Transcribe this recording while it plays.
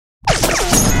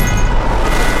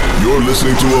You're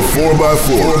listening to a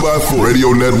 4x4 Radio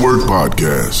Network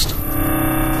podcast.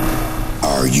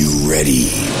 Are you ready?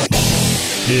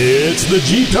 It's the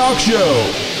Jeep Talk Show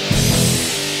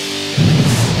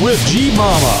with Jeep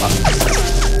Mama,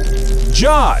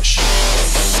 Josh,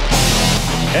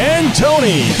 and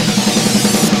Tony.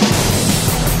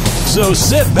 So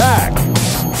sit back,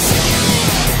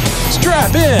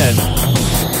 strap in,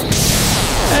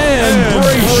 and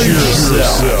brace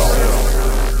yourself.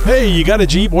 Hey, you got a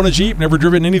Jeep, want a Jeep, never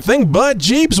driven anything but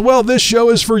Jeeps? Well, this show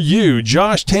is for you.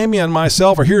 Josh, Tammy, and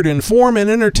myself are here to inform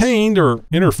and entertain, or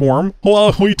interform,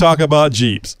 while we talk about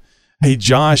Jeeps. Hey,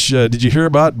 Josh, did you hear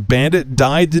about Bandit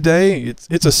died today?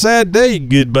 It's a sad day,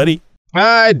 good buddy.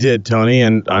 I did, Tony,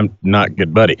 and I'm not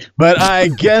good buddy. But I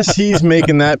guess he's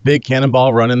making that big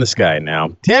cannonball run in the sky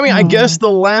now. Tammy, I guess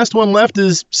the last one left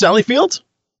is Sally Fields?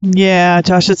 Yeah,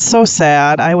 Josh, it's so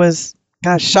sad. I was,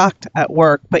 shocked at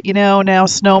work. But, now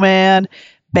Snowman,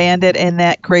 Bandit, and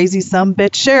that crazy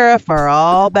sumbitch sheriff are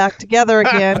all back together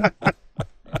again.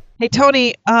 Hey,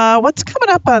 Tony, what's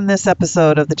coming up on this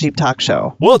episode of the Jeep Talk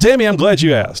Show? Well, Tammy, I'm glad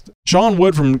you asked. Sean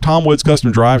Wood from Tom Wood's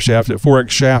Custom Drive Shaft at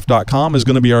 4xshaft.com is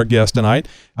going to be our guest tonight.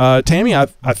 Tammy, I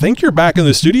think you're back in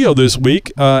the studio this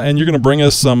week, and you're going to bring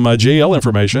us some JL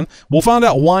information. We'll find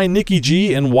out why Nikki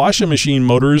G and washing machine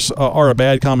motors are a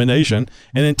bad combination.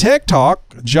 And in Tech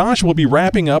Talk, Josh will be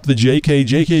wrapping up the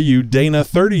JKU Dana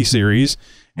 30 series,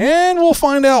 and we'll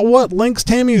find out what lengths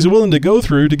Tammy is willing to go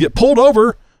through to get pulled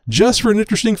over just for an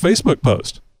interesting Facebook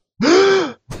post.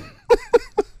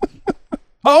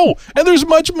 Oh, and there's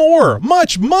much more.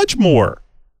 Much more.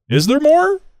 Is there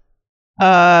more?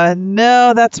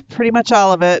 No, that's pretty much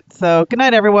all of it. So good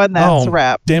night, everyone. That's a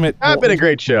wrap. Damn it. That's been a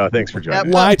great show. Thanks for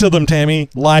joining. Lie to them, Tammy.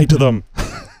 Lie to them.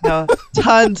 No,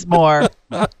 tons more.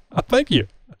 Thank you.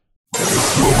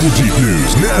 Local Jeep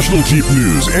news, national Jeep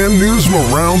news, and news from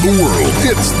around the world.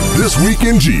 It's This Week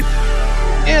in Jeep.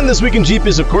 And This Week in Jeep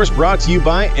is, of course, brought to you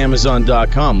by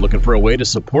Amazon.com. Looking for a way to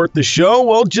support the show?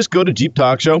 Well, just go to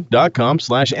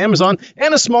JeepTalkShow.com/Amazon,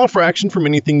 and a small fraction from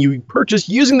anything you purchase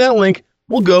using that link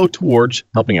will go towards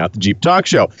helping out the Jeep Talk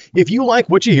Show. If you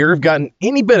like what you hear, have gotten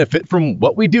any benefit from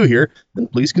what we do here, then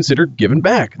please consider giving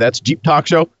back. That's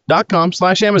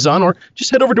JeepTalkShow.com/Amazon, or just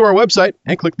head over to our website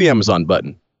and click the Amazon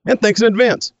button. And thanks in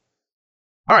advance.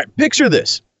 All right, picture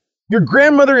this. Your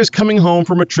grandmother is coming home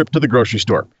from a trip to the grocery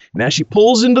store, and as she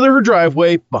pulls into her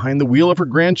driveway behind the wheel of her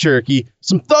Grand Cherokee,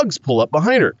 some thugs pull up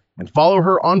behind her and follow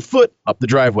her on foot up the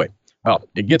driveway. Oh,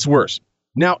 it gets worse.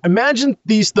 Now, imagine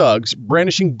these thugs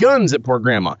brandishing guns at poor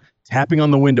grandma, tapping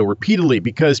on the window repeatedly,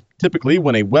 because typically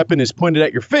when a weapon is pointed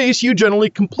at your face, you generally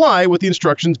comply with the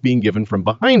instructions being given from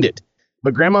behind it.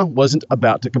 But grandma wasn't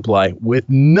about to comply with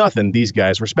nothing these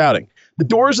guys were spouting. The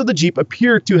doors of the Jeep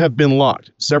appear to have been locked.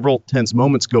 Several tense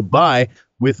moments go by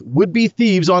with would-be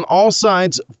thieves on all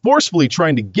sides forcefully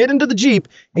trying to get into the Jeep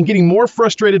and getting more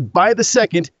frustrated by the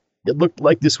second. It looked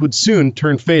like this would soon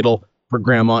turn fatal for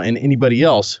grandma and anybody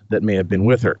else that may have been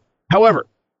with her. However,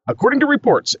 according to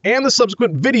reports and the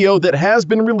subsequent video that has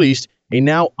been released, a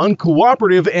now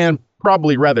uncooperative and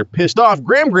probably rather pissed off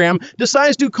Graham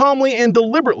decides to calmly and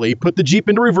deliberately put the Jeep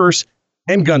into reverse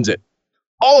and guns it.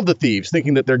 All of the thieves,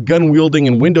 thinking that their gun wielding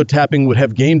and window tapping would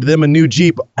have gained them a new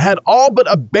Jeep, had all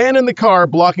but abandoned the car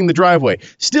blocking the driveway,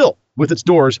 still with its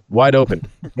doors wide open.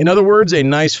 In other words, a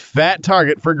nice fat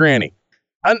target for Granny.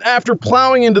 And after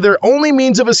plowing into their only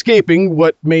means of escaping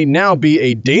what may now be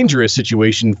a dangerous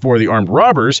situation for the armed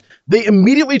robbers, they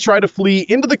immediately try to flee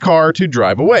into the car to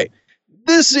drive away.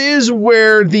 This is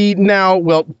where the now,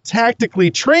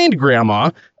 tactically trained grandma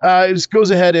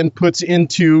goes ahead and puts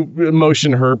into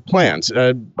motion her plans.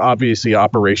 Obviously,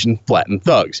 Operation Flatten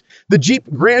Thugs. The Jeep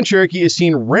Grand Cherokee is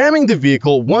seen ramming the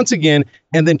vehicle once again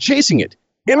and then chasing it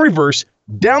in reverse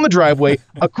down the driveway,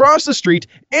 across the street,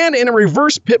 and in a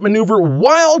reverse pit maneuver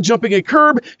while jumping a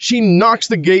curb, she knocks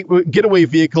the getaway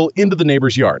vehicle into the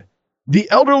neighbor's yard. The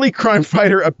elderly crime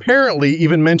fighter apparently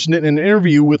even mentioned it in an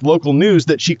interview with local news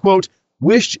that she, quote,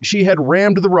 wished she had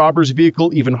rammed the robber's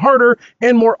vehicle even harder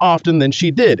and more often than she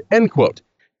did, end quote.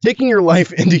 Taking your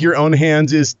life into your own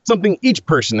hands is something each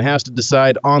person has to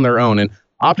decide on their own, and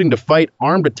opting to fight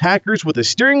armed attackers with a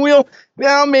steering wheel,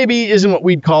 maybe isn't what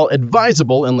we'd call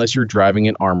advisable unless you're driving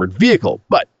an armored vehicle.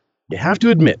 But you have to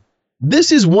admit,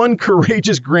 this is one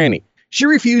courageous granny. She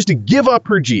refused to give up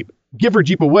her Jeep, give her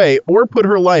Jeep away, or put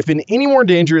her life in any more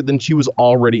danger than she was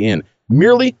already in,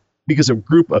 merely because a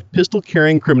group of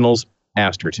pistol-carrying criminals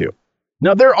asked her to.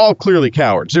 Now, they're all clearly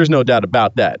cowards. There's no doubt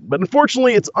about that. But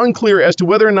unfortunately, it's unclear as to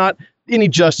whether or not any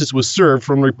justice was served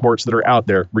from reports that are out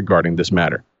there regarding this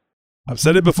matter. I've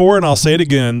said it before and I'll say it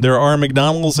again. There are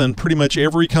McDonald's in pretty much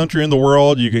every country in the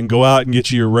world. You can go out and get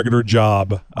you your regular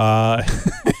job.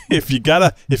 If you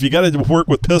gotta work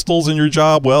with pistols in your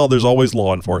job, well, there's always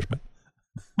law enforcement.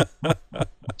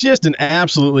 Just an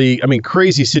absolutely,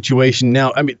 crazy situation.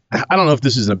 Now, I don't know if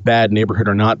this is in a bad neighborhood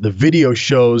or not. The video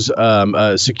shows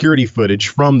security footage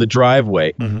from the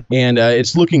driveway, and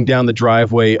it's looking down the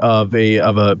driveway of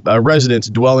a residence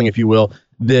dwelling, if you will,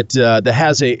 that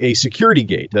has a security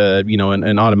gate,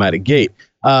 an automatic gate.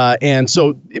 And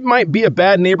so it might be a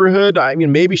bad neighborhood.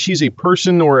 Maybe she's a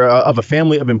person or of a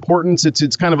family of importance.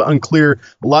 It's kind of unclear.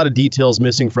 A lot of details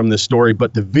missing from this story,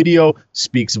 but the video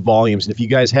speaks volumes. And if you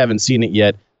guys haven't seen it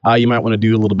yet, you might want to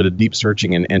do a little bit of deep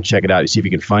searching and check it out and see if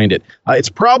you can find it. It's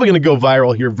probably going to go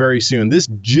viral here very soon. This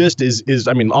just is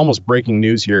almost breaking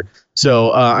news here.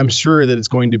 So I'm sure that it's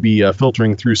going to be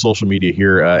filtering through social media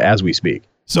here as we speak.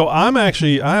 So I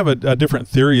have a different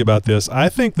theory about this. I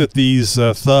think that these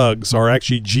thugs are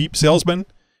actually Jeep salesmen,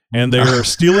 and they are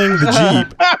stealing the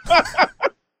Jeep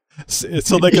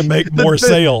so they can make more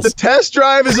sales. The test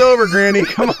drive is over, Granny.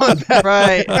 Come on back.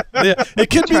 Right. Yeah, it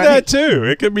could be that too.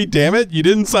 It could be, damn it, you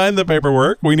didn't sign the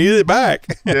paperwork. We need it back.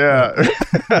 Yeah.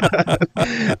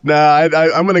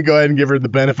 I'm going to go ahead and give her the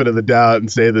benefit of the doubt and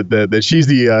say that she's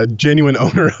the genuine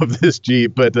owner of this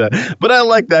Jeep. But I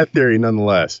like that theory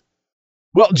nonetheless.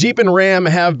 Well, Jeep and Ram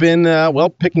have been,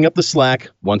 picking up the slack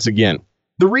once again.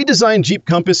 The redesigned Jeep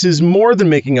Compass is more than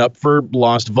making up for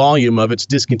lost volume of its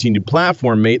discontinued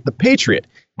platform mate, the Patriot.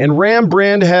 And Ram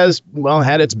brand has,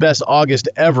 had its best August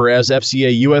ever as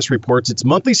FCA US reports its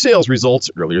monthly sales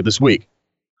results earlier this week.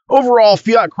 Overall,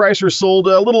 Fiat Chrysler sold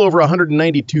a little over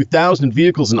 192,000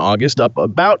 vehicles in August, up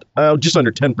about just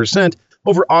under 10%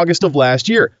 over August of last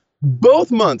year. Both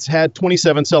months had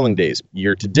 27 selling days.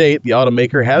 Year to date, the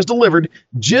automaker has delivered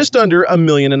just under 1.5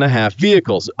 million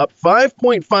vehicles, up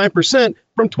 5.5%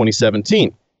 from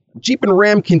 2017. Jeep and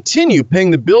Ram continue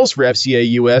paying the bills for FCA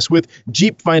US, with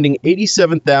Jeep finding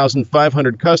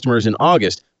 87,500 customers in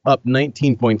August, up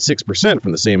 19.6%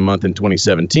 from the same month in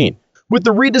 2017. With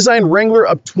the redesigned Wrangler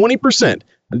up 20%,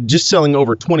 just selling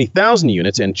over 20,000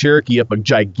 units, and Cherokee up a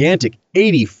gigantic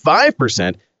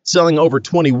 85%, selling over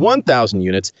 21,000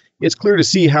 units, it's clear to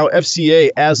see how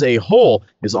FCA as a whole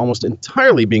is almost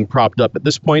entirely being propped up at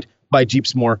this point by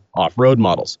Jeep's more off-road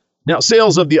models. Now,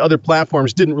 sales of the other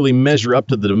platforms didn't really measure up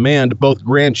to the demand. Both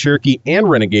Grand Cherokee and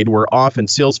Renegade were off in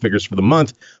sales figures for the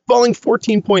month, falling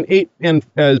 14.8%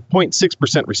 and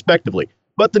 0.6% respectively.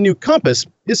 But the new Compass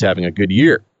is having a good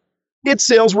year. Its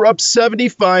sales were up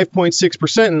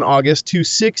 75.6% in August to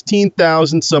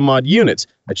 16,000 some odd units,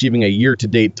 achieving a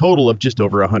year-to-date total of just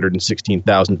over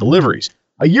 116,000 deliveries.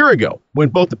 A year ago, when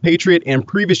both the Patriot and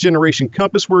previous generation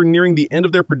Compass were nearing the end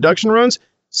of their production runs,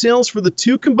 sales for the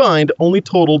two combined only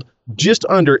totaled just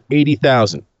under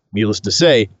 80,000. Needless to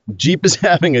say, Jeep is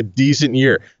having a decent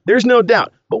year. There's no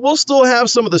doubt, but we still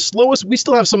have some of the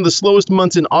slowest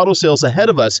months in auto sales ahead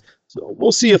of us, so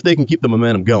we'll see if they can keep the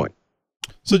momentum going.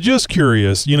 So just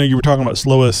curious, you were talking about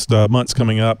slowest months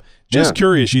coming up. Just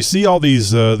curious, you see all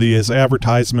these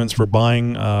advertisements for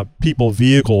buying people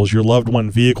vehicles, your loved one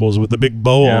vehicles with the big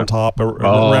bow on top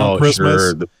around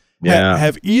Christmas. Sure.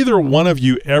 Have either one of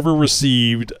you ever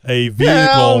received a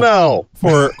vehicle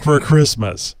for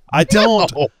Christmas? I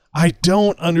don't. No. I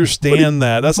don't understand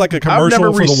that. That's like a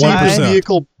commercial for the 1%. I've never received a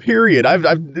vehicle, period. I've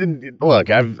owned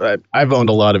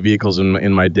a lot of vehicles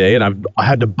in my day, and I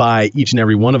had to buy each and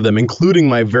every one of them, including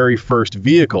my very first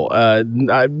vehicle. I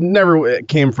never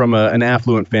came from an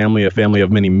affluent family, a family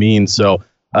of many means, so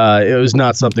it was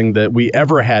not something that we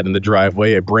ever had in the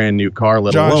driveway, a brand new car,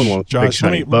 let alone one with a big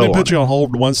shiny bow on it. Let me put you on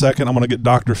hold 1 second. I'm going to get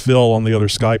Dr. Phil on the other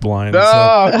Skype line.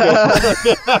 Now,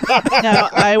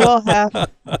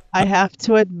 I have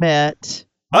to admit,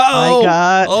 I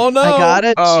got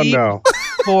a Jeep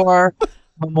for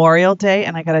Memorial Day,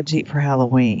 and I got a Jeep for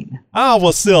Halloween. Oh,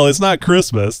 well, still, it's not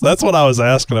Christmas. That's what I was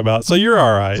asking about. So you're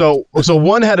all right. So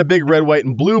one had a big red, white,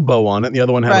 and blue bow on it, and the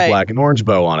other one had a black and orange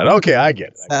bow on it. Okay, I get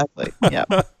it. Exactly.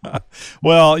 Yep.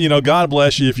 Well, God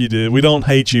bless you if you did. We don't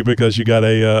hate you because you got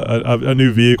a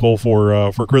new vehicle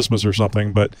for Christmas or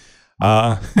something, but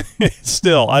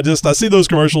still, I see those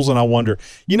commercials and I wonder.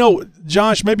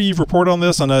 Josh, maybe you've reported on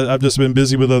this, and I've just been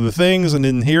busy with other things and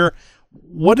didn't hear.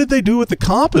 What did they do with the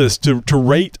Compass to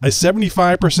rate a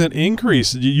 75%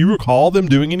 increase? Do you recall them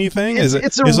doing anything? Is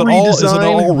it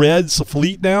all red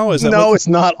fleet now? It's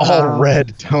not all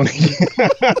red, Tony.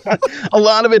 A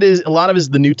lot of it is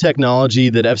the new technology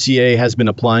that FCA has been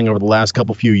applying over the last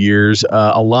few years.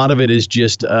 A lot of it is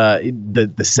just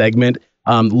the segment.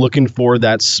 looking for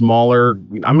that smaller,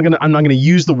 I'm not gonna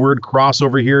use the word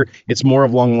crossover here. It's more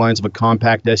along the lines of a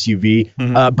compact SUV,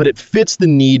 but it fits the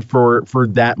need for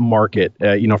that market,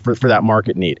 for that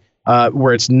market need.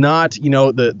 Where it's not,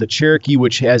 the Cherokee,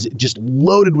 which has just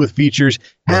loaded with features,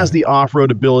 has the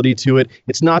off-road ability to it.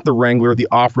 It's not the Wrangler, the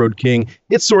off-road king.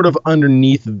 It's sort of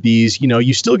underneath of these.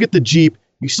 You still get the Jeep,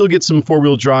 you still get some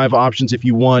four-wheel drive options if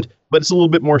you want, but it's a little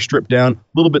bit more stripped down, a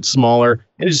little bit smaller,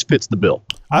 and it just fits the bill.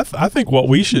 I think what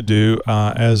we should do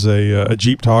as a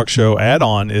Jeep Talk Show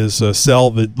add-on is sell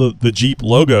the Jeep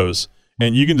logos.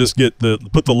 And you can just put the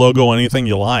logo on anything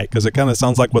you like, because it kind of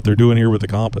sounds like what they're doing here with the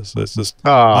Compass. It's just,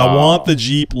 I want the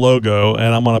Jeep logo,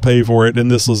 and I'm going to pay for it, and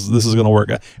this is going to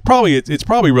work. It's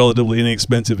probably relatively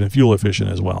inexpensive and fuel efficient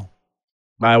as well.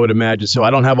 I would imagine so. I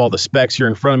don't have all the specs here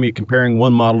in front of me comparing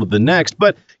one model to the next,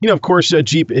 but of course,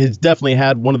 Jeep has definitely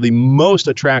had one of the most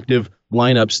attractive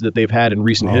lineups that they've had in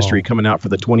recent history coming out for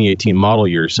the 2018 model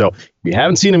year. So if you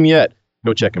haven't seen them yet,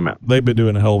 go check them out. They've been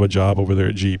doing a hell of a job over there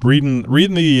at Jeep, reading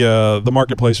the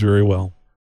marketplace very well.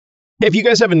 If you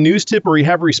guys have a news tip or you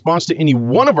have a response to any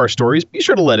one of our stories, be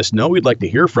sure to let us know. We'd like to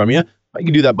hear from you. You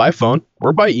can do that by phone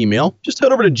or by email. Just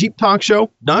head over to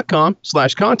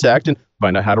jeeptalkshow.com/contact and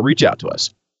find out how to reach out to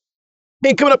us.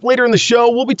 Hey, coming up later in the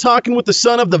show, we'll be talking with the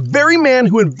son of the very man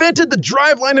who invented the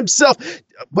driveline himself.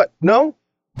 What? No?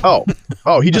 Oh,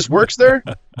 he just works there?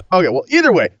 Okay, well,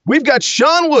 either way, we've got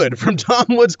Sean Wood from Tom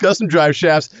Wood's Custom Drive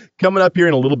Shafts coming up here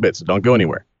in a little bit, so don't go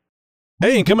anywhere.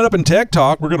 Hey, and coming up in Tech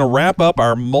Talk, we're going to wrap up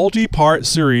our multi-part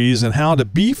series on how to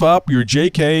beef up your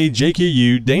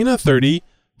JKU Dana 30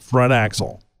 front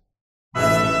axle.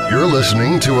 You're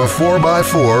listening to a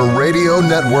 4x4 Radio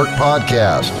Network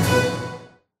podcast.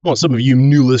 Well, some of you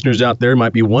new listeners out there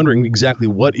might be wondering exactly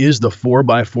what is the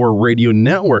 4x4 Radio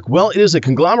Network. Well, it is a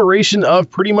conglomeration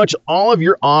of pretty much all of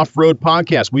your off-road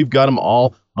podcasts. We've got them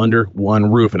all under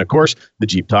one roof. And of course, the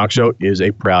Jeep Talk Show is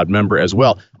a proud member as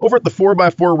well. Over at the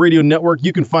 4x4 Radio Network,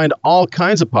 you can find all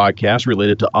kinds of podcasts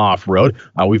related to off-road.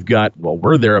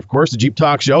 We're there, of course, the Jeep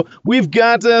Talk Show. We've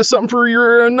got something for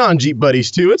your non-Jeep buddies,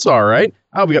 too. It's all right.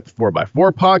 We got the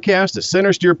 4x4 podcast, the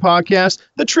Center Steer podcast,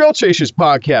 the Trail Chasers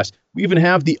podcast. We even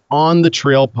have the On the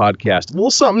Trail podcast. A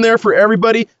little something there for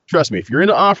everybody. Trust me, if you're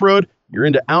into off-road, you're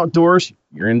into outdoors,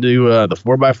 you're into the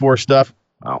 4x4 stuff,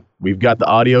 well, we've got the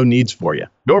audio needs for you.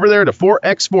 Go over there to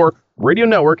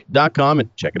 4x4radionetwork.com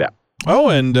and check it out. Oh,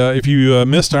 and if you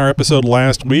missed our episode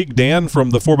last week, Dan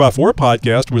from the 4x4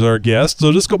 podcast was our guest.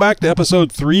 So just go back to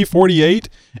episode 348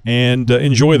 and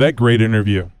enjoy that great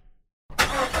interview.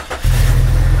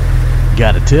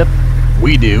 Got a tip?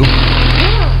 We do.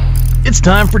 It's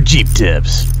time for Jeep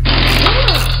Tips.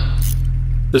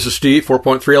 This is Steve,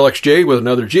 4.3LXJ, with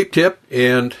another Jeep tip,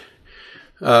 and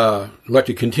I'd like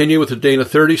to continue with the Dana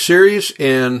 30 series,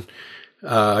 and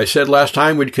I said last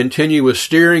time we'd continue with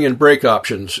steering and brake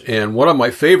options, and one of my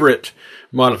favorite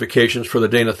modifications for the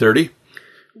Dana 30,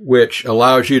 which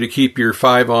allows you to keep your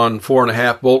 5-on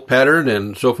 4.5 bolt pattern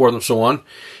and so forth and so on,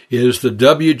 is the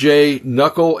WJ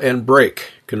knuckle and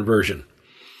brake conversion.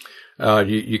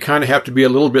 You kind of have to be a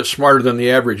little bit smarter than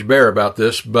the average bear about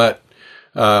this, but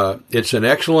it's an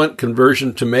excellent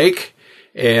conversion to make,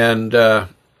 and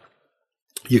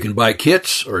you can buy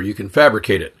kits or you can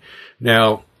fabricate it.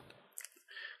 Now,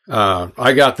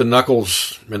 I got the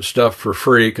knuckles and stuff for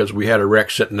free because we had a wreck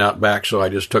sitting out back, so I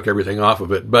just took everything off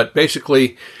of it. But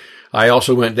basically, I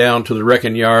also went down to the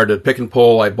wrecking yard at Pick and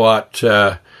Pull. I bought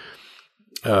 4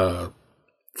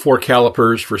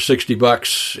 calipers for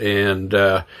 $60,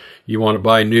 and you want to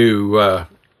buy new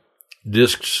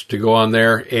discs to go on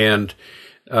there, and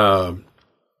I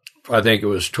think it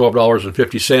was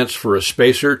 $12.50 for a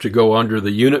spacer to go under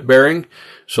the unit bearing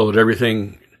so that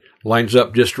everything lines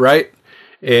up just right.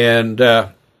 And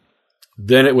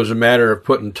then it was a matter of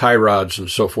putting tie rods and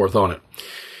so forth on it.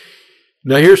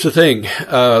 Now, here's the thing.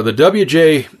 The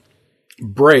WJ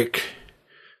brake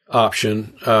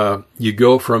option, you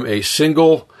go from a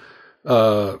single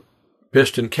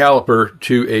piston caliper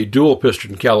to a dual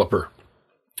piston caliper.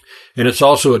 And it's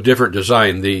also a different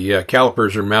design. The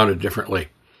calipers are mounted differently.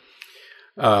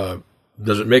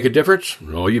 Does it make a difference?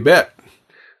 Oh, you bet.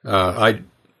 I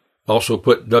also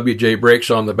put WJ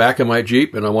brakes on the back of my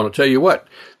Jeep, and I want to tell you what,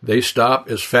 they stop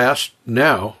as fast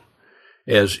now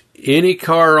as any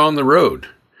car on the road.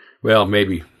 Well,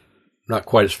 maybe not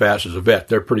quite as fast as a Vet.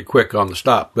 They're pretty quick on the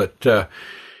stop, but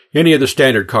any of the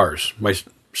standard cars. My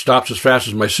stops as fast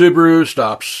as my Subaru,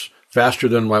 stops faster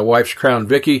than my wife's Crown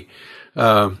Vicky,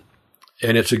 and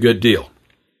it's a good deal.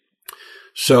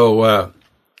 So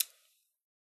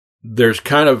there's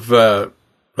kind of a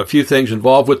few things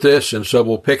involved with this, and so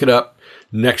we'll pick it up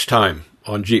next time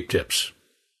on Jeep Tips.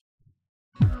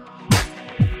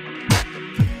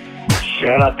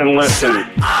 Shut up and listen.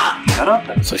 Shut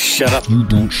up. So shut up. You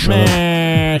don't shut up.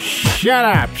 Man, shut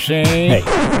up, see? Hey,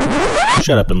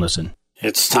 shut up and listen.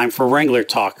 It's time for Wrangler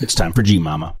talk. It's time for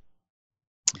G-Mama.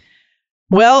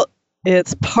 Well,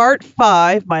 it's part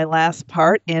 5, my last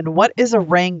part. And what is a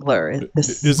Wrangler?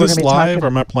 Is this live? Or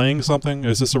am I playing something?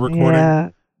 Is this a recording? Yeah.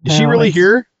 Is she really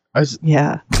here?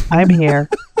 Yeah, I'm here.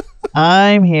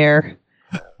 I'm here.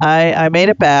 I made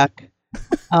it back.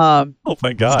 Oh,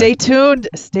 thank God. Stay tuned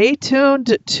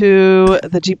to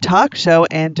the Jeep Talk Show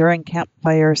and during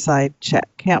Campfireside Chat.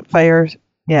 Campfireside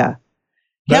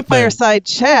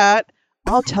Chat,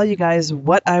 I'll tell you guys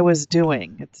what I was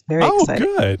doing. It's very exciting.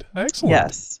 Oh, good. Excellent.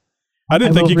 Yes. I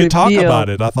didn't think you could talk about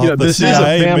it. I thought this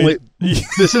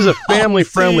is a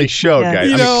family show,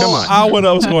 guys. You know, come on.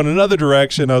 I was going another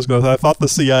direction. I thought the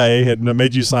CIA had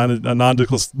made you sign a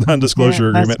non-disclosure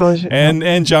agreement,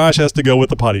 and Josh has to go with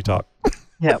the potty talk.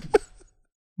 Yep.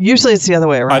 Usually it's the other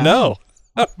way around. I know.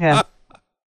 Yeah.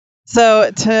 So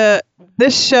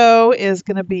this show is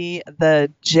going to be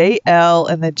the JL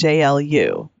and the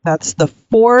JLU. That's the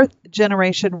 4th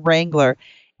generation Wrangler.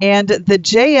 And the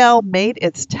JL made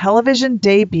its television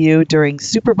debut during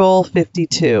Super Bowl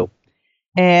 52.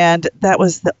 And that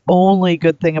was the only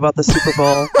good thing about the Super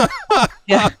Bowl.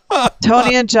 Yeah.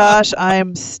 Tony and Josh,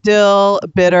 I'm still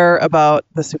bitter about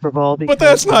the Super Bowl. But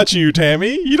that's not you,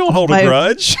 Tammy. You don't hold a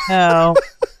grudge. No.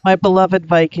 My beloved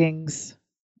Vikings.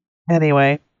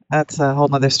 Anyway, that's a whole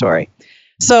nother story.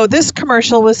 So this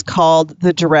commercial was called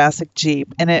The Jurassic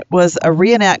Jeep, and it was a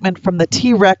reenactment from the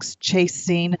T-Rex chase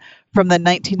scene from the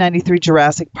 1993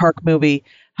 Jurassic Park movie.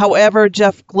 However,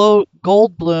 Jeff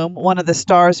Goldblum, one of the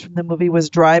stars from the movie, was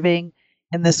driving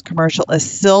in this commercial a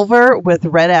silver with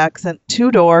red accent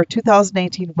 2-door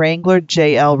 2018 Wrangler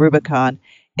JL Rubicon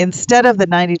instead of the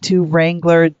 92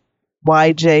 Wrangler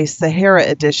YJ Sahara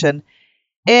edition.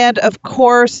 And of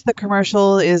course, the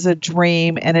commercial is a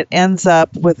dream, and it ends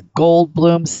up with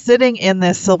Goldblum sitting in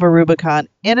this silver Rubicon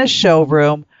in a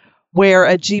showroom where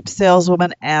a Jeep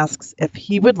saleswoman asks if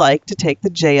he would like to take the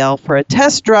JL for a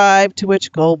test drive, to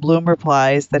which Goldblum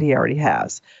replies that he already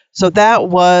has. So that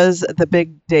was the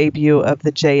big debut of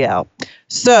the JL.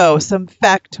 So some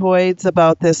factoids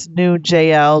about this new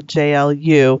JL,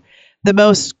 JLU.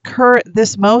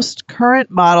 This most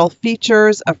current model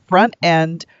features a front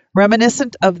end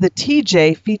reminiscent of the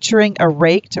TJ, featuring a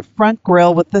raked front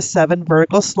grille with the 7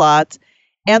 vertical slots,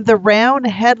 and the round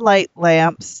headlight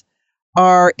lamps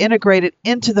are integrated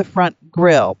into the front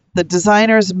grille. The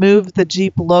designers moved the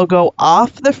Jeep logo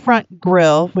off the front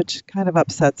grille, which kind of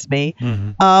upsets me.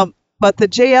 Mm-hmm. But the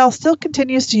JL still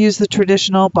continues to use the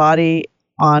traditional body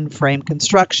on frame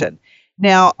construction.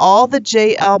 Now, all the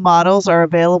JL models are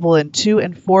available in 2-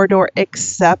 and 4-door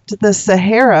except the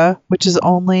Sahara, which is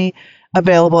only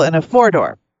available in a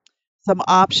 4-door. Some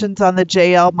options on the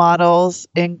JL models,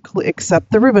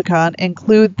 except the Rubicon,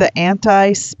 include the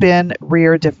anti-spin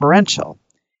rear differential.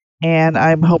 And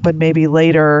I'm hoping maybe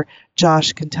later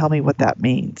Josh can tell me what that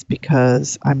means,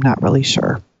 because I'm not really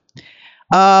sure.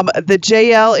 The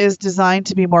JL is designed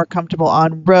to be more comfortable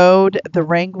on road. The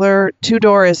Wrangler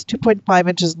 2-door is 2.5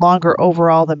 inches longer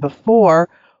overall than before,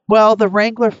 while the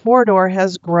Wrangler 4-door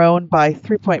has grown by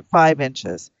 3.5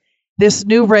 inches. This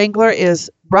new Wrangler is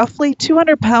roughly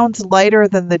 200 pounds lighter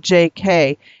than the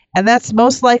JK, and that's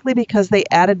most likely because they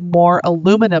added more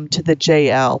aluminum to the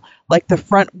JL, like the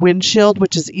front windshield,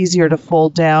 which is easier to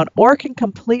fold down or can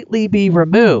completely be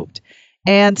removed.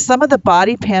 And some of the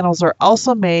body panels are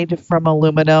also made from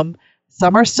aluminum.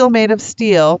 Some are still made of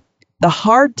steel. The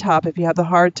hard top, if you have the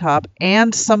hard top,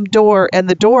 and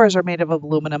the doors are made of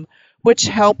aluminum, which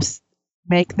helps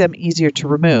make them easier to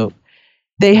remove.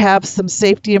 They have some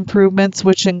safety improvements,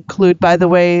 which include, by the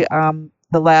way,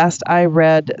 the last I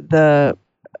read, the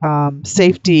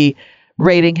safety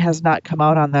rating has not come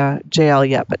out on the JL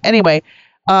yet. But anyway,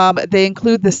 they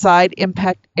include the side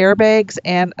impact airbags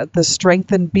and the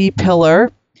strengthened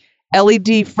B-pillar.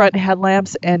 LED front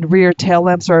headlamps and rear tail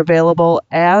lamps are available,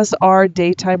 as are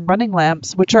daytime running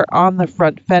lamps, which are on the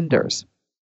front fenders.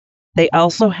 They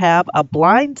also have a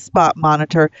blind spot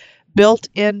monitor built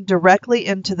in directly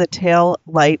into the tail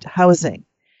light housing.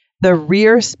 The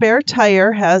rear spare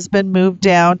tire has been moved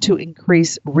down to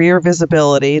increase rear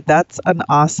visibility. That's an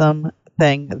awesome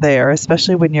thing there,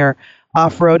 especially when you're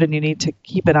off-road and you need to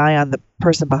keep an eye on the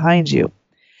person behind you.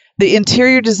 The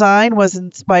interior design was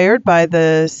inspired by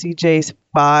the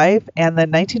CJ5 and the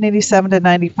 1987 to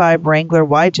 95 Wrangler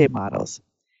YJ models.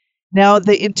 Now,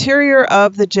 the interior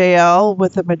of the JL,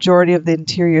 with the majority of the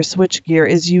interior switchgear,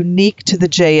 is unique to the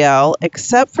JL,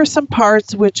 except for some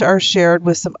parts which are shared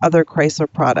with some other Chrysler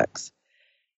products.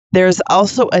 There's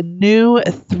also a new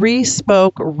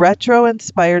 3-spoke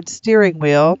retro-inspired steering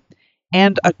wheel,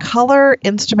 and a color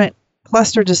instrument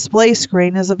cluster display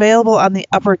screen is available on the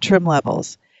upper trim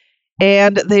levels.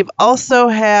 And they've also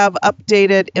have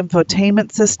updated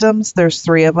infotainment systems. There's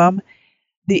 3 of them.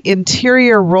 The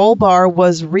interior roll bar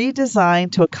was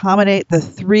redesigned to accommodate the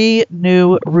 3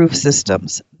 new roof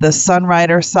systems. The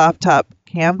Sunrider soft top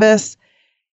canvas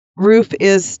roof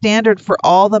is standard for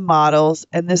all the models,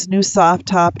 and this new soft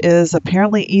top is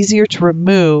apparently easier to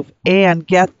remove. And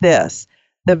get this,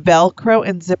 the Velcro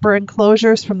and zipper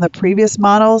enclosures from the previous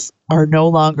models are no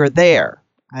longer there.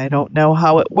 I don't know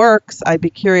how it works. I'd be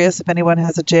curious if anyone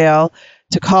has a JL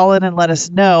to call in and let us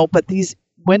know, but these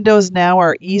windows now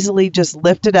are easily just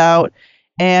lifted out,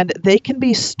 and they can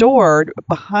be stored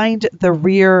behind the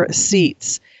rear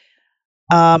seats.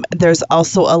 There's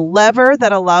also a lever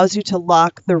that allows you to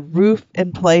lock the roof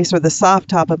in place or the soft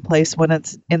top in place when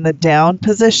it's in the down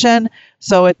position,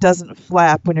 so it doesn't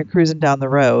flap when you're cruising down the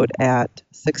road at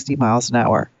 60 miles an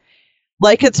hour.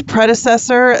 Like its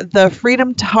predecessor, the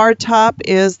Freedom Hardtop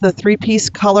is the 3-piece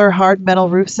color hard metal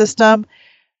roof system.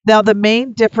 Now, the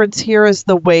main difference here is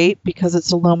the weight, because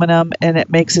it's aluminum and it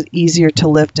makes it easier to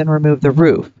lift and remove the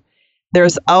roof.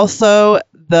 There's also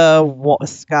the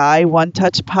Sky One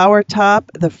Touch Power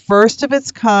Top, the first of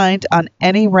its kind on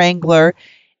any Wrangler,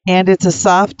 and it's a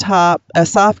soft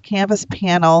canvas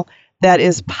panel that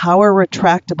is power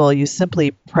retractable. You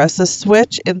simply press a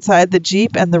switch inside the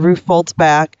Jeep and the roof folds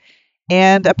back,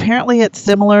 and apparently it's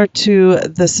similar to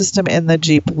the system in the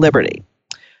Jeep Liberty.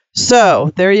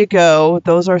 So there you go.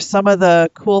 Those are some of the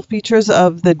cool features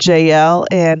of the JL,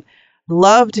 and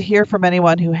love to hear from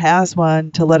anyone who has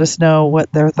one to let us know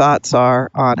what their thoughts are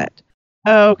on it.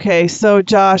 Okay, so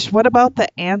Josh, what about the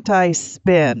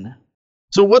anti-spin?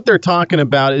 So what they're talking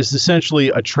about is essentially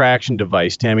a traction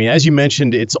device, Tammy. As you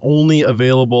mentioned, it's only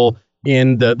available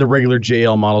in the regular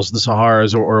JL models, the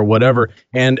Saharas or whatever.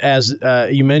 And as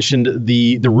you mentioned,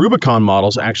 the Rubicon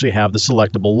models actually have the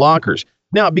selectable lockers.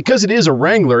 Now, because it is a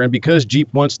Wrangler and because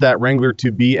Jeep wants that Wrangler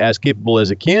to be as capable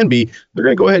as it can be, they're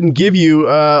going to go ahead and give you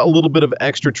a little bit of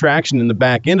extra traction in the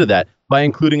back end of that by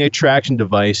including a traction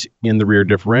device in the rear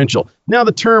differential. Now,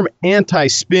 the term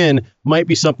anti-spin might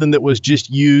be something that was just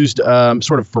used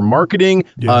sort of for marketing.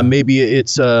 Yeah. Maybe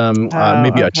it's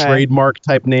maybe a trademark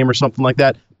type name or something like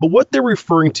that. But what they're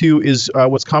referring to is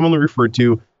what's commonly referred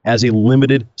to as a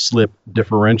limited slip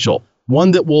differential.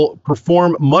 One that will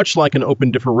perform much like an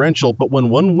open differential, but when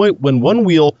one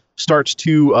wheel starts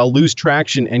to lose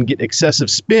traction and get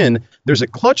excessive spin, there's a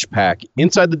clutch pack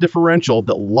inside the differential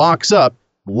that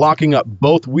locking up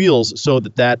both wheels so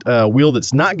that wheel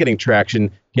that's not getting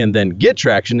traction can then get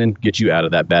traction and get you out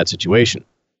of that bad situation.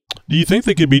 Do you think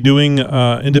they could be doing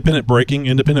independent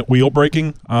wheel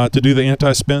braking to do the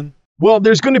anti-spin? Well,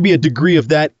 there's going to be a degree of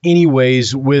that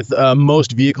anyways with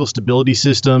most vehicle stability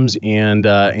systems and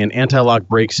anti-lock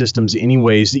brake systems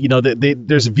anyways. You know,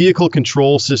 there's vehicle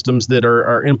control systems that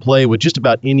are in play with just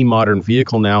about any modern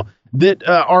vehicle now that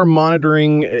are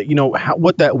monitoring,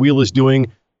 what that wheel is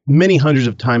doing many hundreds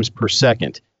of times per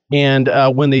second. And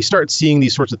when they start seeing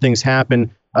these sorts of things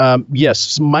happen,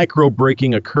 yes, micro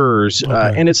braking occurs.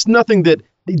 Okay. And it's nothing that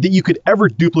you could ever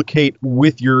duplicate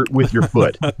with your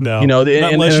foot. No,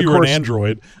 unless you were an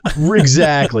Android.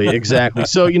 Exactly.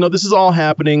 So, this is all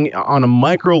happening on a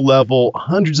micro level,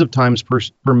 hundreds of times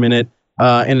per minute.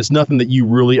 And it's nothing that you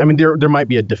really, there might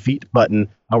be a defeat button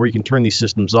where you can turn these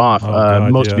systems off.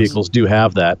 Most vehicles do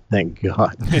have that, thank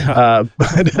God. Yeah.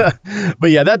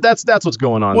 But yeah, that's what's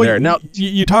going on there. Now,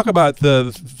 you talk about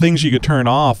the things you could turn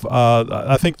off.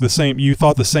 I think you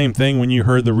thought the same thing when you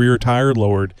heard the rear tire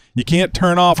lowered. You can't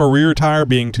turn off a rear tire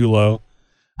being too low.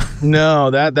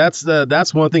 No,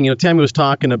 that's one thing. Tammy was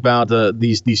talking about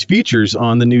these features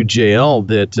on the new JL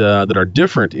that are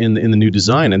different in the new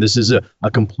design, and this is a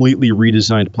completely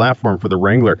redesigned platform for the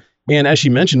Wrangler. And as she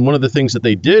mentioned, one of the things that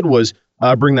they did was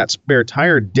bring that spare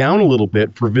tire down a little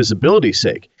bit for visibility's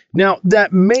sake. Now,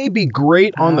 that may be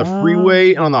great on the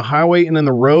freeway, on the highway, and in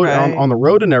the road, right. on the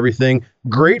road and everything.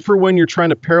 Great for when you're trying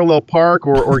to parallel park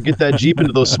or get that Jeep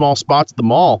into those small spots at the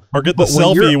mall. Or get the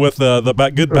selfie with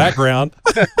the good background.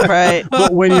 Right.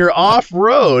 But when you're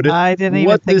off-road,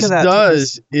 what this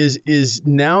does is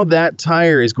now that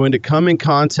tire is going to come in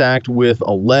contact with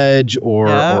a ledge or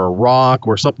a rock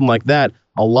or something like that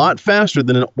a lot faster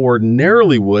than it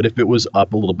ordinarily would if it was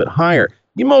up a little bit higher.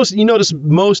 You notice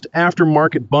most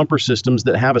aftermarket bumper systems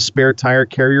that have a spare tire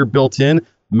carrier built in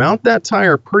mount that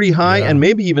tire pretty high and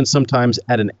maybe even sometimes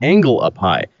at an angle up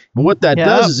high. And what that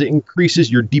does is it increases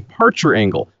your departure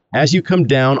angle. As you come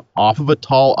down off of a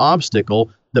tall obstacle,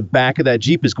 the back of that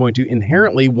Jeep is going to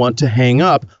inherently want to hang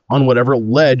up on whatever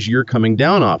ledge you're coming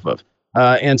down off of.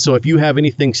 And so if you have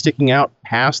anything sticking out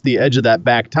past the edge of that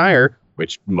back tire,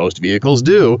 which most vehicles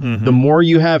do, the more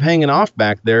you have hanging off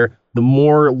back there, the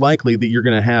more likely that you're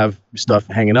going to have stuff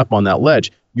hanging up on that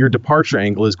ledge. Your departure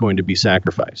angle is going to be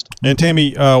sacrificed. And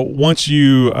Tammy, once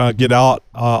you get out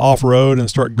off-road and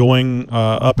start going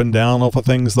up and down off of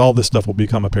things, all this stuff will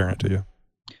become apparent to you.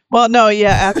 Well, no,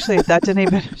 yeah, actually, that didn't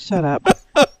even... Shut up.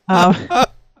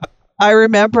 I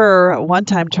remember one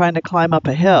time trying to climb up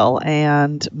a hill,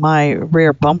 and my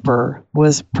rear bumper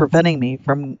was preventing me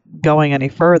from going any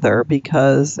further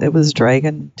because it was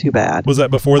dragging too bad. Was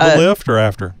that before the lift or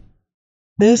after?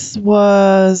 It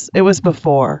was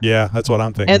before. Yeah, that's what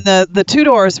I'm thinking. And the two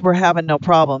doors were having no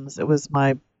problems. It was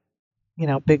my,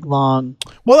 big long.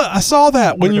 Well, I saw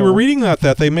that when you were reading that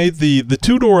they made the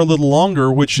two-door a little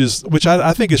longer, which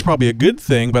I think is probably a good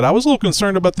thing, but I was a little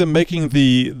concerned about them making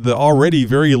the already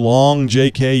very long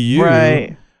JKU.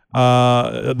 Right.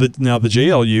 The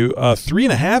JLU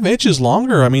 3.5 inches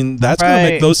longer. I mean, that's going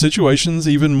to make those situations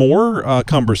even more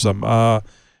cumbersome.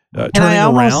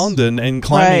 Turning around and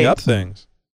climbing up things.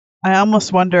 I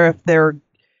almost wonder if they're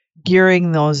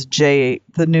gearing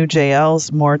the new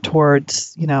JLs more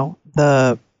towards,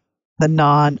 the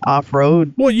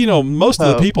non-off-road. Well, most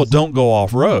of the people don't go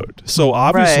off-road. So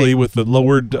obviously with the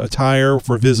lowered tire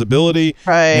for visibility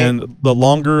and the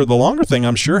longer thing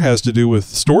I'm sure has to do with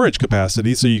storage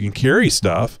capacity so you can carry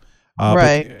stuff.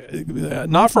 But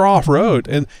not for off-road.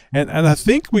 And I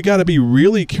think we got to be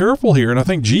really careful here. And I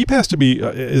think Jeep has to be,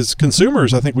 as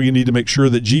consumers, I think we need to make sure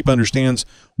that Jeep understands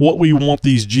what we want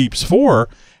these Jeeps for.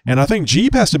 And I think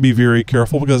Jeep has to be very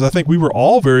careful because I think we were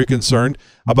all very concerned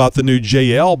about the new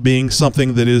JL being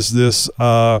something that is this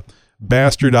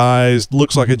bastardized,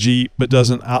 looks like a Jeep, but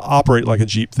doesn't operate like a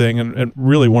Jeep thing. And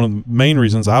really one of the main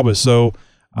reasons I was so...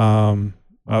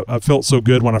 I felt so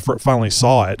good when I finally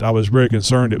saw it. I was very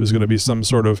concerned it was going to be some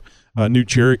sort of new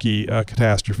Cherokee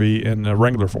catastrophe in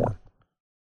Wrangler form.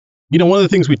 One of the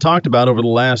things we talked about over the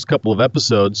last couple of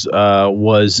episodes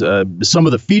was some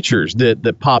of the features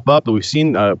that pop up that we've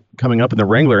seen coming up in the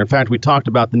Wrangler. In fact, we talked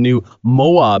about the new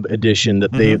Moab edition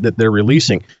that they're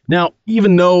releasing. Now,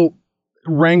 even though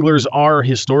Wranglers are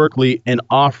historically an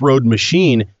off-road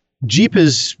machine, Jeep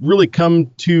has really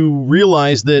come to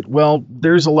realize that, well,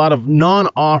 there's a lot of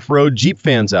non-off-road Jeep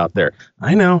fans out there.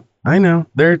 I know.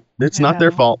 It's not their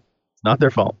fault. It's not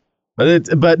their fault.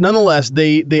 But nonetheless,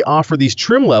 they offer these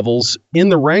trim levels in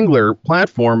the Wrangler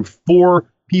platform for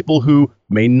people who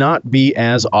may not be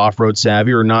as off-road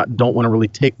savvy or don't want to really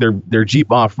take their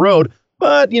Jeep off-road.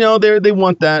 But, they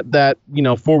want that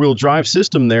four-wheel drive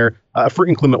system there for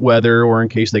inclement weather or in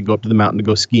case they go up to the mountain to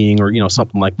go skiing or,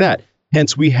 something like that.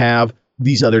 Hence, we have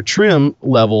these other trim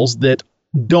levels that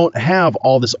don't have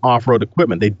all this off-road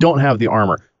equipment. They don't have the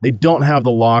armor. They don't have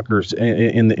the lockers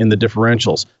in the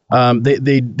differentials.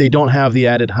 They don't have the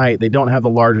added height. They don't have the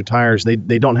larger tires. They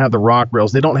don't have the rock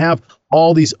rails. They don't have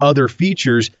all these other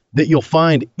features that you'll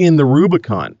find in the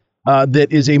Rubicon.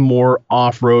 That is a more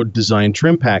off-road design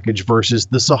trim package versus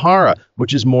the Sahara,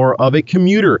 which is more of a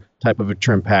commuter type of a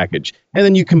trim package. And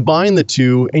then you combine the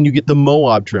two and you get the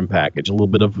Moab trim package, a little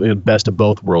bit of best of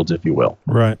both worlds, if you will.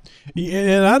 Right.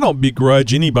 And I don't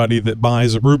begrudge anybody that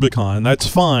buys a Rubicon. That's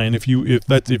fine if you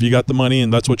got the money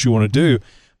and that's what you want to do.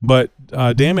 But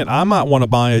damn it, I might want to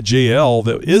buy a JL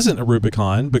that isn't a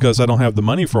Rubicon because I don't have the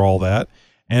money for all that.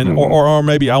 And or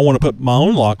maybe I want to put my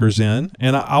own lockers in,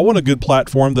 and I want a good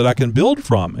platform that I can build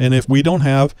from. And if we don't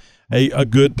have a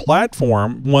good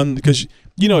platform, because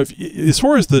as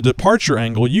far as the departure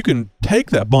angle, you can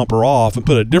take that bumper off and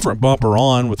put a different bumper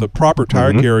on with a proper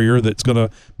tire carrier that's going to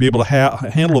be able to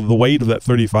handle the weight of that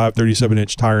 35,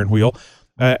 37-inch tire and wheel.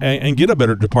 And get a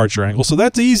better departure angle. So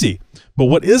that's easy. But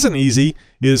what isn't easy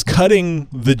is cutting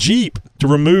the Jeep to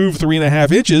remove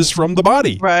 3.5 inches from the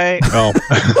body. Right. Oh,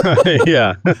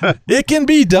 yeah. It can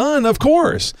be done, of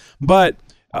course. But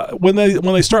when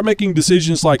they start making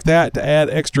decisions like that to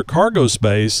add extra cargo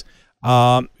space,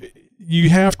 you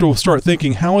have to start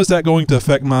thinking, how is that going to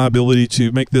affect my ability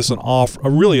to make this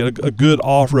a good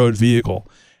off-road vehicle?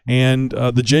 And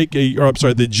the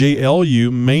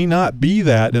JLU may not be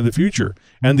that in the future.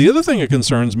 And the other thing that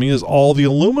concerns me is all the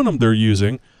aluminum they're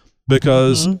using,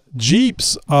 because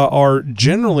Jeeps are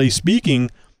generally speaking,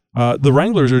 the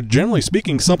Wranglers are generally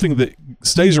speaking something that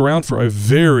stays around for a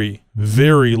very,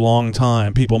 very long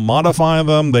time. People modify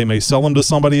them, they may sell them to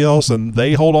somebody else, and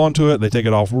they hold on to it, they take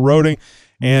it off-roading.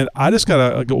 And I just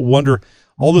got to wonder,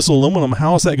 all this aluminum,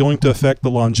 how is that going to affect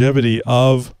the longevity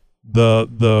of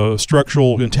the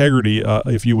structural integrity,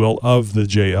 if you will, of the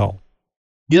JL?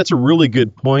 Yeah, that's a really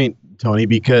good point, Tony,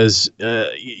 because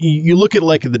you look at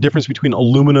like the difference between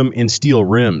aluminum and steel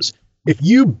rims. If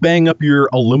you bang up your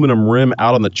aluminum rim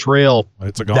out on the trail,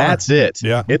 It's a goner. that's it.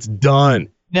 Yeah. It's done.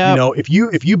 Yep. You know, if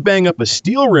you bang up a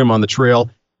steel rim on the trail,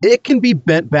 it can be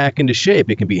bent back into shape.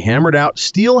 It can be hammered out.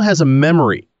 Steel has a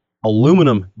memory.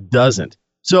 Aluminum doesn't.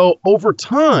 So over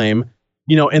time,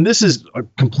 you know, and this is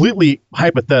completely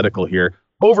hypothetical here,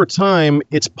 over time,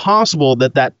 it's possible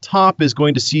that that top is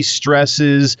going to see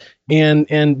stresses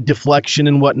and deflection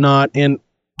and whatnot. And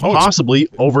possibly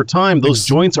over time, those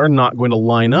joints are not going to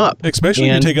line up. Especially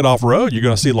if you take it off road, you're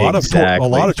going to see a lot of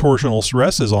torsional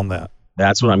stresses on that.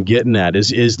 That's what I'm getting at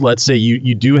is let's say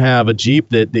you do have a Jeep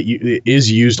that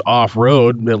is used off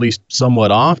road, at least somewhat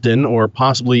often, or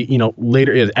possibly, you know,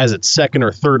 later as its second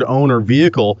or third owner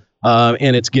vehicle,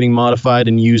 and it's getting modified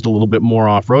and used a little bit more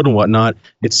off road and whatnot.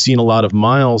 It's seen a lot of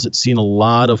miles. It's seen a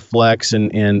lot of flex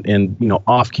and you know,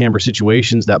 off camber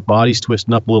situations. That body's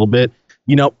twisting up a little bit.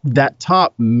 You know, that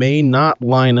top may not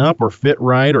line up or fit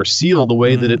right or seal the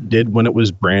way that it did when it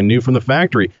was brand new from the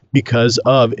factory because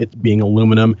of it being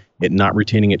aluminum, it not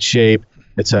retaining its shape,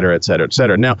 et cetera, et cetera, et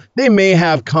cetera. Now, they may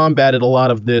have combated a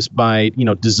lot of this by, you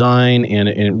know, design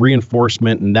and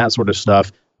reinforcement and that sort of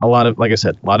stuff. A lot of, like I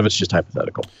said, a lot of it's just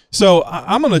hypothetical. So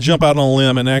I'm going to jump out on a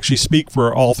limb and actually speak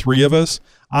for all three of us.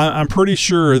 I'm pretty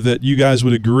sure that you guys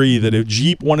would agree that if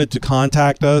Jeep wanted to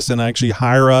contact us and actually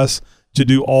hire us to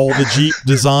do all the Jeep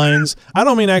designs. I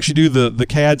don't mean actually do the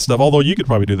CAD stuff, although you could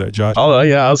probably do that, Josh. Oh,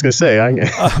 yeah, I was going to say.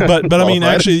 But I mean,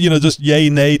 actually, you know, just yay,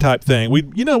 nay type thing. We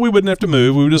wouldn't have to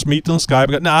move. We would just meet on Skype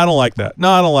and go, no, I don't like that. No,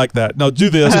 I don't like that. No, do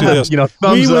this, do this. You know,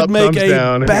 thumbs we would up, make thumbs a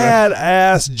down.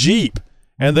 badass Jeep,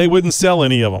 and they wouldn't sell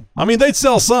any of them. I mean, they'd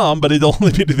sell some, but it'd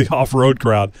only be to the off-road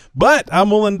crowd. But I'm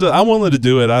willing to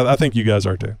do it. I think you guys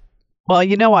are too. Well,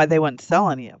 you know why they wouldn't sell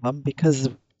any of them? Because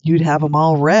you'd have them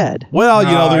all red. Well, you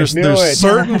know, there's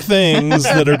certain things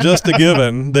that are just a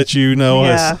given that you know.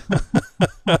 Yeah.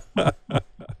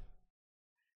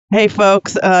 Hey,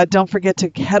 folks, don't forget to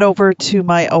head over to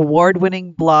my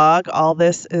award-winning blog. All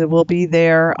this will be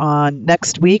there on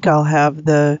next week. I'll have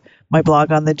my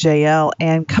blog on the JL.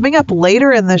 And coming up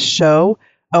later in this show,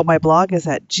 my blog is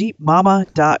at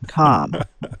jeepmama.com.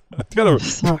 You gotta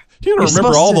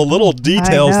remember all the little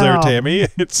details there, Tammy.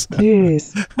 It's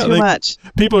jeez, too much.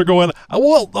 People are going,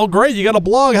 oh, great, you got a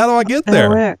blog. How do I get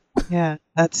there? Yeah,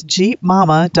 that's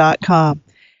jeepmama.com.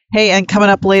 Hey, and coming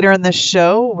up later in this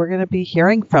show, we're going to be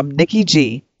hearing from Nikki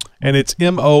G. And it's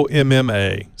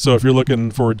MOMMA. So if you're looking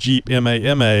for Jeep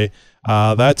MAMA,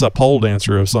 that's a pole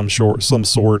dancer of some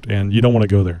sort, and you don't want to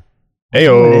go there.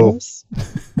 Hey-o. It's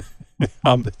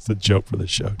a joke for the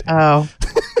show, Tammy. Oh.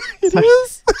 It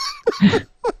is.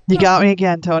 You got me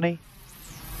again, Tony.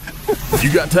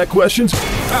 You got tech questions?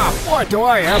 Boy, do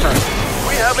I ever.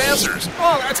 We have answers.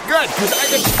 Oh, that's good,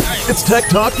 because It's Tech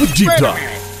Talk with Jeep Talk.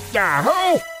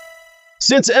 Yahoo!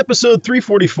 Since episode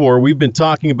 344, we've been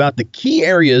talking about the key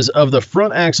areas of the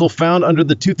front axle found under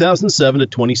the 2007 to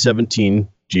 2017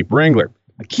 Jeep Wrangler.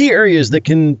 Key areas that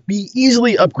can be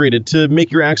easily upgraded to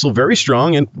make your axle very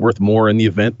strong and worth more in the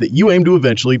event that you aim to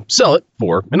eventually sell it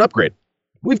for an upgrade.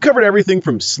 We've covered everything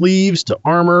from sleeves to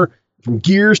armor, from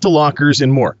gears to lockers,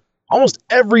 and more. Almost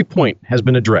every point has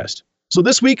been addressed. So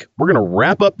this week, we're going to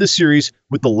wrap up this series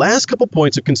with the last couple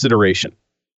points of consideration.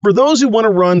 For those who want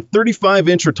to run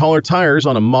 35-inch or taller tires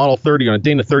on a Model 30 on a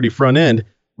Dana 30 front end,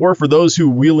 or for those who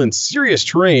wheel in serious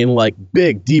terrain like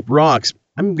big, deep rocks,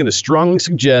 I'm going to strongly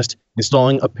suggest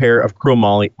installing a pair of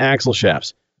chromoly axle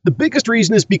shafts. The biggest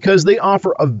reason is because they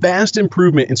offer a vast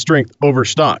improvement in strength over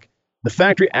stock. The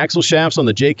factory axle shafts on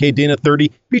the JK Dana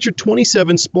 30 feature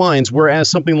 27 splines, whereas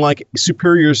something like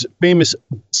Superior's famous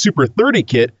Super 30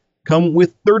 kit come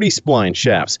with 30 spline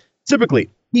shafts. Typically,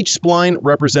 each spline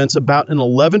represents about an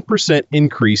 11%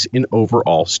 increase in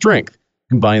overall strength.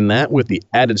 Combine that with the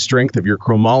added strength of your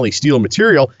chromoly steel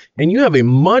material, and you have a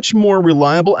much more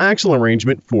reliable axle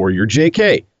arrangement for your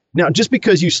JK. Now, just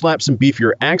because you slap some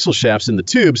beefier axle shafts in the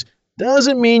tubes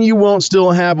doesn't mean you won't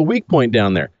still have a weak point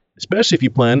down there, especially if you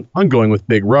plan on going with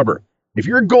big rubber. If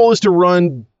your goal is to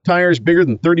run tires bigger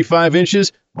than 35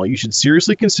 inches, well, you should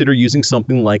seriously consider using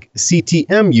something like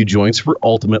CTM U-joints for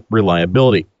ultimate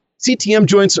reliability. CTM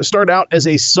joints start out as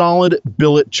a solid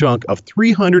billet chunk of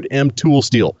 300M tool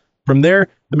steel. From there,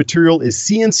 the material is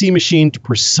CNC machined to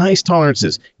precise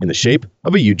tolerances in the shape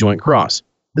of a U-joint cross.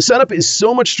 The setup is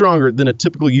so much stronger than a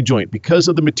typical U-joint because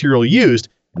of the material used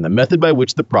and the method by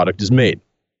which the product is made.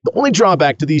 The only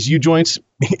drawback to these U-joints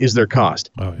is their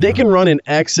cost. Oh, yeah. They can run in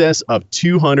excess of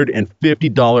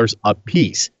 $250 a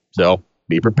piece, so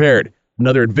be prepared.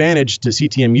 Another advantage to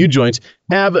CTM U-joints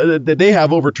that they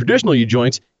have over traditional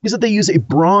U-joints is that they use a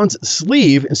bronze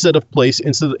sleeve in place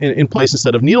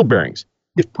instead of needle bearings.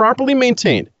 If properly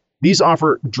maintained, these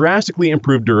offer drastically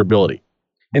improved durability.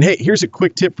 And hey, here's a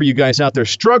quick tip for you guys out there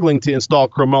struggling to install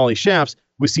chromoly shafts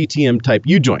with CTM type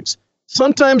U-joints.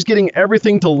 Sometimes getting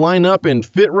everything to line up and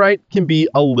fit right can be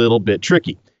a little bit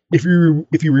tricky. If you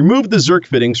remove the Zerk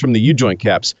fittings from the U-joint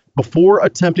caps before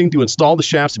attempting to install the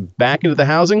shafts back into the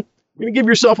housing, you're going to give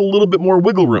yourself a little bit more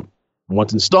wiggle room.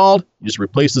 Once installed, you just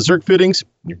replace the Zerk fittings,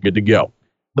 and you're good to go.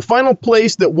 The final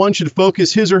place that one should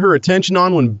focus his or her attention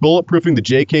on when bulletproofing the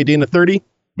JK Dana 30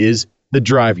 is the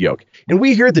drive yoke. And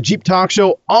we here at the Jeep Talk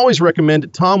Show always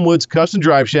recommend Tom Wood's custom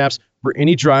drive shafts for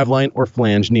any driveline or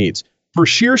flange needs. For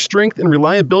sheer strength and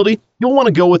reliability, you'll want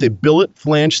to go with a billet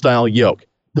flange style yoke.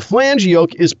 The flange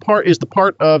yoke is the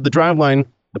part of the driveline,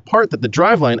 the part that the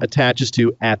driveline attaches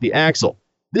to at the axle.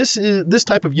 This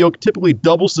type of yoke typically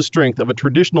doubles the strength of a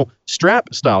traditional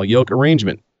strap style yoke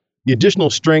arrangement. The additional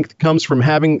strength comes from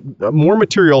having more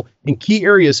material in key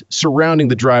areas surrounding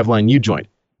the driveline U-joint.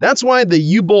 That's why the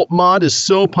U-bolt mod is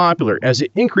so popular, as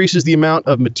it increases the amount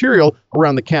of material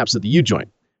around the caps of the U-joint.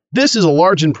 This is a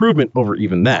large improvement over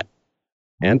even that.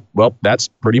 And, well, that's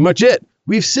pretty much it.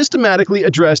 We've systematically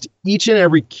addressed each and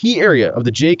every key area of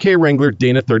the JK Wrangler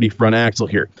Dana 30 front axle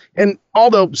here. And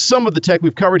although some of the tech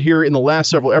we've covered here in the last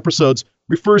several episodes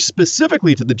refers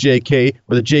specifically to the JK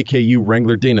or the JKU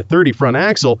Wrangler Dana 30 front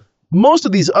axle, most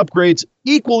of these upgrades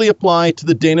equally apply to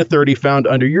the Dana 30 found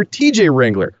under your TJ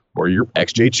Wrangler, or your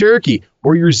XJ Cherokee,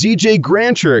 or your ZJ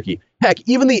Grand Cherokee. Heck,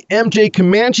 even the MJ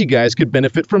Comanche guys could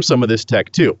benefit from some of this tech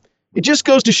too. It just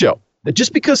goes to show that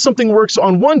just because something works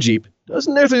on one Jeep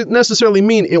doesn't necessarily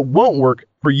mean it won't work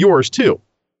for yours too.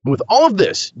 And with all of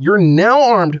this, you're now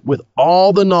armed with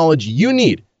all the knowledge you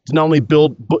need to not only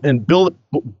build and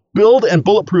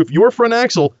bulletproof your front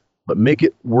axle, but make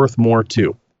it worth more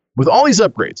too. With all these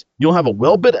upgrades, you'll have a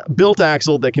well-built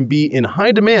axle that can be in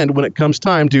high demand when it comes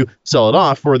time to sell it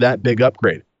off for that big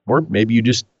upgrade. Or maybe you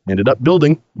just ended up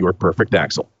building your perfect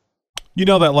axle. You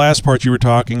know, that last part you were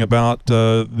talking about,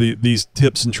 these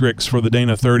tips and tricks for the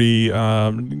Dana 30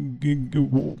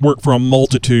 work for a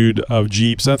multitude of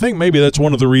Jeeps. I think maybe that's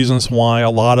one of the reasons why a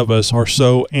lot of us are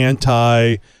so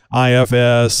anti-IFS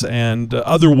and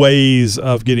other ways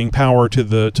of getting power to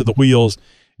the wheels,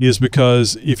 is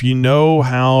because if you know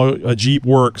how a Jeep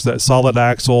works, that solid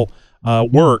axle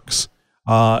works,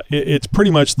 it's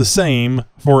pretty much the same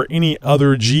for any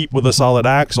other Jeep with a solid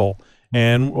axle.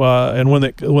 And when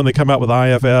they come out with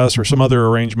IFS or some other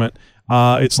arrangement,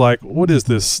 it's like, what is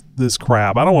this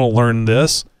crap? I don't want to learn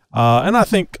this. And I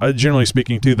think, generally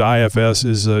speaking, too, the IFS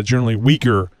is generally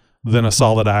weaker than a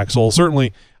solid axle.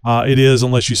 Certainly, it is,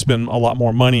 unless you spend a lot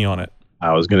more money on it.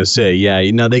 I was going to say,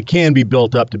 yeah, now they can be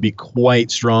built up to be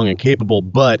quite strong and capable,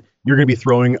 but you're going to be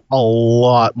throwing a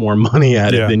lot more money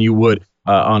at it than you would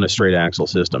on a straight axle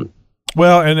system.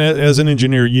 Well, and as an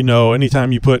engineer, you know,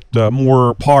 anytime you put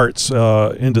more parts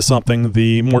into something,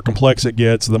 the more complex it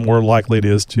gets, the more likely it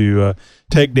is to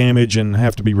take damage and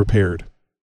have to be repaired.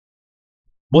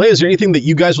 Well, hey, is there anything that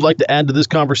you guys would like to add to this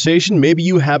conversation? Maybe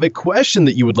you have a question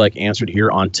that you would like answered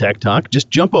here on Tech Talk. Just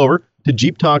jump over to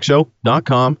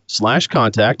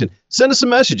jeeptalkshow.com/contact and send us a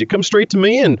message. It comes straight to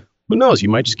me, and who knows, you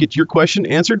might just get your question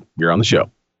answered here on the show.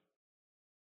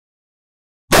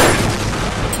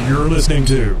 You're listening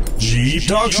to Jeep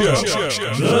Talk Show,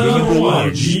 the number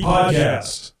one Jeep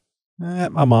podcast.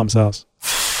 At my mom's house.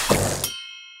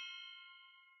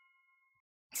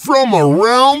 From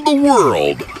around the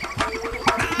world,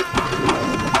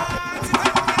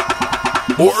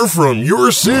 or from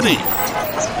your city,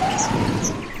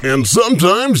 and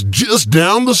sometimes just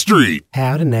down the street.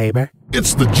 Howdy, neighbor.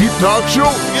 It's the Jeep Talk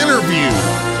Show interview.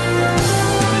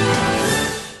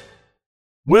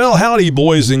 Well, howdy,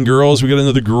 boys and girls. We got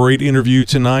another great interview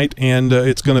tonight, and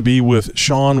it's going to be with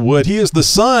Sean Wood. He is the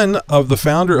son of the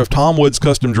founder of Tom Wood's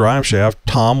Custom Drive Shaft,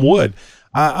 Tom Wood.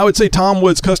 I would say Tom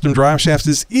Wood's Custom Drive Shafts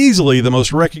is easily the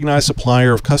most recognized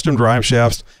supplier of custom drive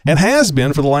shafts, and has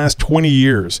been for the last 20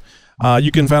 years.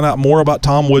 You can find out more about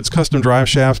Tom Wood's Custom Drive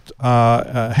Shaft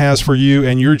has for you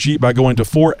and your Jeep by going to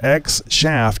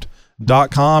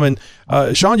 4xshaft.com. And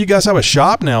Sean, you guys have a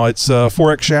shop now. It's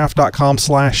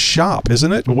 4xshaft.com/shop,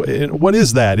 isn't it? What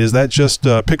is that? Is that just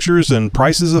pictures and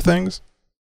prices of things?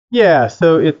 Yeah,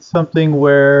 so it's something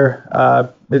where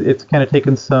it's kind of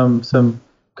taken some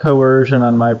coercion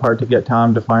on my part to get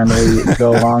Tom to finally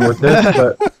go along with this,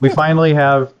 but we finally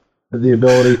have the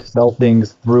ability to sell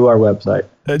things through our website.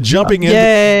 Jumping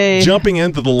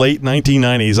into the late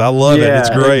 1990s. I love it. It's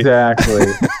great. Exactly.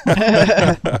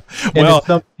 And it's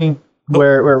something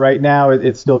where right now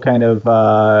it's still kind of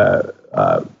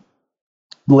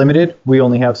limited. We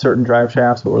only have certain drive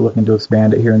shafts, but we're looking to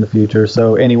expand it here in the future.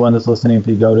 So anyone that's listening, if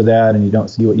you go to that and you don't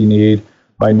see what you need,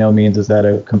 by no means is that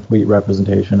a complete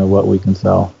representation of what we can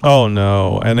sell. Oh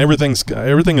no, and everything is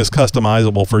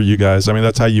customizable for you guys. I mean,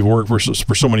 that's how you've worked for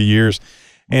so many years,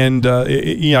 and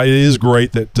it is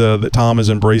great that that Tom is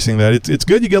embracing that. It's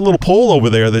good you get a little poll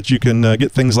over there that you can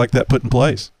get things like that put in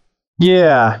place.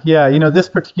 Yeah. This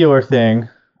particular thing,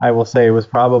 I will say, was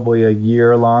probably a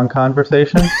year-long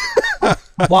conversation.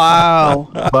 Wow.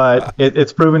 But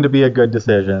it's proven to be a good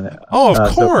decision. Oh,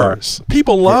 of course.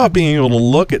 People love being able to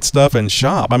look at stuff and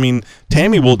shop. I mean,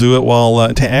 Tammy will do it while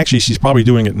actually she's probably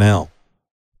doing it now.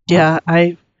 Yeah,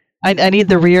 I need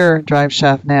the rear drive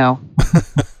shaft now.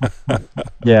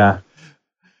 Yeah.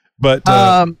 But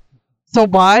so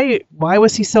why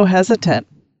was he so hesitant?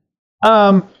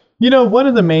 One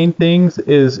of the main things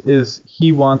is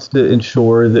he wants to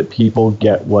ensure that people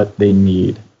get what they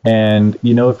need. And,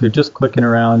 if you're just clicking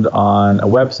around on a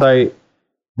website,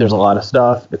 there's a lot of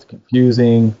stuff. It's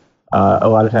confusing. A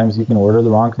lot of times you can order the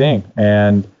wrong thing.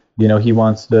 And, he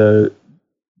wants to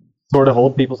sort of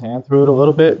hold people's hand through it a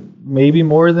little bit, maybe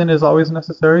more than is always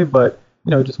necessary. But,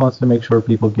 just wants to make sure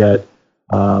people get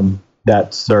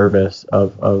that service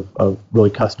of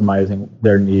really customizing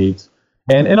their needs.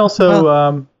 And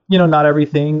also, not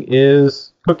everything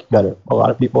is cookie cutter. A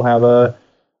lot of people have a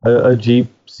Jeep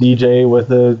CJ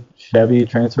with a Chevy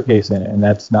transfer case in it, and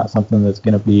that's not something that's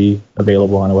going to be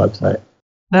available on a website.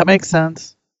 That makes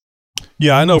sense.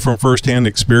 Yeah, I know from firsthand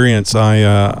experience.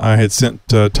 I had sent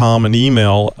Tom an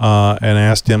email and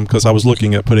asked him, because I was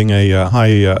looking at putting a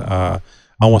high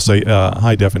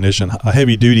definition, a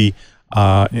heavy duty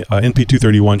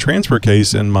NP231 transfer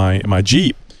case in my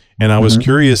Jeep. And I was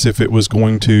curious if it was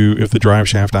if the drive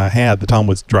shaft I had, the Tom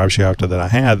Woods drive shaft that I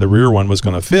had, the rear one was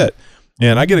going to fit.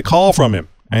 And I get a call from him,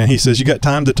 and he says, "You got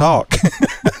time to talk?"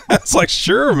 It's like,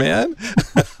 sure, man.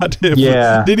 I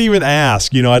didn't even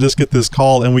ask. I just get this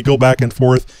call, and we go back and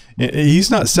forth. He's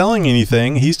not selling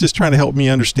anything. He's just trying to help me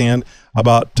understand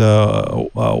about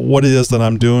what it is that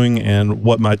I'm doing and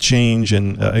what might change,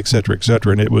 and et cetera, et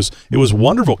cetera. And it was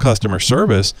wonderful customer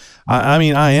service. I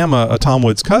mean, I am a Tom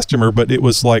Woods customer, but it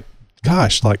was like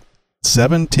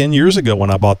 7-10 years ago when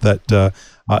I bought that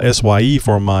SYE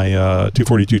for my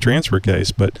 242 transfer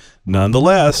case. But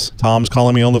nonetheless, Tom's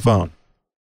calling me on the phone.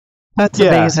 That's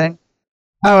amazing.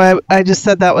 Oh, I just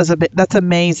said that's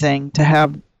amazing to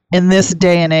have in this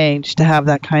day and age, to have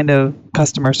that kind of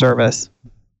customer service.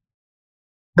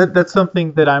 That's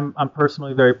something that I'm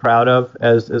personally very proud of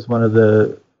as one of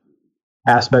the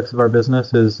aspects of our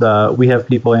business is we have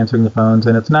people answering the phones,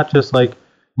 and it's not just like,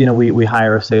 we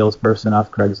hire a salesperson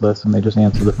off Craigslist and they just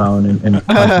answer the phone and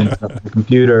punch in stuff on the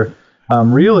computer.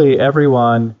 Really,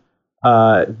 everyone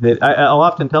I'll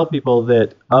often tell people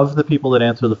that of the people that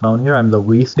answer the phone here, I'm the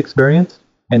least experienced,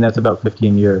 and that's about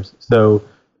 15 years. So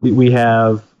we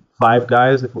have 5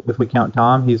 guys, if we count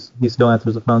Tom, he still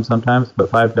answers the phone sometimes, but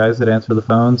 5 guys that answer the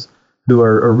phones who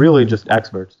are really just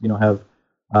experts. Have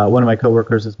one of my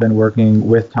coworkers has been working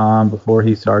with Tom before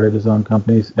he started his own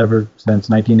company ever since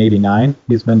 1989.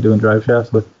 He's been doing drive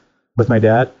shafts with my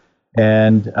dad,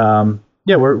 and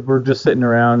we're just sitting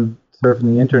around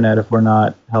surfing the internet if we're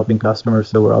not helping customers.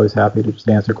 So we're always happy to just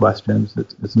answer questions.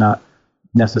 It's not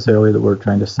necessarily that we're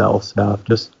trying to sell stuff,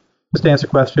 just answer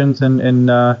questions and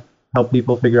help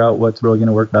people figure out what's really going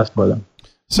to work best for them.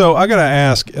 So I got to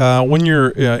ask, when you're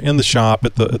in the shop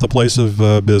at the place of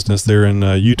business there in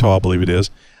Utah, I believe it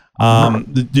is,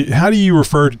 how do you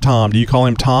refer to Tom? Do you call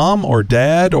him Tom or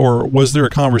Dad, or was there a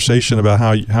conversation about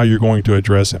how you're going to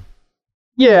address him?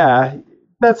 Yeah,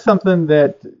 that's something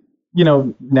that,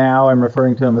 now I'm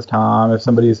referring to him as Tom. If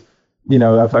somebody's,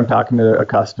 if I'm talking to a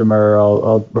customer,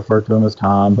 I'll refer to him as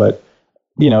Tom. But,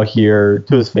 here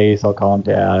to his face, I'll call him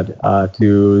Dad.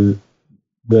 To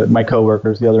my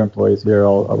coworkers, the other employees here,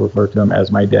 I'll refer to him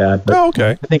as my dad. But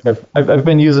okay. I think I've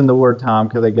been using the word Tom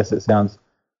because I guess it sounds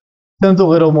a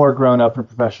little more grown up and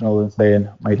professional than saying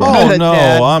my dad. Oh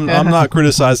no, I'm not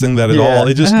criticizing that at all.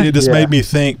 It just made me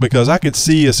think, because I could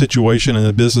see a situation in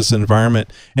a business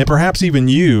environment, and perhaps even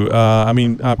you.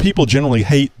 People generally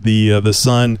hate the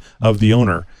son of the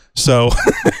owner. So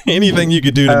anything you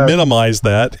could do to minimize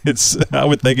that, I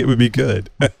would think it would be good.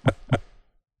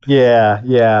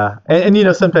 Yeah.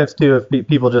 And sometimes too, if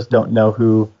people just don't know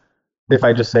who, if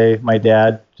I just say my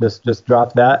dad, just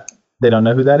drop that, they don't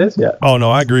know who that is yet. Oh no,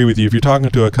 I agree with you. If you're talking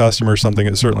to a customer or something,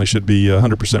 it certainly should be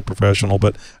 100% professional.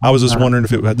 But I was just wondering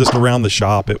if it was just around the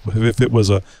shop, if it was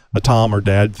a Tom or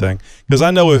Dad thing. Because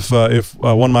I know if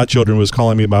one of my children was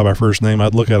calling me by my first name,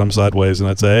 I'd look at them sideways and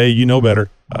I'd say, "Hey, you know better.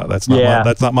 That's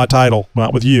not my title.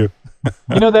 Not with you."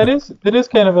 That is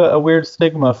kind of a weird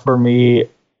stigma for me.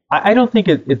 I don't think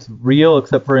it's real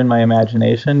except for in my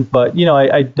imagination, but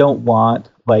I don't want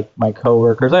like my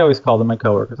coworkers. I always call them my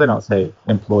coworkers. I don't say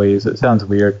employees. It sounds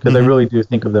weird because I really do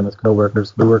think of them as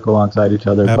coworkers. We work alongside each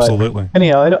other. Absolutely. But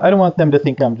anyhow, I don't want them to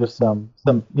think I'm just some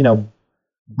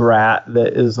brat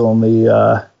that is only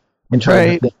in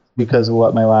charge of things because of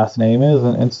what my last name is,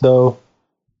 and so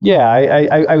yeah,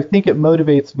 I think it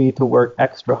motivates me to work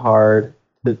extra hard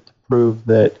to prove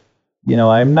that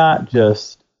I'm not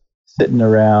just sitting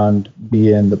around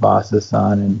being the boss's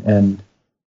son and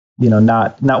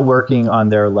not working on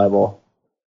their level.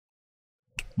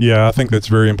 Yeah, I think that's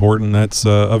very important. That's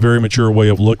a very mature way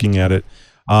of looking at it.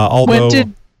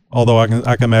 Although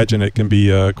I can imagine it can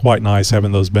be quite nice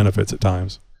having those benefits at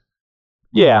times.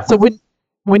 Yeah. So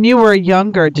when you were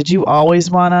younger, did you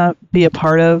always want to be a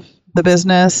part of the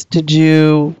business? Did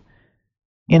you,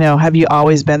 have you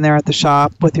always been there at the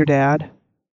shop with your dad?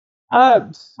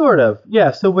 Sort of.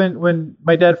 Yeah. So when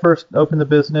my dad first opened the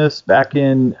business back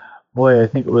in, I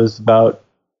think it was about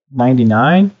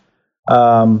 99.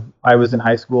 I was in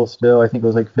high school still. I think it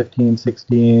was like 15,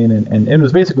 16, and it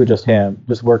was basically just him,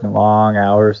 just working long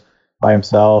hours by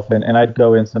himself. And I'd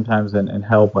go in sometimes and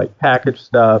help like package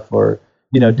stuff or,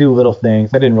 do little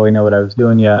things. I didn't really know what I was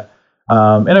doing yet.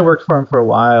 And I worked for him for a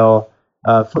while,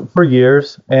 for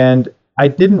years. And I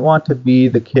didn't want to be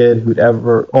the kid who'd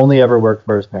only ever worked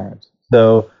for his parents.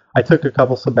 So I took a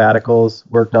couple sabbaticals,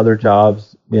 worked other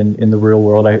jobs in the real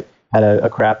world. I had a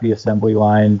crappy assembly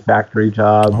line factory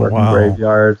job, working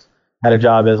graveyards, had a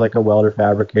job as like a welder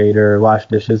fabricator, washed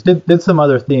dishes, did some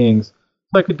other things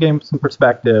so I could gain some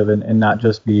perspective and not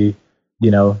just be,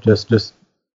 just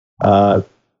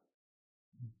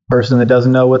person that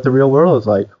doesn't know what the real world is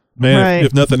like. Man, Right.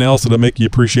 if nothing else, it'll make you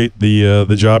appreciate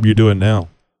the job you're doing now.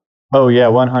 Oh yeah,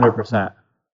 100%.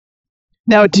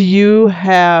 Now, do you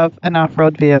have an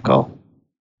off-road vehicle?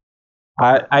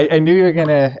 I knew you were going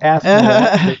to ask me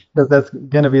that because that's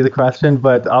going to be the question,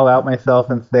 but I'll out myself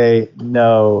and say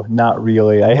no, not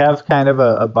really. I have kind of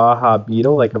a Baja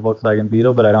Beetle, like a Volkswagen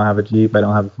Beetle, but I don't have a Jeep. I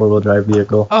don't have a four-wheel drive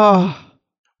vehicle. Oh,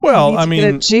 Well, you I need to get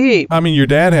a mean, Jeep. your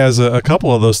dad has a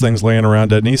couple of those things laying around,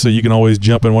 doesn't he? So you can always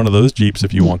jump in one of those Jeeps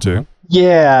if you want to.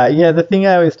 Yeah. The thing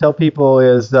I always tell people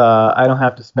is I don't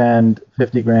have to spend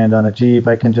 $50,000 on a Jeep.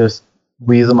 I can just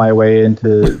weasel my way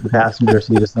into the passenger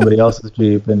seat of somebody else's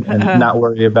Jeep and not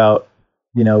worry about,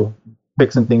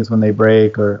 fixing things when they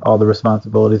break or all the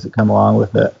responsibilities that come along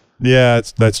with it. Yeah,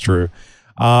 that's true.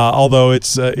 Although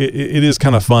it is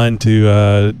kind of fun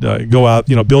to go out,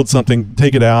 build something,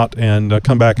 take it out, and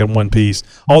come back in one piece.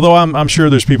 Although I'm sure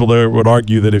there's people that would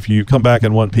argue that if you come back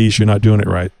in one piece, you're not doing it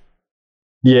right.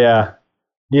 Yeah,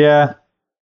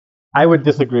 I would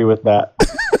disagree with that.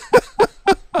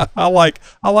 I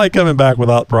like coming back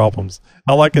without problems.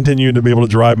 I like continuing to be able to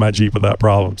drive my Jeep without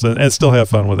problems and still have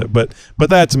fun with it. But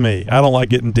that's me. I don't like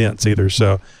getting dents either.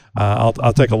 So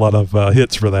I'll take a lot of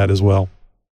hits for that as well.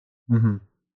 Mm-hmm.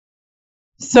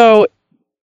 So,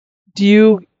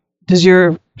 does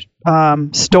your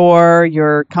store,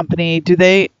 your company, do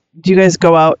you guys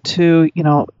go out to,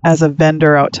 as a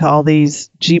vendor out to all these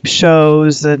Jeep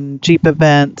shows and Jeep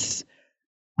events?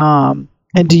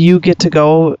 And do you get to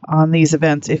go on these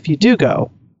events if you do go?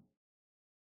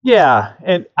 Yeah,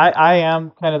 and I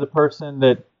am kind of the person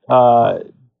that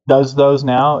does those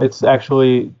now. It's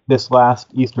actually this last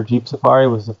Easter Jeep Safari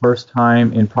was the first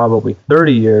time in probably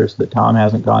 30 years that Tom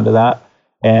hasn't gone to that.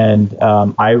 And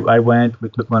I went. We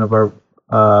took one of our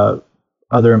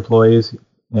other employees,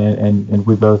 and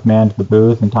we both manned the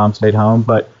booth, and Tom stayed home.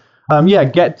 But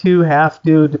get to, have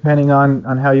to, depending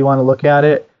on how you want to look at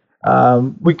it.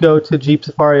 We go to Jeep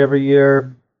Safari every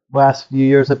year. Last few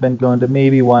years, I've been going to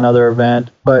maybe one other event,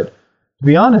 but to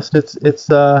be honest, it's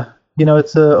a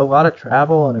lot of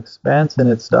travel and expense, and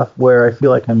it's stuff where I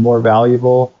feel like I'm more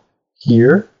valuable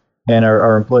here, and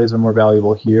our employees are more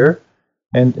valuable here,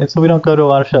 and so we don't go to a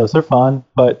lot of shows. They're fun,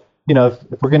 but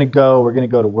if we're gonna go, we're gonna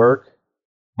go to work,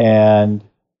 and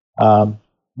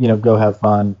go have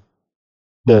fun,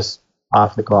 just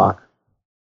off the clock.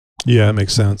 Yeah, that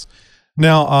makes sense.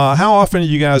 Now, how often do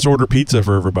you guys order pizza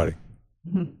for everybody?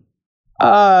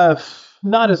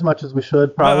 Not as much as we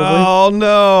should, probably. Oh,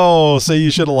 no. So you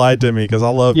should have lied to me because I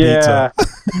love pizza.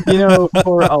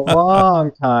 For a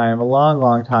long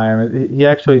time, he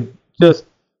actually just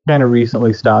kind of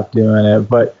recently stopped doing it,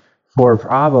 but for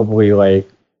probably like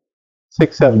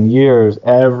 6-7 years,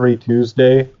 every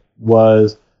Tuesday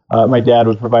was my dad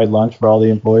would provide lunch for all the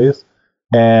employees.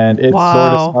 And it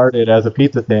sort of started as a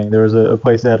pizza thing. There was a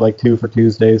place that had like 2 for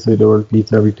Tuesday, so he'd order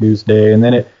pizza every Tuesday. And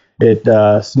then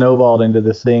it snowballed into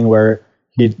this thing where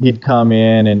he'd come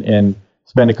in and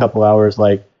spend a couple hours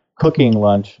like cooking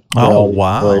lunch. Oh,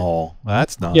 wow.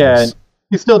 That's nice. Yeah, and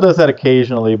he still does that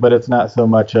occasionally, but it's not so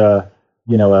much a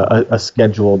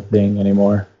scheduled thing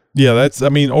anymore. Yeah,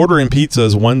 ordering pizza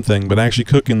is one thing, but actually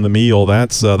cooking the meal,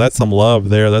 that's some love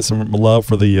there. That's some love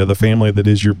for the family that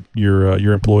is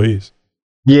your employees.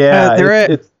 Yeah,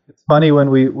 it's funny when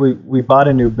we bought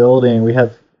a new building. We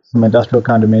have some industrial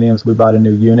condominiums. We bought a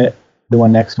new unit, the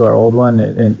one next to our old one,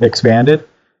 and expanded.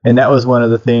 And that was one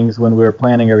of the things when we were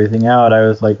planning everything out. I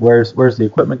was like, where's the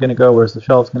equipment going to go? Where's the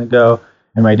shelves going to go?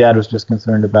 And my dad was just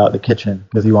concerned about the kitchen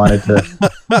because he wanted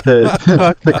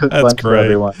to cook lunch for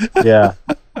everyone. Yeah.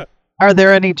 Are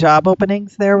there any job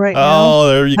openings there right now? Oh,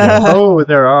 there you go. Oh,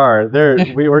 there are.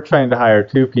 We're trying to hire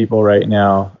 2 people right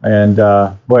now, and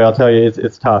boy, I'll tell you,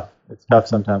 it's tough. It's tough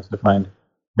sometimes to find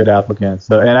good applicants.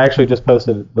 So, and I actually just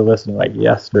posted the listing like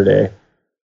yesterday.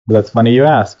 So that's funny you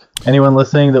ask. Anyone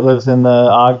listening that lives in the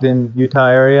Ogden, Utah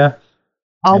area?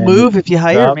 I'll move if you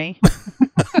hire me.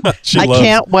 I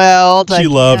can't weld. She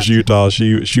loves Utah.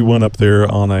 She went up there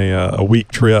on a week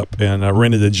trip and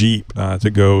rented a Jeep to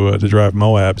go to drive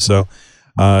Moab. So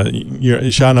I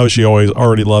know she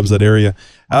already loves that area.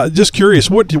 Just curious,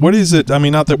 what is it? I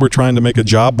mean, not that we're trying to make a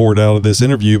job board out of this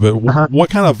interview, but what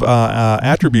kind of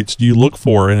attributes do you look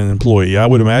for in an employee? I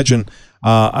would imagine.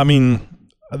 I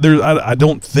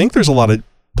don't think there's a lot of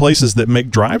places that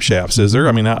make drive shafts, is there?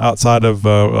 I mean, outside of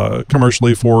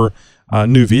commercially for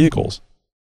new vehicles.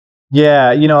 Yeah,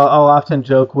 I'll often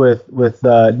joke with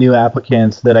new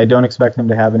applicants that I don't expect them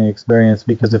to have any experience,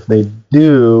 because if they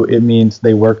do, it means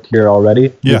they worked here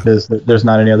already. Yeah. Because there's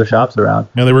not any other shops around.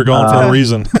 And they were gone for a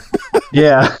reason.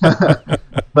 Yeah.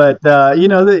 But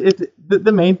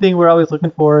the main thing we're always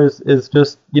looking for is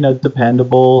just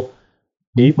dependable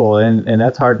people, and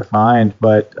that's hard to find.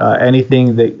 But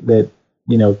anything that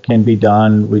can be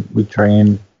done, we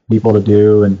train people to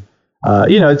do. And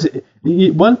it's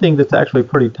one thing that's actually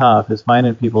pretty tough is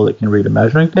finding people that can read a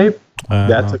measuring tape.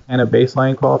 That's a kind of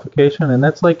baseline qualification, and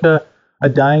that's like a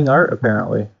dying art,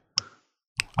 apparently.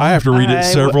 I have to read it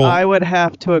several. I would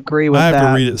have to agree with that. I have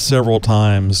to read it several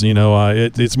times.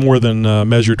 It's more than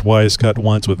measure twice, cut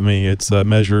once with me. It's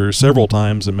measure several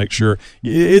times and make sure.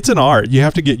 It's an art. You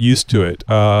have to get used to it.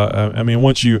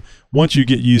 Once you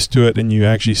get used to it and you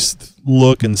actually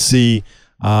look and see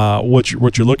what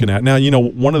you're looking at. Now,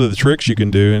 one of the tricks you can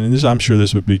do, and I'm sure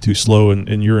this would be too slow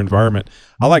in your environment.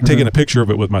 I like taking a picture of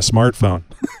it with my smartphone.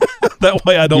 That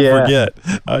way I don't forget.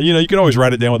 You can always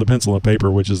write it down with a pencil and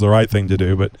paper, which is the right thing to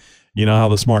do, but you know how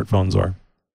the smartphones are.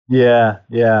 Yeah.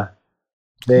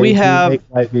 They make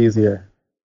life easier.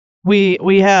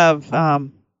 We have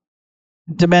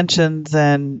dimensions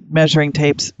and measuring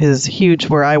tapes is huge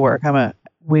where I work.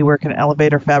 We work in an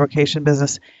elevator fabrication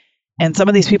business, and some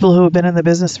of these people who have been in the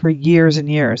business for years and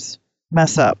years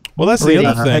mess up. Well, that's the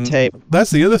other thing. Tape.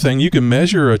 That's the other thing. You can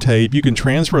measure a tape. You can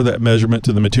transfer that measurement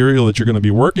to the material that you're going to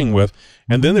be working with,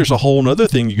 and then there's a whole other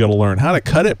thing you got to learn: how to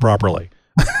cut it properly.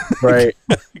 Right.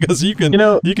 Because you can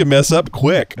mess up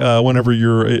quick whenever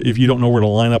if you don't know where to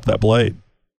line up that blade.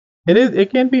 It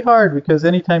can be hard because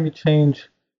anytime you change,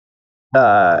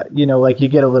 like you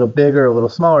get a little bigger, a little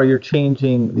smaller, you're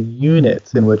changing the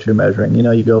units in which you're measuring.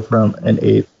 You go from an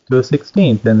 1/8 to a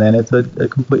 16th, and then it's a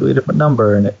completely different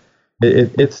number, and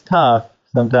it's tough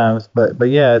sometimes, but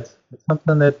yeah, it's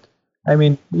something that,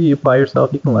 you apply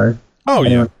yourself, you can learn. Oh,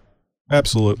 yeah,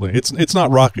 absolutely. It's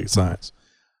not rocket science.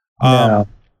 No.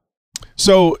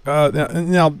 So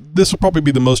now this will probably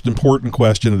be the most important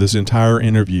question of this entire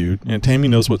interview, and Tammy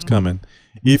knows what's coming.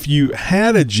 If you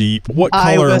had a Jeep, what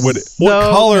color would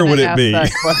it be?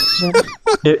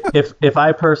 If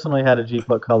I personally had a Jeep,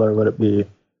 what color would it be?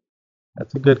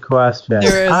 That's a good question.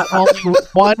 There is only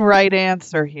one right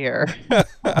answer here.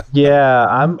 Yeah,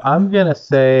 I'm gonna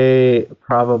say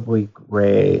probably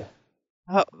gray.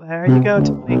 Oh, there you go,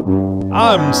 Tony.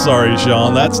 I'm sorry,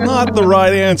 Sean. That's not the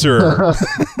right answer.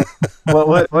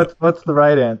 What's the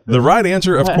right answer? The right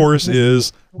answer, of course,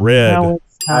 is red. No,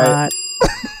 it's not.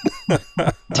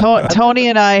 Tony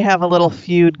and I have a little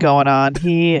feud going on.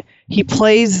 He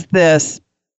plays this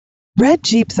red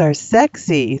Jeeps are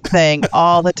sexy thing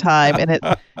all the time, and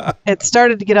it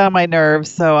started to get on my nerves,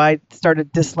 so I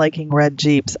started disliking red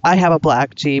Jeeps. I have a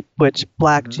black Jeep, which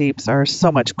black Jeeps are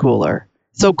so much cooler.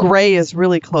 So gray is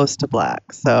really close to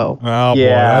black. So boy,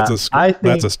 that's a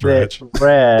stretch. That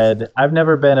red. I've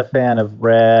never been a fan of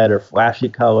red or flashy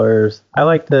colors. I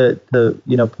like to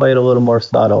play it a little more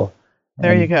subtle.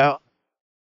 There you go.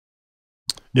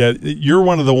 Yeah, you're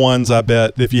one of the ones, I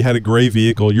bet, if you had a gray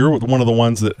vehicle, you're one of the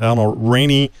ones that, on a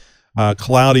rainy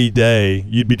cloudy day,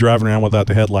 you'd be driving around without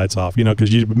the headlights off,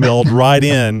 because you'd meld right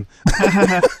in.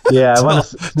 Yeah, I want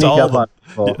to sneak up on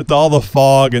people. It's all the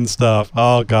fog and stuff.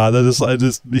 Oh God,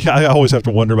 I always have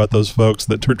to wonder about those folks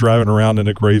that are driving around in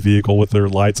a gray vehicle with their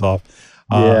lights off.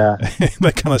 Yeah,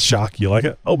 they kind of shock you, like,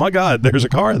 oh my God, there's a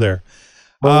car there.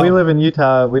 Well, we live in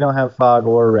Utah. We don't have fog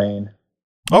or rain.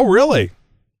 Oh, really?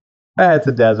 It's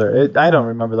a desert. I don't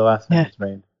remember the last time it's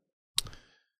rained.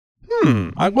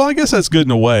 Well, I guess that's good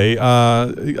in a way.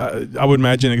 I would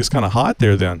imagine it gets kind of hot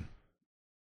there then.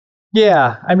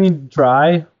 Yeah, I mean,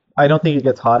 dry. I don't think it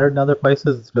gets hotter in other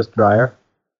places. It's just drier.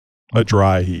 A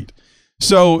dry heat.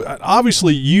 So,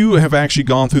 obviously, you have actually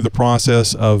gone through the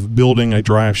process of building a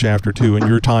drive shaft or two in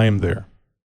your time there.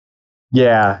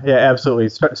 Yeah, absolutely.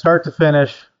 Start to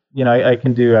finish, I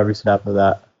can do every step of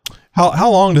that.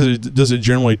 How long does it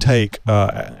generally take,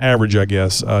 average, I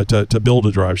guess, to build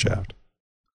a drive shaft?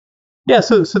 Yeah,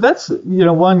 so that's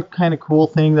one kind of cool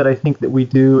thing that I think that we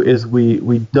do is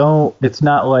we don't. It's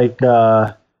not like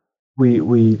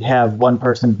we have one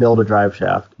person build a drive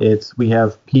shaft. We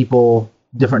have people,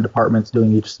 different departments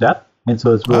doing each step, and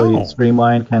so it's really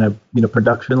streamlined kind of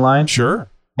production line. Sure.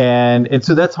 And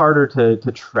so that's harder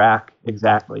to track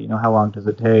exactly. How long does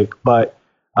it take? But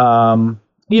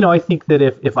I think that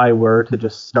if I were to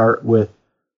just start with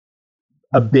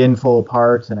a bin full of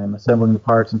parts and I'm assembling the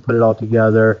parts and put it all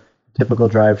together. Typical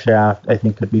drive shaft, I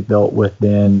think, could be built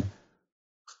within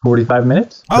 45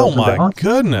 minutes. Oh my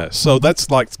goodness! So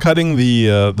that's like cutting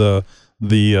the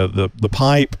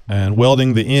pipe and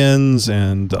welding the ends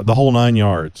and the whole 9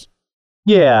 yards.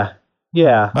 Yeah.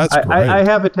 That's great. I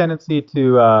have a tendency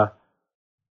to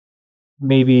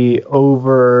maybe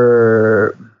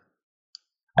over.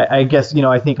 I guess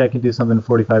I think I can do something in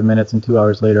 45 minutes, and 2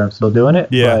 hours later I'm still doing it.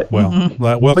 Yeah. But, welcome.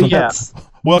 But yeah.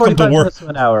 Welcome to work. To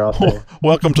an hour, I'll say.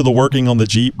 Welcome to the working on the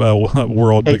Jeep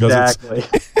world, because exactly.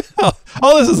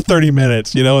 This is 30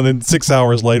 minutes, and then 6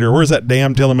 hours later, where's that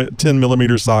damn 10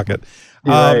 millimeter socket?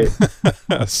 Right.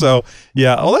 So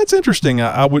yeah, that's interesting.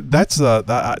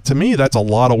 To me, that's a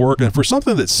lot of work, and for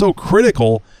something that's so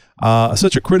critical.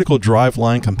 Such a critical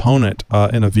driveline component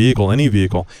in a vehicle, any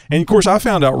vehicle. And of course, I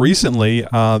found out recently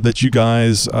that you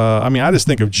guys, I just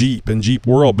think of Jeep and Jeep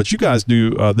World, but you guys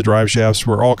do the drive shafts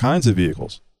for all kinds of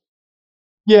vehicles.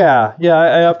 Yeah.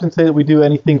 I often say that we do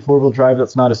anything four-wheel drive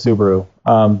that's not a Subaru.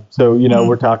 So,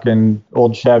 we're talking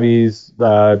old Chevys,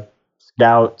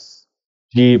 Scouts,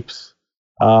 Jeeps,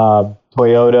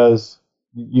 Toyotas,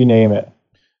 you name it.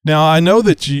 Now, I know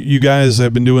that you guys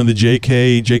have been doing the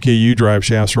JKU drive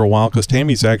shafts for a while, because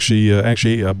Tammy's actually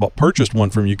purchased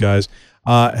one from you guys.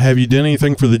 Have you done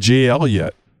anything for the JL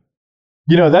yet?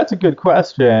 That's a good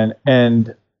question.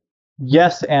 And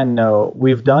yes and no.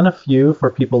 We've done a few for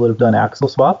people that have done axle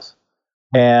swaps,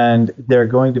 and they're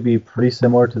going to be pretty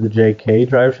similar to the JK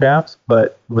drive shafts.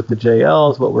 But with the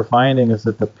JLs, what we're finding is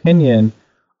that the pinion,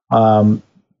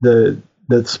 the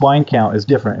spline count is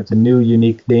different. It's a new,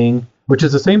 unique thing. Which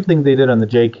is the same thing they did on the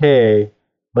JK.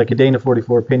 Like a Dana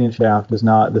 44 pinion shaft is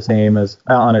not the same as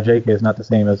on a JK is not the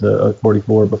same as a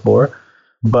 44 before,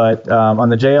 but on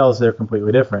the JLs they're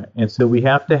completely different. And so we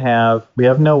have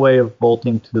no way of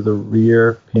bolting to the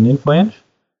rear pinion flange,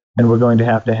 and we're going to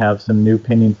have some new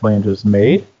pinion flanges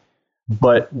made.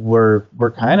 But we're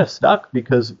kind of stuck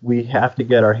because we have to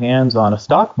get our hands on a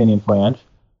stock pinion flange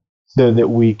so that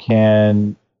we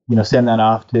can send that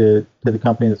off to the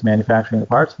company that's manufacturing the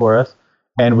parts for us.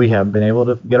 And we haven't been able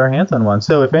to get our hands on one.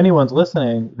 So if anyone's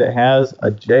listening that has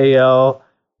a JL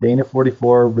Dana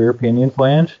 44 rear pinion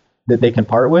flange that they can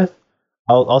part with,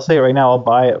 I'll say it right now, I'll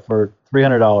buy it for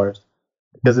 $300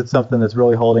 because it's something that's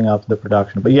really holding up the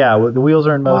production. But yeah, the wheels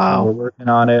are in motion. Wow. We're working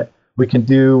on it. We can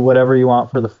do whatever you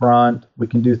want for the front. We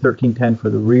can do 1310 for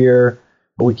the rear,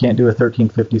 but we can't do a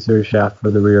 1350 series shaft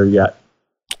for the rear yet.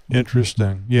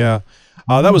 Interesting. Yeah.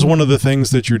 That was one of the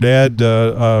things that your dad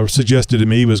suggested to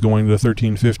me, was going to the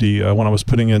 1350 when I was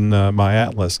putting in my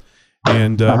Atlas.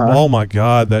 And oh my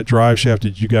God, that drive shaft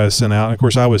that you guys sent out. And of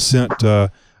course, I was sent,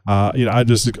 I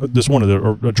just wanted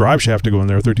a drive shaft to go in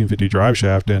there, a 1350 drive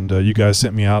shaft. And you guys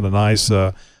sent me out a nice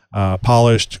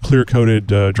polished,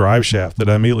 clear-coated drive shaft that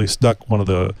I immediately stuck one of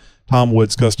the Tom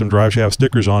Woods custom drive shaft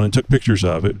stickers on and took pictures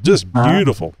of it. Just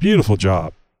beautiful, beautiful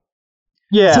job.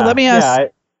 Yeah. So let me ask. Yeah,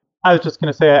 I was just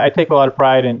going to say, I take a lot of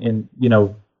pride in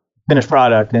finished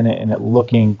product and it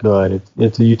looking good.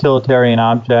 It's a utilitarian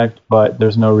object, but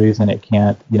there's no reason it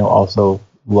can't, also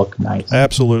look nice.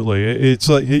 Absolutely. It's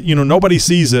like, nobody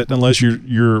sees it unless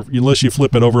unless you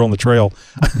flip it over on the trail.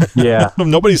 Yeah.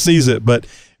 Nobody sees it, but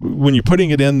when you're putting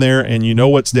it in there and you know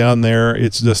what's down there,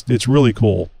 it's really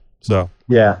cool. So,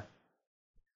 yeah.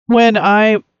 When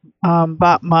I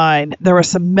bought mine, there were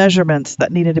some measurements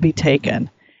that needed to be taken.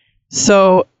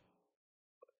 So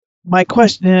my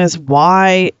question is,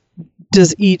 why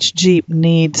does each Jeep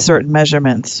need certain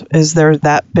measurements? Is there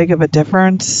that big of a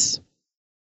difference?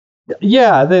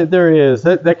 Yeah, there is.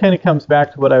 That kind of comes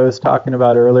back to what I was talking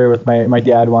about earlier with my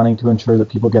dad wanting to ensure that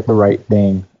people get the right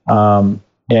thing.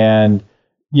 And,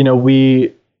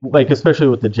 we, like, especially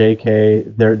with the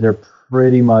JK, they're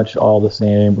pretty much all the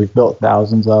same. We've built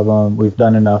thousands of them. We've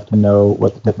done enough to know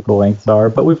what the typical lengths are,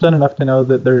 but we've done enough to know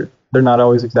that they're not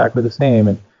always exactly the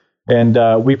same.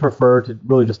 And we prefer to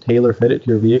really just tailor fit it to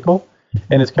your vehicle.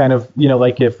 And it's kind of,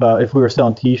 like if we were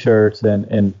selling T-shirts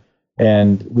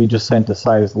and we just sent a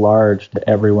size large to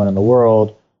everyone in the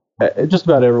world, just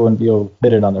about everyone would be able to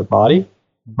fit it on their body.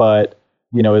 But,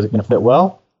 is it going to fit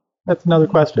well? That's another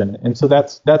question. And so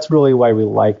that's really why we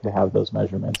like to have those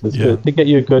measurements, is to get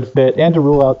you a good fit and to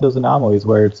rule out those anomalies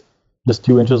where it's just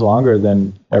 2 inches longer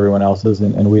than everyone else's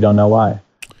and we don't know why.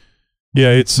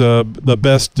 Yeah, it's the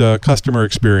best customer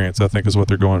experience, I think, is what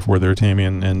they're going for there, Tammy.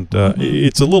 And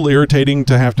it's a little irritating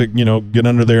to have to, get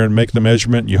under there and make the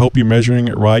measurement. You hope you're measuring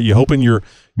it right. You're hoping you're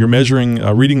measuring,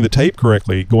 reading the tape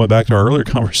correctly, going back to our earlier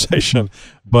conversation.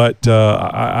 But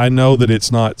I know that it's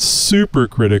not super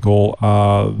critical.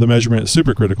 The measurement is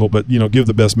super critical, but, give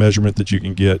the best measurement that you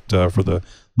can get for the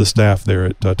staff there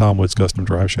at Tom Woods Custom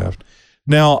Drive Shaft.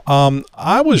 Now,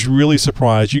 I was really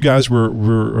surprised. You guys were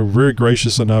very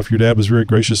gracious enough. Your dad was very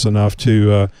gracious enough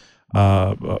to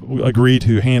agree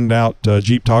to hand out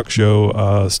Jeep Talk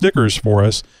Show stickers for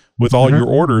us with all your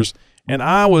orders. And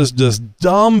I was just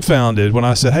dumbfounded when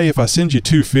I said, "Hey, if I send you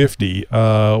 250,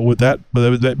 would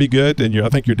that be good?" And I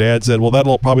think your dad said, "Well,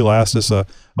 that'll probably last us a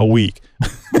week."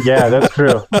 Yeah, that's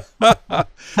true.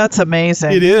 That's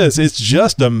amazing. It is. It's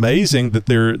just amazing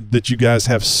that you guys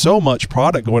have so much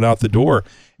product going out the door.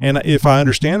 And if I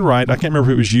understand right, I can't remember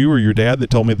if it was you or your dad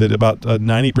that told me that about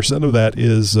 90% of that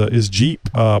is Jeep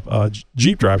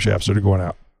Jeep drive shafts that are going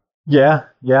out. Yeah.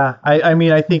 I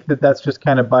mean, I think that's just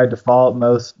kind of by default.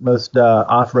 Most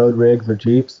off-road rigs are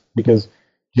Jeeps because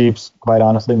Jeeps, quite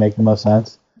honestly, make the most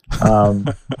sense.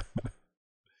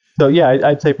 So yeah,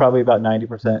 I'd say probably about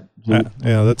 90% Jeep.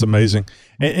 Yeah, that's amazing.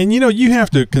 And you have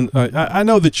to. I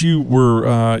know that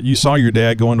you saw your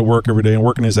dad going to work every day and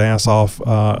working his ass off,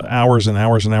 hours and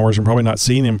hours and hours, and probably not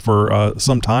seeing him for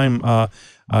some time,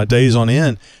 days on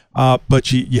end.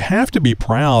 But you have to be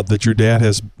proud that your dad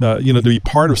has, to be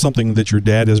part of something that your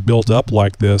dad has built up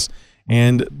like this.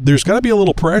 And there's got to be a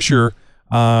little pressure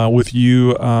with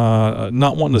you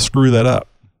not wanting to screw that up.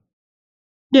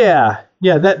 Yeah,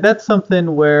 that's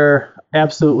something where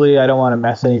absolutely I don't want to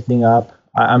mess anything up.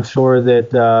 I'm sure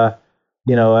that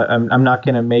I'm not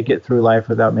going to make it through life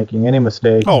without making any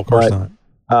mistakes. Oh, of course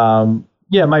not.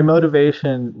 Yeah, my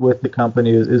motivation with the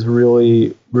company is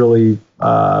really, really,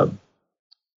 I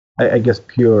guess,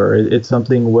 pure. It's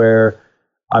something where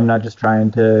I'm not just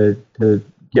trying to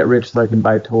get rich so I can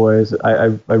buy toys.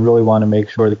 I really want to make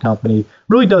sure the company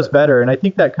really does better. And I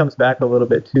think that comes back a little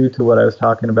bit too to what I was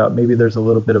talking about. Maybe there's a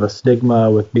little bit of a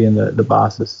stigma with being the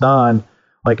boss's son.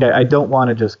 Like I don't want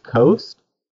to just coast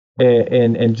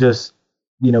and just,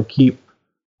 keep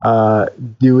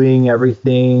doing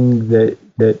everything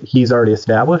that he's already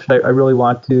established. I really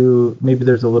want to, maybe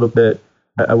there's a little bit,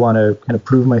 I want to kind of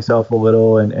prove myself a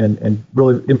little and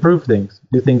really improve things,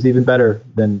 do things even better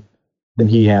than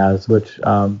he has, which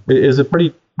is a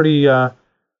pretty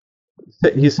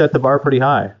he set the bar pretty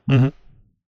high. Mm-hmm.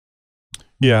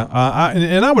 Yeah,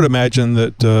 and I would imagine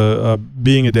that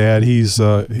being a dad, he's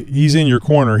in your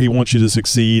corner. He wants you to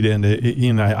succeed, and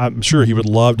I'm sure he would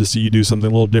love to see you do something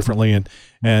a little differently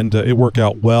and it work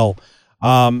out well.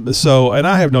 So, and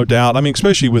I have no doubt. I mean,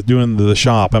 especially with doing the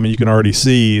shop. I mean, you can already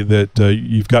see that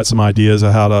you've got some ideas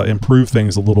of how to improve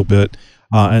things a little bit.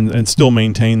 And still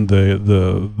maintain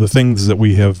the things that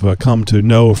we have come to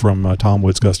know from Tom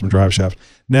Woods Custom Drive Shaft.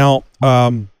 Now,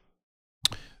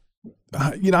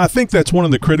 I think that's one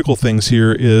of the critical things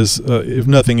here is, if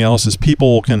nothing else, is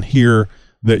people can hear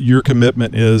that your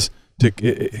commitment is to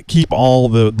keep all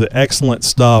the excellent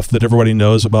stuff that everybody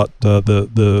knows about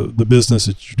the business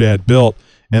that your dad built,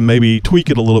 and maybe tweak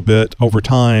it a little bit over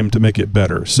time to make it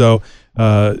better. So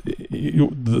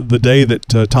the day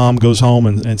that Tom goes home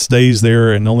and stays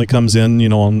there and only comes in,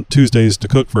 on Tuesdays to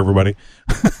cook for everybody,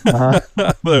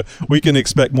 we can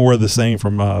expect more of the same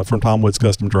from Tom Woods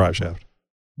Custom Drive Shaft.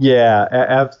 Yeah,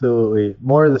 absolutely.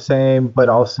 More of the same, but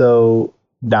also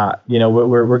not.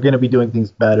 We're going to be doing things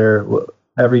better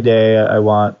every day. I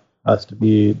want us to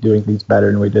be doing things better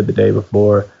than we did the day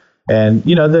before. And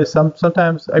there's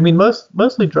sometimes. I mean,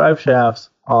 mostly drive shafts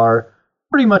are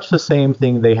pretty much the same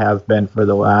thing they have been for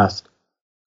the last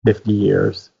 50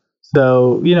 years.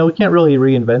 So, we can't really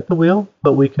reinvent the wheel,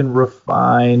 but we can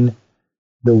refine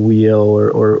the wheel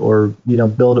or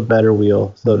build a better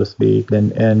wheel, so to speak.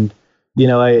 And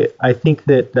I think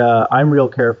that I'm real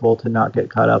careful to not get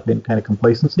caught up in kind of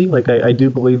complacency. Like, I do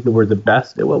believe that we're the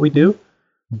best at what we do,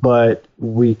 but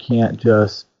we can't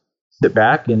just sit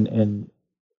back and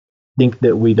think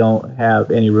that we don't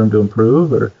have any room to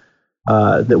improve or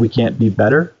that we can't be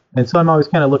better. And so I'm always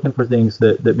kind of looking for things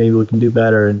that maybe we can do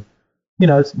better. And,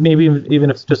 it's maybe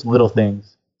even if it's just little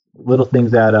things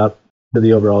add up to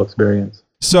the overall experience.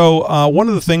 So one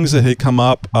of the things that had come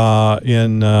up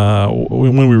when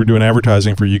we were doing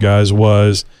advertising for you guys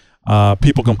was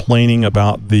people complaining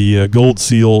about the Gold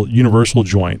Seal universal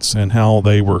joints and how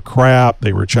they were crap.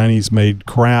 They were Chinese-made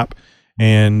crap.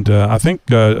 And I think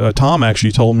Tom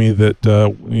actually told me that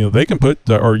they can put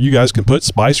or you guys can put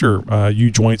Spicer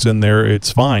U joints in there.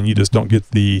 It's fine. You just don't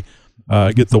get the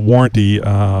warranty,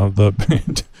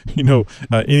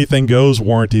 anything goes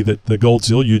warranty that the Gold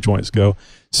Seal U joints go.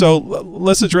 So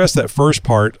let's address that first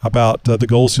part about the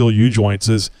Gold Seal U joints.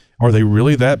 Are they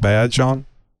really that bad, Sean?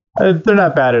 They're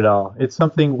not bad at all. It's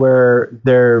something where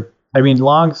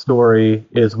long story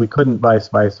is we couldn't buy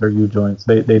Spicer U joints.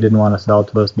 They didn't want to sell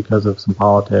to us because of some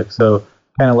politics. So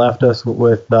kind of left us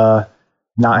with not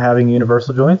having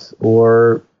universal joints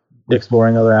or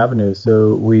exploring other avenues.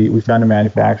 So we found a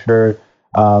manufacturer.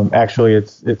 Actually,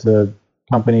 it's a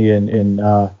company in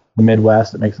the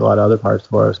Midwest that makes a lot of other parts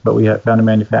for us. But we found a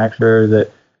manufacturer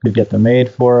that could get them made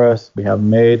for us. We have them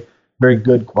made. Very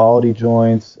good quality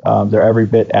joints. They're every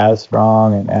bit as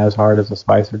strong and as hard as a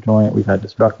Spicer joint. We've had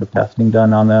destructive testing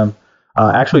done on them.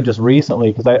 Actually, just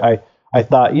recently, because I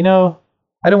thought,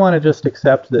 I don't want to just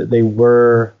accept that they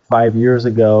were 5 years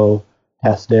ago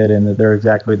tested and that they're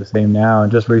exactly the same now.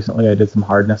 And just recently, I did some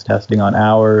hardness testing on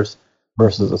ours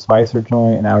versus a Spicer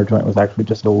joint, and our joint was actually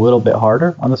just a little bit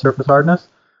harder on the surface hardness.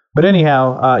 But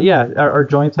anyhow, our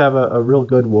joints have a real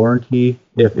good warranty.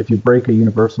 If you break a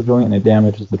universal joint and it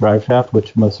damages the drive shaft,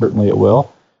 which most certainly it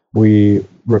will, we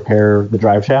repair the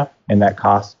drive shaft, and that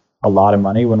costs a lot of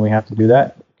money when we have to do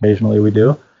that. Occasionally we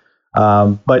do.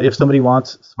 But if somebody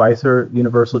wants Spicer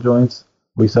universal joints,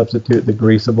 we substitute the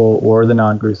greasable or the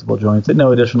non-greasable joints at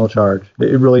no additional charge.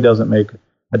 It really doesn't make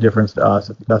a difference to us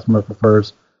if the customer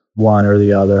prefers one or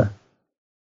the other.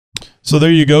 So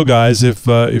there you go, guys. If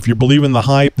you're believing the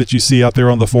hype that you see out there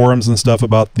on the forums and stuff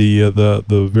about the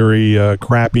very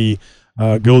crappy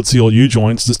Gold Seal U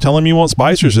joints, just tell them you want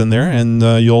Spicers in there, and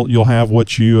you'll have what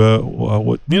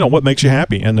makes you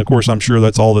happy. And of course, I'm sure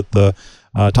that's all that the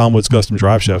Tom Woods Custom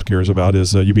Drive Shaft cares about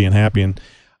is you being happy. And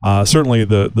certainly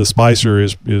the Spicer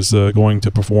is going to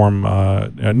perform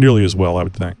nearly as well, I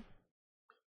would think.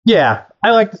 Yeah,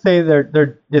 I like to say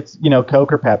it's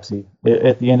Coke or Pepsi.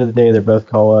 At the end of the day, they're both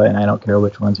cola, and I don't care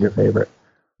which one's your favorite.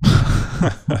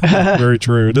 Very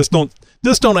true. Just don't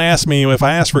ask me. If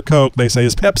I ask for Coke, they say,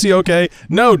 "Is Pepsi okay?"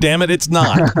 No, damn it, it's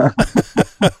not.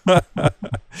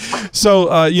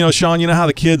 So, Sean, you know how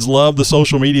the kids love the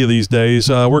social media these days.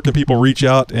 Where can people reach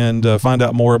out and find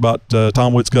out more about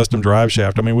Tom Woods Custom Drive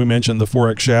Shaft? I mean, we mentioned the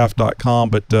 4xshaft.com,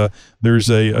 but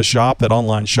there's a shop, that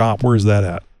online shop. Where is that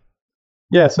at?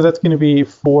 Yeah, so that's going to be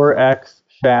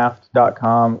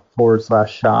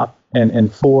 4xshaft.com/shop.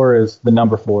 And 4 is the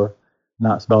number 4,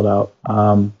 not spelled out.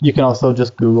 You can also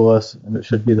just Google us, and it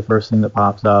should be the first thing that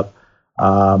pops up.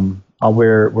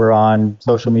 We're on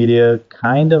social media,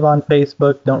 kind of on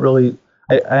Facebook.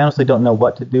 I honestly don't know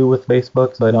what to do with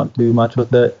Facebook, so I don't do much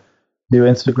with it. Do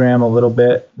Instagram a little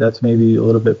bit. That's maybe a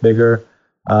little bit bigger.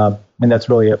 And that's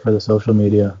really it for the social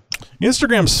media.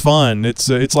 Instagram's fun.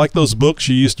 It's like those books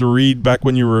you used to read back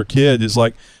when you were a kid. It's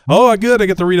like, oh, good, I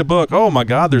get to read a book. Oh my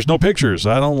God, there's no pictures.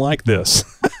 I don't like this.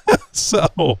 So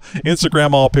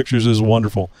Instagram all pictures is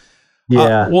wonderful.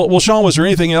 Yeah. Well, Sean, was there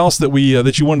anything else that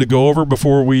that you wanted to go over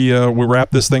before we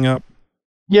wrap this thing up?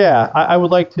 Yeah, I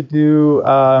would like to do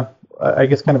I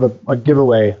guess kind of a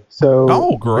giveaway. So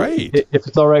oh, great. If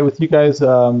it's all right with you guys.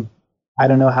 I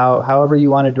don't know however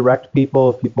you want to direct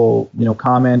people. If people,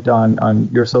 comment on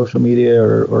your social media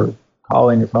or call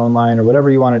in your phone line or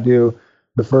whatever you want to do,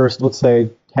 the first, let's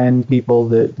say, 10 people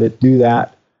that do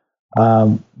that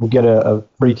will get a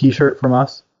free T-shirt from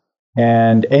us.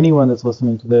 And anyone that's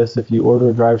listening to this, if you order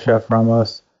a drive shaft from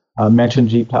us, mention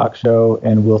Jeep Talk Show,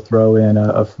 and we'll throw in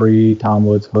a free Tom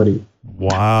Woods hoodie.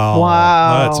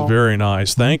 Wow. That's very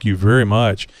nice. Thank you very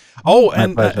much. Oh,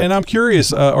 and I'm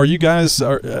curious, are you guys,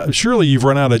 surely you've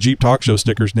run out of Jeep Talk Show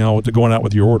stickers now going out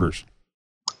with your orders?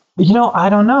 I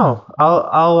don't know.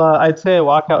 I'd say I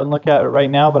walk out and look at it right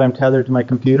now, but I'm tethered to my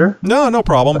computer. No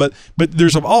problem. But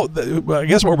there's I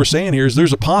guess what we're saying here is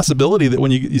there's a possibility that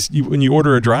when you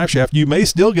order a drive shaft, you may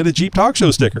still get a Jeep Talk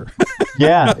Show sticker.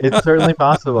 Yeah, it's certainly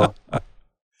possible.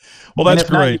 Well, that's and if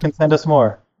great. Not, you can send us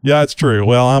more. Yeah, that's true.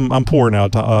 Well, I'm poor now,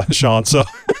 Sean. So,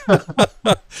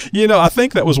 I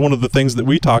think that was one of the things that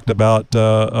we talked about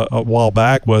a while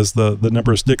back was the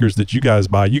number of stickers that you guys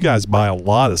buy. You guys buy a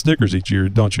lot of stickers each year,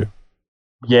 don't you?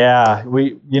 Yeah,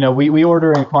 we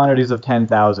order in quantities of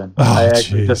 10,000. Oh, I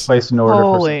actually just placed an order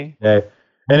for today.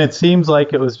 And it seems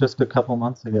like it was just a couple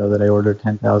months ago that I ordered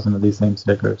 10,000 of these same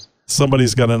stickers.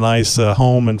 Somebody's got a nice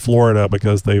home in Florida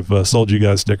because they've sold you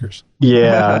guys stickers.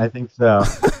 Yeah, I think so.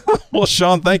 Well,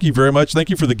 Sean, thank you very much. Thank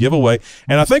you for the giveaway.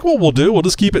 And I think what we'll do, we'll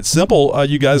just keep it simple.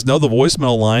 You guys know the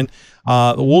voicemail line.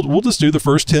 We'll just do the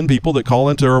first 10 people that call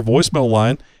into our voicemail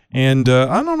line. And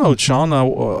I don't know, Sean.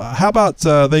 How about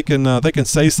they can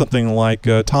say something like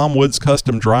Tom Woods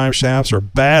custom drive shafts are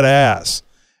badass,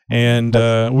 and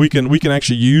we can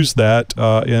actually use that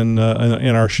in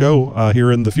our show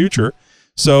here in the future.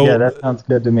 So yeah, that sounds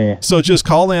good to me. So just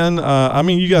call in. I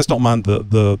mean, you guys don't mind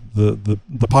the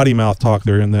potty mouth talk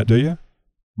there in that, do you?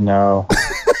 No.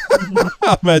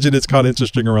 I imagine it's kind of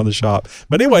interesting around the shop.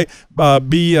 But anyway,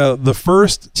 be the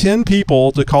first 10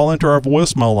 people to call into our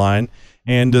voicemail line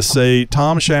and to say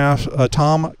Tom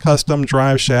custom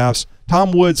drive shafts,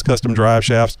 Tom Woods custom drive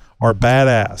shafts are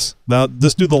badass. Now,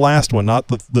 just do the last one, not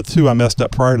the two I messed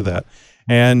up prior to that.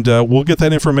 And we'll get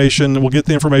that information. We'll get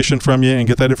the information from you and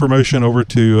get that information over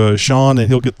to Sean, and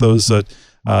he'll get those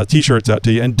T-shirts out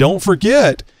to you. And don't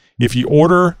forget, if you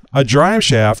order a drive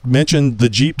shaft, mention the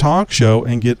Jeep Talk Show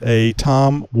and get a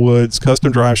Tom Woods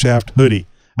custom drive shaft hoodie.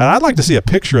 And I'd like to see a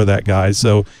picture of that, guys.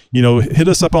 So, hit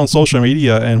us up on social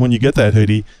media, and when you get that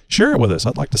hoodie, share it with us.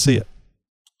 I'd like to see it.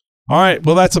 All right.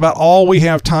 Well, that's about all we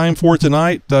have time for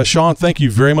tonight. Sean, thank you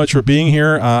very much for being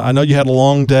here. I know you had a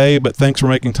long day, but thanks for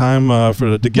making time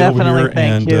to get over here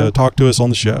and talk to us on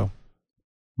the show.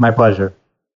 My pleasure.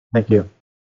 Thank you.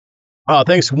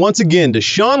 Thanks once again to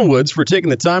Sean Woods for taking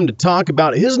the time to talk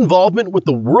about his involvement with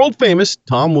the world-famous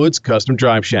Tom Woods custom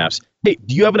drive shafts. Hey,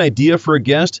 do you have an idea for a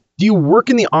guest? Do you work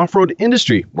in the off-road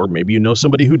industry? Or maybe you know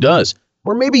somebody who does.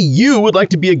 Or maybe you would like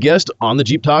to be a guest on the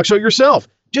Jeep Talk Show yourself.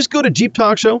 Just go to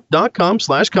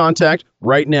jeeptalkshow.com/contact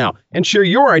right now and share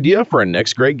your idea for our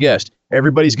next great guest.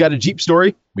 Everybody's got a Jeep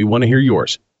story. We want to hear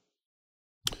yours.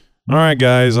 All right,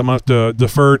 guys, I'm going to have to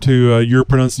defer to your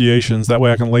pronunciations. That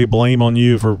way I can lay blame on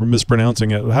you for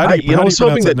mispronouncing it. How do you pronounce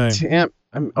that name?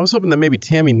 I was hoping that maybe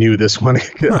Tammy knew this one.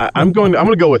 I'm going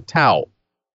to go with Tao.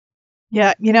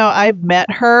 Yeah, I've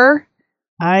met her.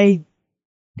 I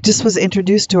just was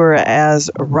introduced to her as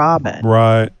Robin.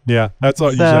 Right. Yeah, that's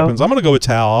what usually happens. I'm going to go with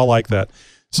Tal. I like that.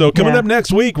 So coming up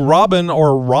next week, Robin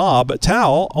or Rob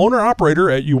Tal, owner-operator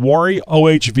at Uwharrie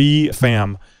OHV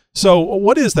Fam. So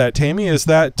what is that, Tammy? Is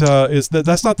that's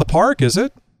not the park, is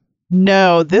it?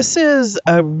 No, this is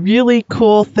a really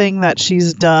cool thing that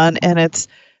she's done, and it's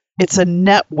a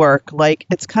network. Like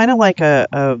it's kind of like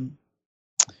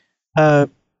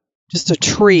just a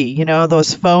tree,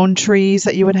 those phone trees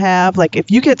that you would have. Like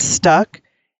if you get stuck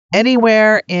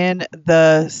anywhere in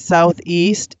the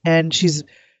southeast and she's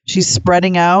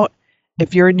spreading out,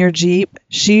 if you're in your Jeep,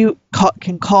 she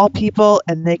can call people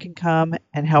and they can come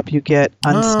and help you get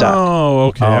unstuck. Oh,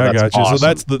 okay. I got you. Awesome.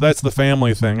 So that's the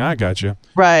family thing. I got you.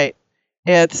 Right.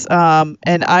 It's and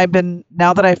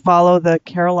now that I follow the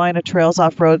Carolina Trails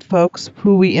Off-Road folks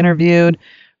who we interviewed,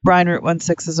 Brian Route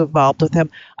 16 is involved with him.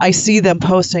 I see them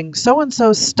posting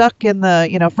so-and-so stuck in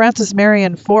the, Francis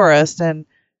Marion Forest, and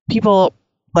people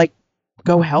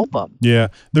go help them. Yeah,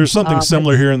 there's something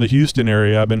similar here in the Houston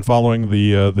area. I've been following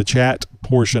the chat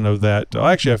portion of that.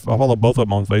 Actually, I follow both of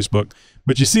them on Facebook,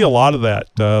 but you see a lot of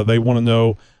that. They want to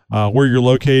know where you're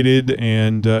located,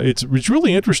 and it's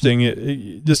really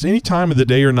interesting. Just any time of the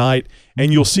day or night,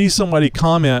 and you'll see somebody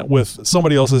comment with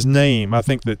somebody else's name, I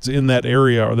think that's in that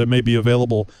area or that may be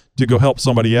available to go help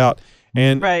somebody out.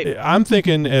 And I'm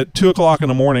thinking at 2 o'clock in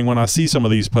the morning when I see some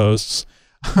of these posts,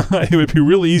 it would be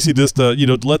really easy just to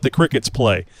let the crickets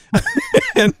play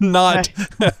and not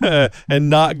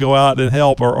go out and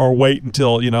help or wait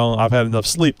until I've had enough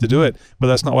sleep to do it. But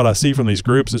that's not what I see from these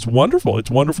groups. It's wonderful.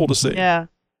 It's wonderful to see. Yeah.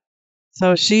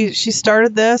 So she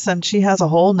started this, and she has a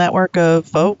whole network of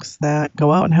folks that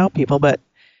go out and help people. But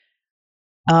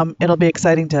it'll be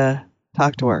exciting to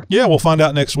talk to her. Yeah, we'll find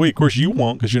out next week. Of course, you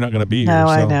won't because you're not going to be here. No,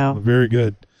 so I know. Very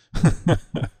good.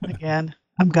 Again,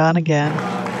 I'm gone again.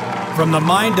 From the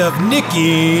mind of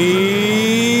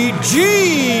Nikki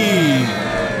G.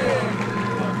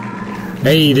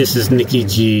 Hey, this is Nikki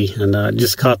G, and I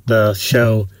just caught the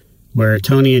show where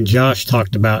Tony and Josh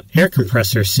talked about air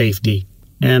compressor safety.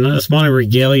 And I just want to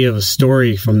regale you of a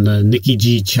story from the Nikki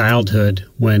G childhood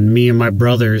when me and my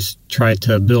brothers tried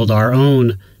to build our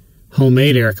own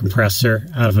homemade air compressor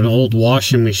out of an old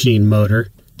washing machine motor,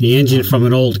 the engine from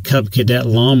an old Cub Cadet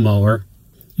lawnmower,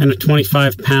 and a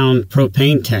 25-pound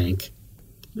propane tank.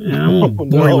 And I won't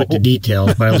bore you with the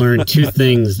details, but I learned two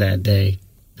things that day.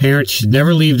 Parents should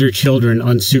never leave their children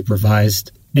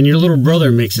unsupervised, and your little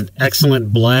brother makes an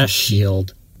excellent blast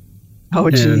shield. Oh,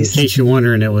 jeez. In case you're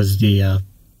wondering, it was the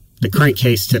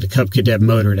crankcase to the Cub Cadet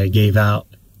motor that gave out.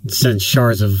 It sent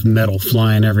shards of metal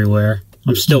flying everywhere.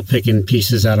 I'm still picking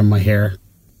pieces out of my hair.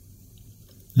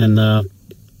 And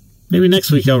maybe next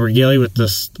week I'll regale you with a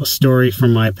story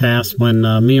from my past when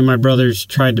me and my brothers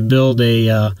tried to build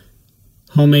a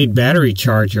homemade battery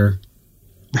charger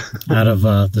out of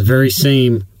the very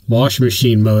same washing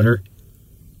machine motor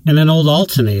and an old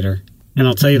alternator. And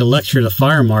I'll tell you the lecture the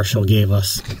fire marshal gave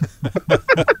us. All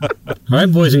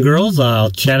right, boys and girls,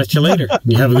 I'll chat at you later.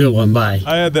 You have a good one. Bye.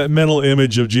 I had that mental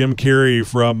image of Jim Carrey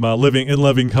from Living in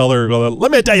Living Color.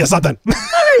 Let me tell you something.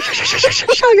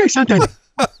 Show you something.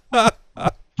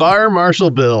 Fire Marshal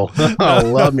Bill. Oh,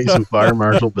 love me some Fire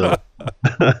Marshal Bill.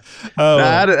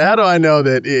 How do I know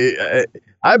that?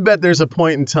 I bet there's a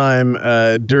point in time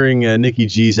during Nikki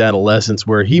G's adolescence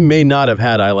where he may not have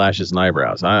had eyelashes and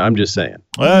eyebrows. I'm just saying.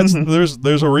 Well,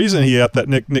 there's a reason he got that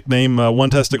nickname,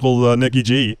 One Testicle Nikki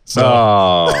G. So.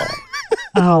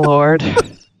 Oh, Lord.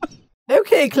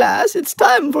 Okay, class, it's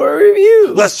time for a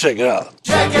review. Let's check it out.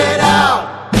 Check it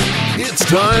out! It's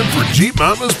time for Jeep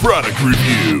Mama's product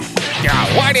review.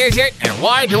 Now, what is it and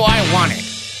why do I want it?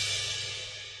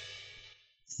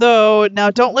 So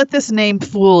now don't let this name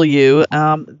fool you.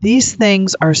 These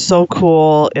things are so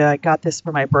cool. I got this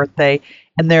for my birthday,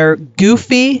 and they're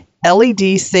goofy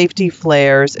LED safety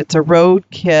flares. It's a road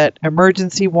kit,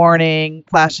 emergency warning,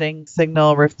 flashing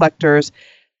signal reflectors.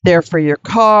 They're for your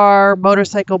car,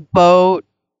 motorcycle, boat,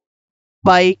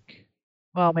 bike.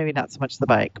 Well, maybe not so much the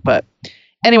bike, but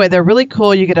anyway, they're really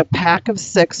cool. You get a pack of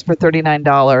 6 for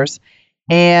 $39.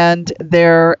 And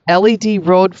they're LED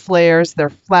road flares. They're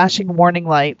flashing warning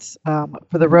lights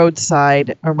for the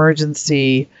roadside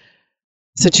emergency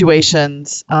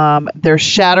situations. They're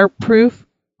shatterproof,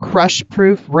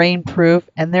 crush-proof, rainproof,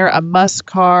 and they're a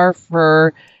must-have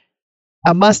for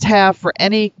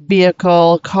any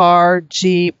vehicle, car,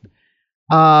 Jeep.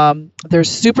 There's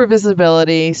super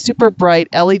visibility, super bright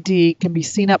LED, can be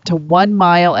seen up to 1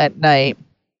 mile at night.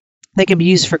 They can be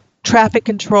used for traffic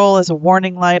control as a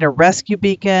warning light, a rescue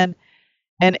beacon,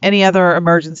 and any other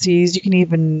emergencies. You can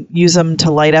even use them to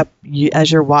light up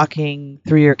as you're walking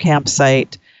through your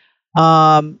campsite.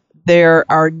 There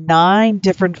are 9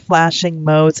 different flashing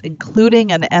modes,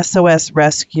 including an SOS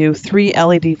rescue, 3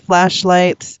 LED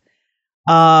flashlights.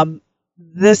 I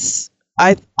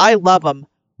love them.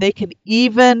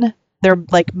 They're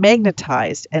like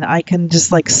magnetized, and I can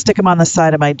just like stick them on the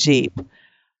side of my Jeep.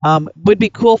 Would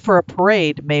be cool for a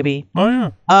parade, maybe.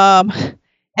 Oh, yeah.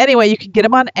 Anyway, you can get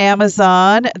them on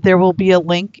Amazon. There will be a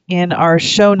link in our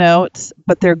show notes,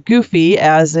 but they're goofy,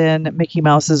 as in Mickey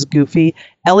Mouse's Goofy.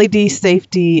 LED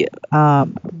safety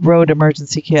road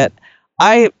emergency kit.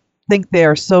 I think they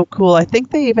are so cool. I think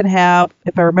they even have,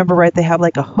 if I remember right, they have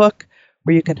like a hook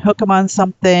where you can hook them on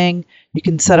something. You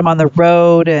can set them on the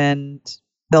road, and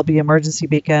they'll be emergency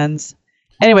beacons.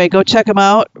 Anyway, go check them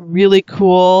out. Really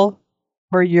cool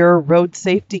for your road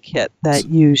safety kit that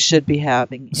you should be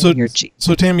having in your Jeep.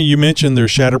 So, Tammy, you mentioned they're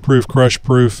shatterproof,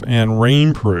 crush-proof, and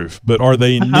rainproof, but are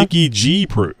they Nikki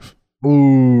G-proof?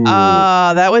 Ooh.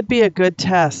 That would be a good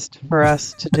test for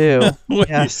us to do.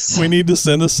 Yes. We need to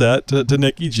send a set to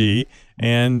Nikki G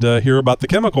and hear about the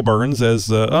chemical burns as,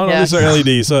 these are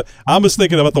LEDs. So I was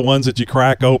thinking about the ones that you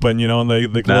crack open, and they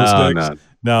glow sticks.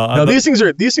 No, these things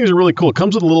are really cool. It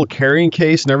comes with a little carrying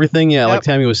case and everything. Yeah, like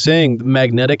Tammy was saying,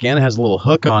 magnetic, and it has a little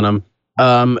hook on them.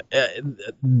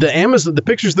 The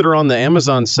pictures that are on the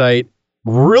Amazon site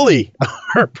really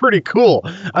are pretty cool.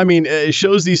 I mean, it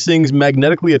shows these things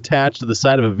magnetically attached to the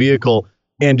side of a vehicle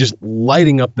and just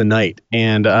lighting up the night.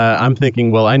 And I'm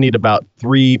thinking, well, I need about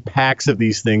 3 packs of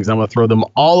these things. I'm gonna throw them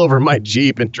all over my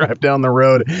Jeep and drive down the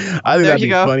road. I think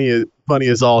that'd be funny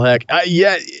as all heck.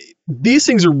 These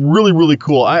things are really, really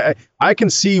cool. I can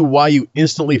see why you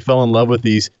instantly fell in love with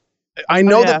these. I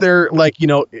know that they're like,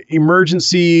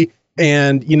 emergency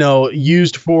and,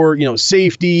 used for,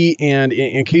 safety and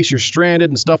in case you're stranded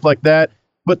and stuff like that.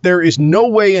 but there is no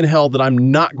way in hell that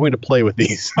I'm not going to play with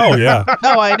these. Oh yeah.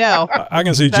 No, I know. I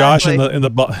can see Josh in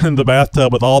the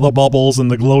bathtub with all the bubbles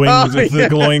and the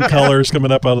glowing colors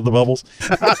coming up out of the bubbles.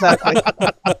 Exactly.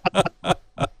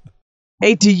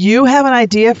 Hey, do you have an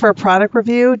idea for a product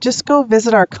review? Just go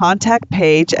visit our contact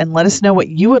page and let us know what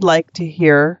you would like to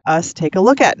hear us take a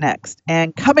look at next.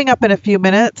 And coming up in a few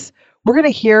minutes, we're going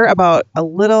to hear about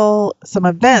some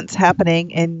events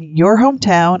happening in your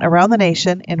hometown, around the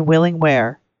nation, in Wheeling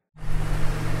Ware.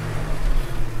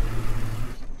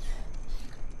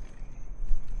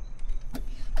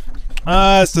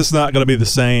 It's just not going to be the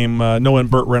same. Knowing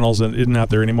Burt Reynolds isn't out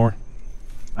there anymore.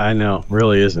 I know,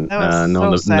 really isn't. That was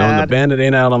knowing so the sad. bandit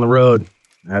ain't out on the road.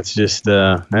 That's just,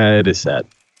 it is sad.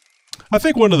 I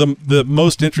think one of the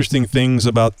most interesting things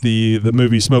about the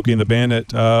movie Smokey and the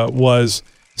Bandit was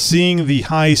seeing the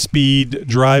high-speed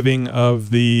driving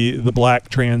of the black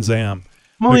Trans Am.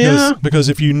 Oh, because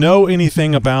if you know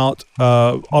anything about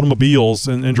automobiles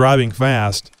and driving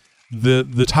fast,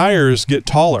 the tires get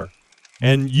taller.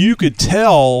 And you could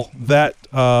tell that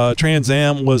Trans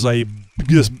Am was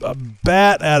just a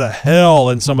bat out of hell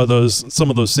in some of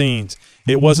those scenes.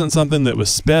 It wasn't something that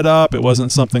was sped up. It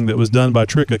wasn't something that was done by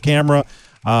trick of camera.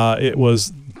 It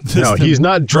was no, he's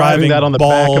not driving that on the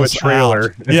back of a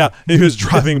trailer. Yeah, he was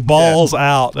driving balls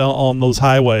out on those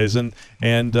highways, and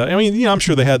I mean, I'm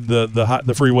sure they had the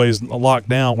freeways locked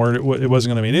down where it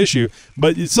wasn't going to be an issue.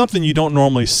 But it's something you don't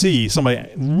normally see. Somebody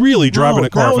really driving a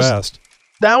car fast.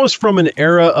 That was from an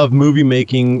era of movie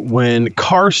making when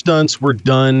car stunts were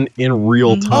done in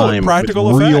real time,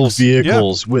 practical with real effects.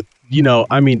 vehicles, with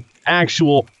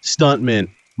actual stuntmen.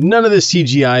 None of this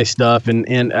CGI stuff,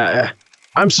 and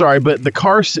I'm sorry, but the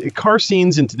car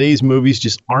scenes in today's movies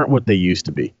just aren't what they used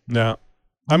to be. No,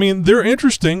 I mean they're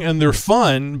interesting and they're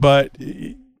fun, but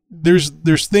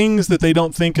there's things that they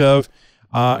don't think of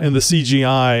in the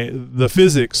CGI, the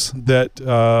physics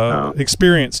that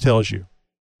experience tells you.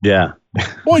 Yeah.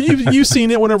 Well, you've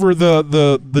seen it whenever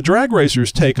the drag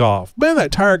racers take off. Man, that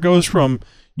tire goes from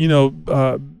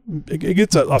it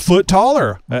gets a foot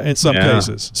taller in some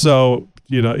cases. So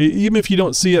even if you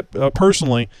don't see it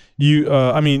personally,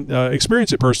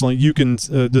 experience it personally, you can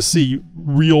just see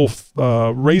real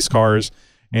race cars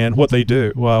and what they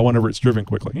do whenever it's driven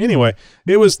quickly. Anyway,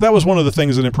 that was one of the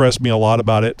things that impressed me a lot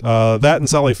about it. That and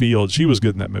Sally Field, she was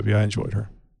good in that movie. I enjoyed her.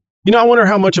 I wonder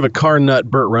how much of a car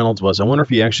nut Burt Reynolds was. I wonder if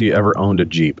he actually ever owned a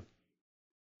Jeep.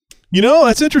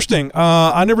 That's interesting.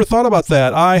 I never thought about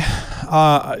that.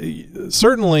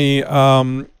 Certainly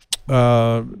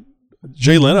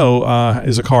Jay Leno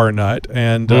is a car nut,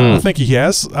 and I think he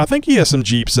has some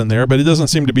Jeeps in there, but it doesn't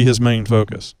seem to be his main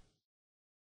focus.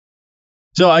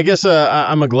 So I guess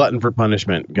I'm a glutton for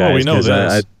punishment, guys. Oh, we know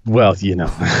this.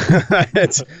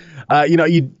 It's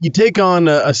you take on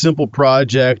a simple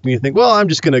project and you think, well, I'm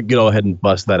just going to go ahead and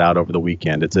bust that out over the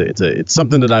weekend. It's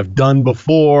something that I've done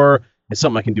before. It's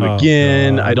something I can do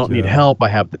again. God, I don't need help. I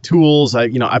have the tools.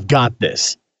 I've got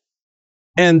this.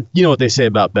 And you know what they say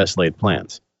about best laid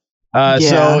plans. So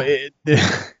I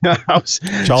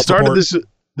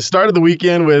started the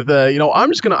weekend with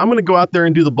I'm gonna go out there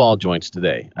and do the ball joints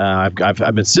today.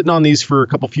 I've been sitting on these for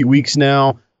a few weeks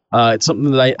now. It's something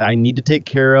that I need to take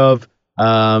care of.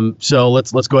 So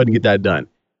let's go ahead and get that done.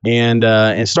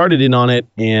 And started in on it,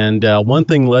 and one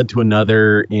thing led to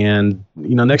another, and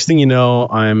next thing you know,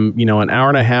 I'm an hour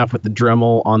and a half with the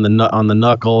Dremel on the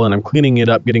knuckle, and I'm cleaning it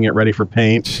up, getting it ready for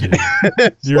paint.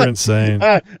 You're insane.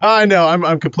 I know,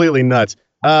 I'm completely nuts.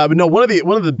 But no, one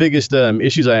of the biggest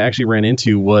issues I actually ran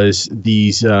into was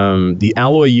these the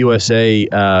Alloy USA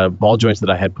ball joints that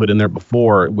I had put in there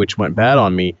before, which went bad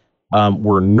on me,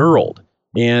 were knurled.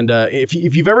 And if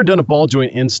you've ever done a ball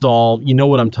joint install, you know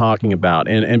what I'm talking about.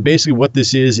 And basically what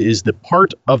this is the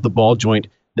part of the ball joint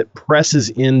that presses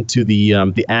into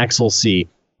the axle C.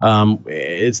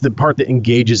 It's the part that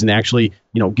engages and actually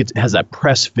has that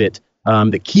press fit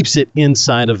that keeps it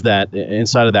inside of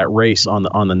that race on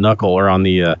the knuckle or on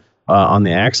the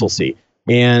axle C.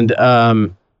 And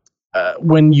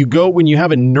when you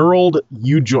have a knurled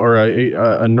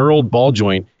a knurled ball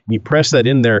joint, and you press that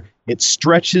in there, it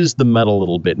stretches the metal a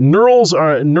little bit.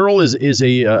 Knurl is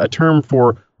a term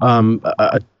for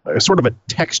a sort of a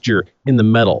texture in the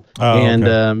metal,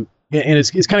 and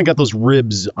it's kind of got those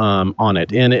ribs on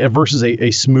it, and versus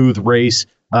a smooth race.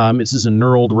 This is a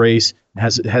knurled race.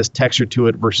 It has texture to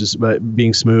it versus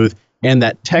being smooth, and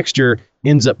that texture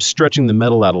ends up stretching the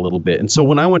metal out a little bit. And so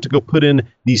when I went to go put in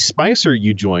these Spicer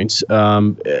U-joints,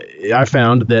 I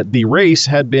found that the race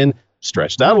had been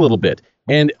stretched out a little bit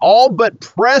and all but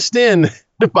pressed in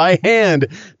by hand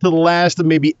to the last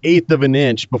maybe eighth of an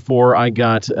inch before I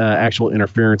got actual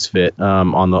interference fit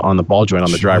on the ball joint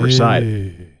on the driver's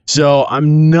side. So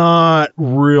I'm not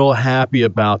real happy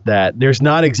about that. There's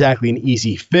not exactly an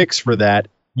easy fix for that.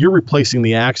 You're replacing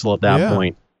the axle at that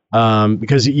point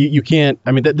because you can't.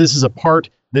 I mean, this is a part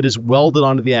that is welded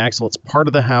onto the axle. It's part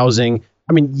of the housing.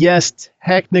 I mean, yes,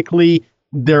 technically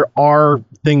there are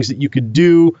things that you could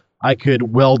do. I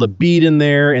could weld a bead in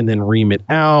there and then ream it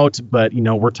out. But,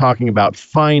 we're talking about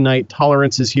finite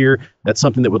tolerances here. That's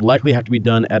something that would likely have to be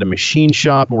done at a machine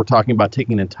shop. And we're talking about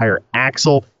taking an entire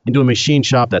axle into a machine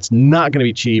shop. That's not going to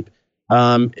be cheap.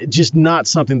 Just not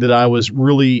something that I was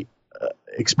really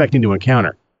expecting to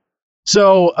encounter.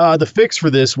 So the fix for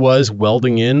this was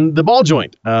welding in the ball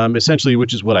joint, essentially,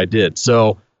 which is what I did.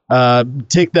 So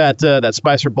take that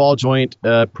Spicer ball joint,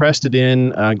 pressed it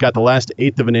in, got the last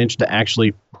eighth of an inch to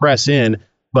actually press in.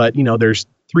 But, there's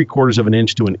 3/4 of an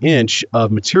inch to an inch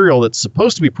of material that's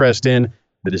supposed to be pressed in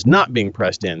that is not being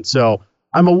pressed in. So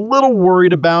I'm a little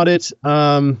worried about it.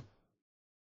 I'm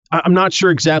not sure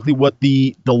exactly what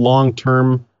the long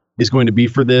term is going to be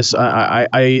for this. I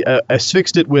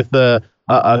fixed it with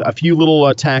a few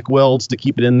little tack welds to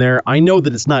keep it in there. I know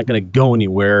that it's not going to go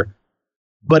anywhere,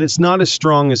 but it's not as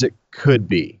strong as it could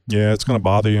be. Yeah, it's going to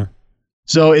bother you.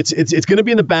 So it's going to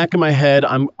be in the back of my head.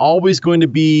 I'm always going to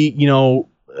be,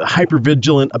 hyper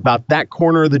vigilant about that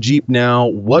corner of the Jeep now.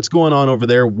 What's going on over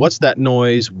there? What's that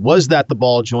noise? Was that the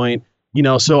ball joint?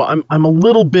 So I'm a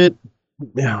little bit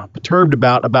perturbed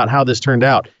about how this turned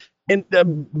out. And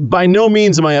by no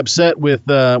means am I upset with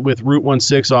Route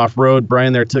 16 off-road.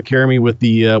 Brian there took care of me with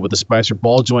the Spicer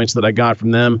ball joints that I got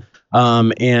from them.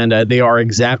 And they are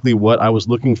exactly what I was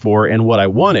looking for and what I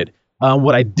wanted.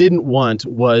 What I didn't want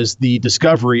was the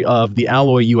discovery of the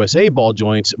Alloy USA ball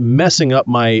joints messing up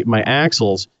my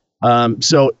axles.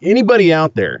 So anybody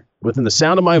out there within the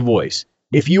sound of my voice,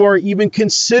 if you are even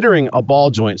considering a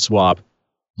ball joint swap,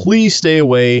 please stay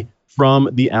away from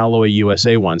the Alloy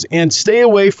USA ones and stay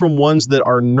away from ones that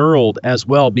are knurled as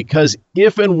well, because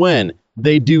if and when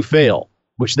they do fail,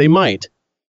 which they might,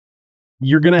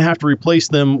 you're going to have to replace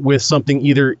them with something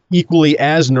either equally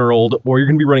as knurled, or you're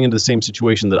going to be running into the same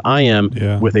situation that I am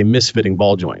with a misfitting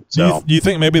ball joint. So, do you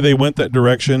think maybe they went that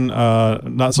direction,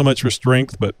 not so much for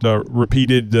strength, but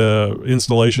repeated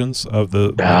installations of the?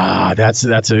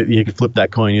 You could flip that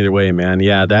coin either way, man.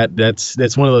 Yeah,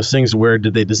 that's one of those things where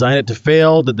did they design it to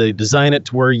fail? Did they design it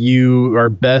to where you are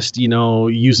best,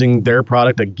 using their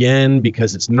product again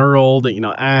because it's knurled?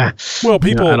 Well,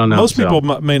 people, I don't know. Most people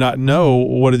may not know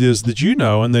what it is that you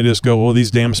know, and they just go, well,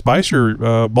 these damn Spicer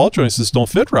ball joints just don't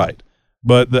fit right.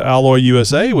 But the Alloy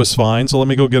USA was fine, so let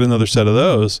me go get another set of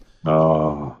those.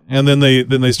 Oh. And then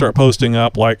they start posting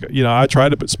up like, I tried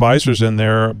to put Spicers in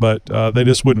there, but they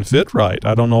just wouldn't fit right.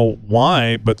 I don't know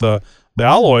why, but the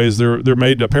alloys, they're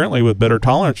made apparently with better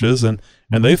tolerances, and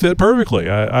they fit perfectly.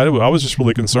 I was just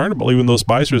really concerned about leaving those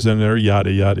Spicers in there,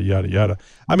 yada, yada, yada, yada.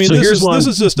 I mean, so this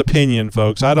is just opinion,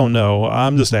 folks. I don't know.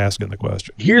 I'm just asking the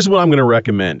question. Here's what I'm going to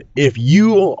recommend. If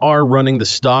you are running the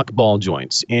stock ball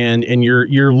joints and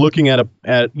you're looking at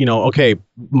okay,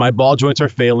 my ball joints are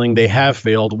failing, they have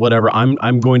failed, whatever,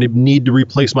 I'm going to need to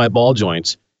replace my ball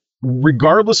joints.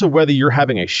 Regardless of whether you're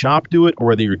having a shop do it or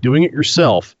whether you're doing it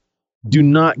yourself, do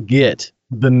not get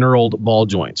the knurled ball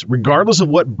joints. Regardless of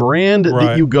what brand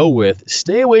that you go with,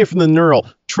 stay away from the knurl.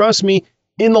 Trust me,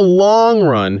 in the long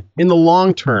run, in the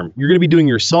long term, you're going to be doing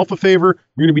yourself a favor.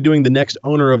 You're going to be doing the next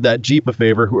owner of that Jeep a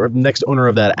favor, or the next owner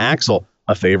of that axle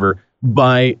a favor,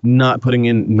 by not putting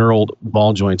in knurled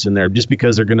ball joints in there, just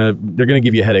because they're gonna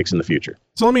give you headaches in the future.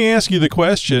 So let me ask you the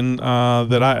question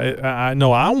that I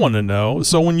know I want to know.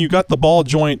 So when you got the ball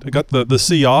joint, got the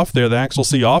C off there, the axle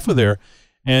C off of there,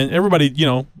 and everybody,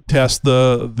 tests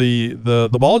the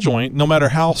ball joint, no matter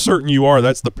how certain you are,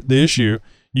 that's the issue.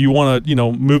 You want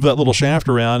to, move that little shaft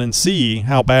around and see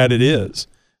how bad it is.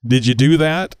 Did you do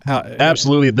that?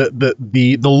 Absolutely.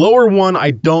 The lower one,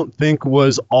 I don't think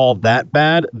was all that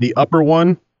bad. The upper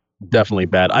one, definitely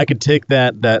bad. I could take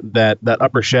that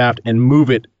upper shaft and move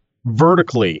it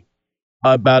vertically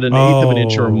about an eighth of an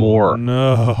inch or more.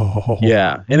 No.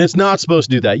 Yeah. And it's not supposed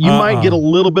to do that. You might get a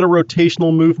little bit of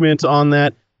rotational movement on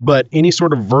that, but any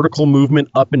sort of vertical movement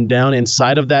up and down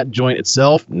inside of that joint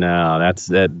itself, no, that's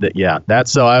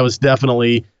so I was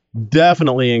definitely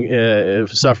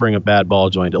suffering a bad ball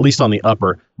joint, at least on the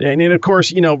upper. And of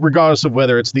course, regardless of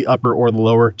whether it's the upper or the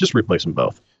lower, just replace them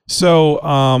both. So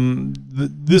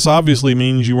this obviously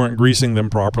means you weren't greasing them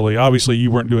properly. Obviously, you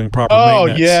weren't doing proper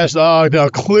maintenance. Yes. Oh, no,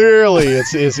 clearly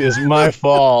it's my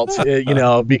fault,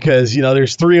 because,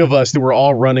 there's three of us that were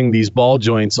all running these ball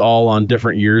joints all on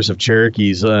different years of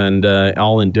Cherokees and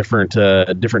all in different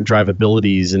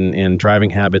drivabilities and driving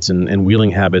habits and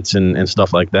wheeling habits and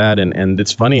stuff like that. And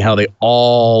it's funny how they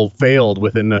all failed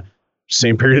within the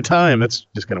same period of time. That's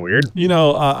just kind of weird.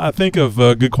 I think of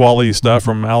good quality stuff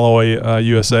from Alloy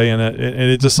USA, and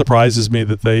it just surprises me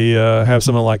that they have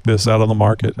something like this out on the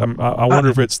market. I wonder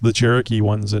if it's the Cherokee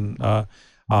ones. And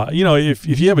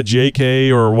if you have a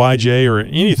JK or YJ or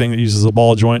anything that uses a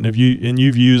ball joint, and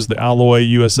you've used the Alloy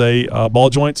USA ball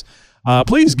joints,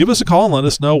 please give us a call and let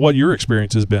us know what your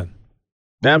experience has been.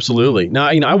 Absolutely. Now,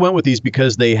 I went with these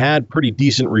because they had pretty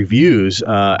decent reviews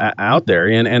out there,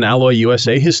 and Alloy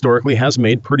USA historically has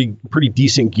made pretty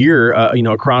decent gear,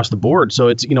 across the board. So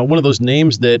it's, one of those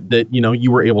names that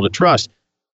you were able to trust.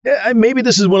 Maybe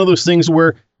this is one of those things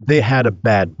where they had a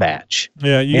bad batch.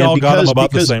 Yeah, you all got them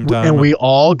about the same time. And we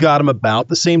all got them about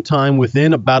the same time,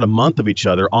 within about a month of each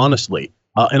other, honestly,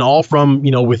 and all from,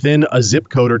 within a zip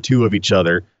code or two of each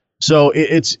other. So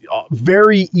it's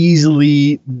very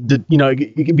easily, it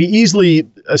can be easily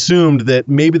assumed that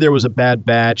maybe there was a bad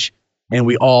batch and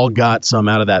we all got some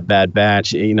out of that bad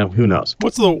batch. Who knows?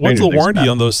 What's the warranty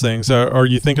on those things? Are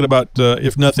you thinking about,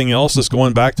 if nothing else, just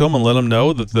going back to them and let them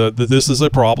know that this is a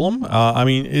problem?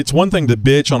 It's one thing to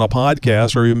bitch on a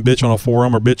podcast or even bitch on a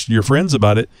forum or bitch to your friends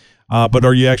about it. But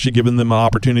are you actually giving them an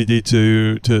opportunity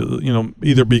to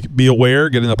either be aware,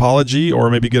 get an apology,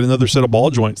 or maybe get another set of ball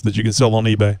joints that you can sell on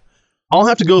eBay? I'll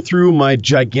have to go through my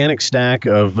gigantic stack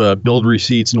of build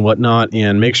receipts and whatnot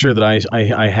and make sure that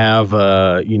I have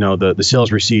the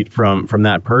sales receipt from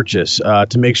that purchase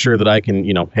to make sure that I can,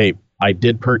 hey, I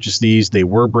did purchase these. They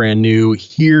were brand new.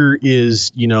 Here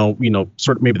is,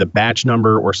 sort of maybe the batch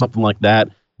number or something like that,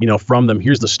 from them.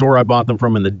 Here's the store I bought them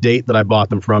from and the date that I bought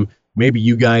them from. Maybe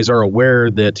you guys are aware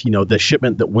that, the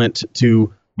shipment that went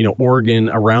to, Oregon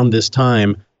around this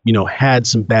time, had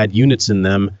some bad units in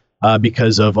them.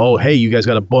 Because of, hey, you guys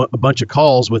got a bunch of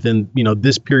calls within,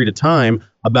 this period of time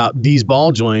about these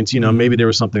ball joints, maybe there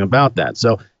was something about that.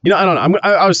 So, I don't know.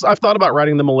 I've thought about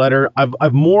writing them a letter.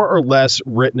 I've more or less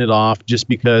written it off just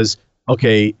because,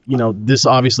 okay, this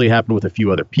obviously happened with a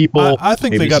few other people. I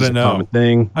think maybe they got to know. Common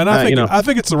thing. And I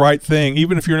think it's the right thing,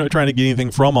 even if you're not trying to get anything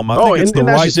from them. I think it's the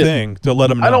right thing to let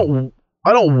them know.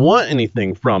 I don't want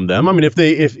anything from them. I mean, if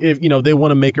they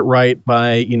want to make it right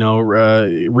by,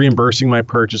 reimbursing my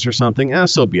purchase or something,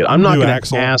 so be it. I'm not going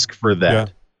to ask for that. Yeah.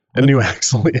 A new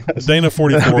axle, yes. Dana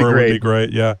 44 would be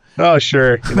great, yeah. Oh,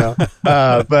 sure,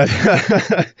 but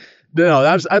no,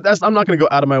 I'm not going to go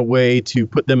out of my way to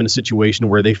put them in a situation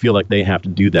where they feel like they have to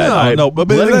do that. But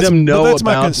that's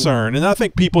my concern, and I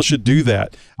think people should do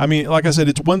that. I mean, like I said,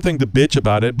 it's one thing to bitch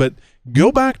about it, but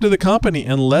go back to the company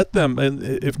and let them, and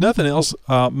if nothing else,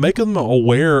 make them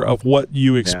aware of what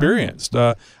you experienced.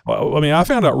 I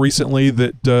found out recently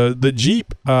that the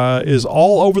Jeep is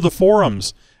all over the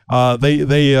forums. Our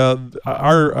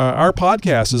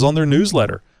podcast is on their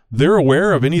newsletter. They're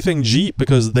aware of anything Jeep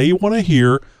because they want to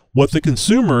hear what the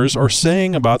consumers are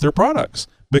saying about their products.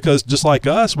 Because just like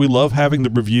us, we love having the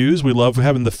reviews, we love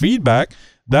having the feedback.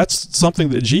 That's something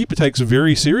that Jeep takes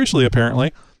very seriously,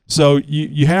 apparently. So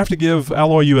you have to give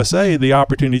Alloy USA the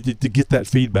opportunity to get that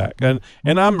feedback. And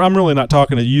I'm really not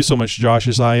talking to you so much, Josh,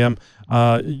 as I am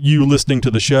you listening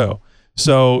to the show.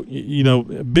 So,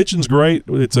 bitching's great.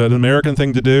 It's an American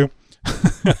thing to do.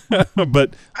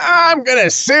 But I'm going to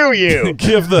sue you.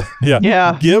 Give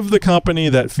the company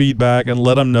that feedback and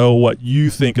let them know what you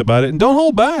think about it. And don't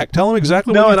hold back. Tell them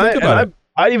exactly what you think about it.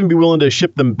 I'd even be willing to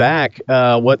ship them back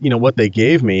what they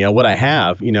gave me, what I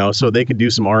have, so they could do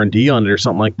some R&D on it or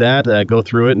something like that, go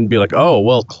through it and be like, oh,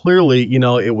 well, clearly,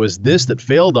 it was this that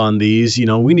failed on these,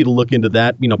 we need to look into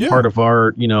that, part of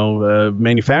our,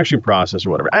 manufacturing process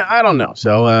or whatever. I don't know.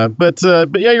 So, but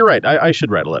yeah, you're right. I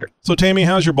should write a letter. So, Tammy,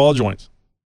 how's your ball joints?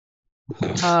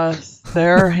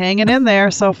 They're hanging in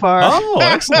there so far. Oh,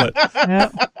 excellent.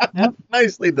 Yep.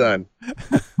 Nicely done.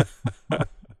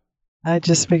 I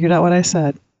just figured out what I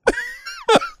said.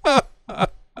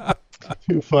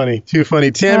 Too funny.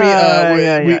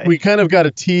 Tammy, we kind of got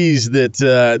a tease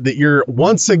that you're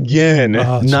once again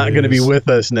not going to be with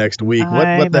us next week.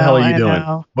 What the hell are you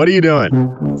doing? What are you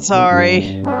doing?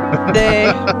 Sorry.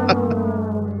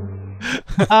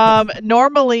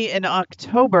 Normally in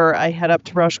October, I head up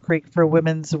to Rush Creek for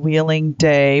Women's Wheeling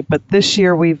Day, but this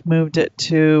year we've moved it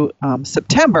to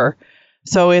September.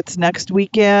 So it's next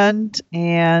weekend,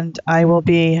 and I will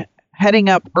be heading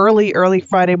up early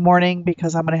Friday morning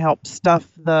because I'm going to help stuff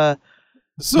the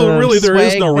So really, there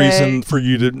is no swag reason bags. for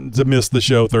you to miss the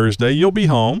show Thursday. You'll be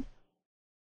home.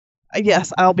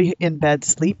 Yes, I'll be in bed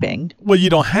sleeping. Well, you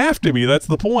don't have to be. That's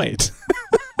the point.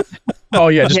 Oh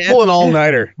yeah, just pull an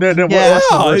all-nighter. No, what's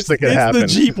the worst that could happen?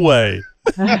 It's the Jeep way.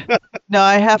 No,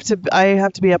 I have to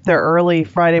be up there early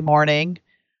Friday morning.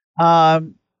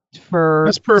 For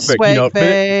That's perfect. swag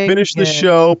bag Finish the and-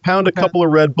 show, pound a couple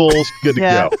of Red Bulls, good to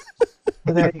Yeah. go.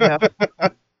 So there you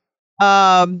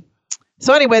go.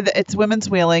 So anyway, it's Women's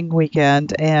Wheeling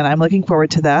weekend, and I'm looking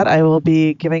forward to that. I will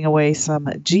be giving away some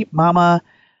Jeep Mama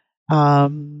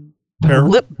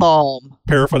lip balm.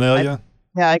 Paraphernalia.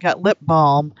 I got lip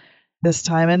balm this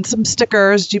time, and some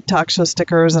stickers, Jeep Talk Show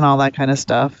stickers, and all that kind of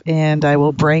stuff. And I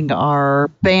will bring our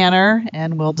banner,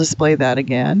 and we'll display that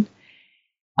again.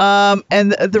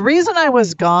 And the reason I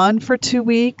was gone for 2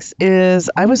 weeks is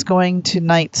I was going to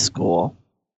night school.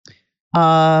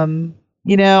 Learning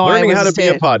how to be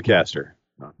a podcaster.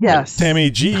 Yes. Tammy,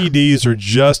 GEDs are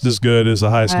just as good as a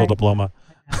high school diploma.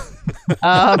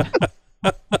 I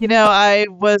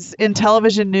was in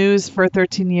television news for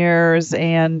 13 years,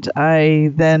 and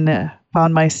I then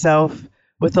found myself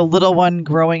with a little one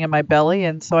growing in my belly,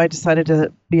 and so I decided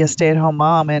to be a stay-at-home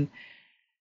mom. And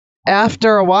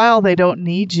after a while, they don't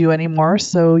need you anymore,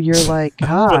 so you're like,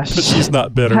 gosh. but she's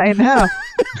not bitter. I know.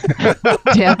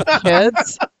 Damn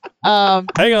kids.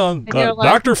 Hang on. you're like-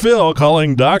 Dr. Phil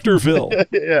calling Dr. Phil.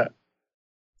 Yeah.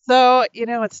 So,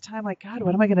 it's time like, God,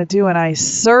 what am I going to do? And I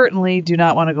certainly do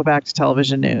not want to go back to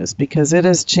television news because it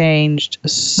has changed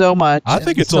so much. I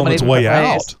think in it's so on many its way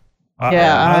different out.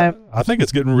 ways. I think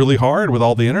it's getting really hard with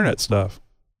all the internet stuff.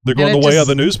 They're going And the it way just- of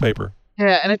the newspaper.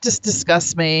 Yeah, and it just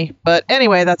disgusts me. But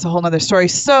anyway, that's a whole nother story.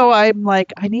 So I'm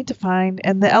like, I need to find,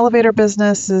 and the elevator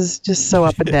business is just so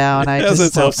up and down. I Yes, just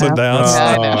it's ups and don't have- downs.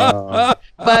 Yeah, I know.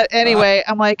 But anyway,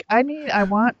 I'm like,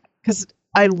 because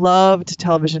I loved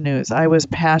television news. I was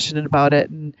passionate about it.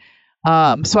 And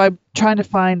so I'm trying to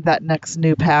find that next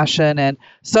new passion. And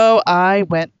so I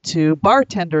went to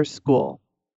bartender school.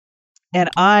 And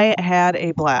I had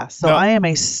a blast. So Now- I am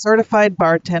a certified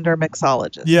bartender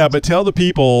mixologist. Yeah, but tell the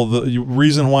people the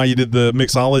reason why you did the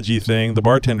mixology thing, the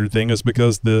bartender thing, is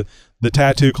because the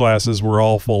tattoo classes were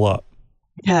all full up.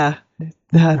 Yeah,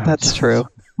 that's true.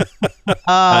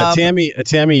 Tammy,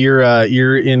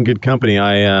 you're in good company.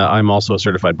 I'm also a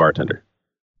certified bartender.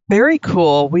 Very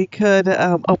cool. We could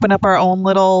open up our own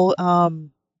little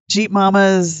Jeep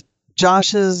Mama's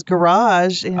Josh's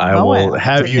garage in I will Moab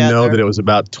have you know together. that it was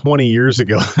about 20 years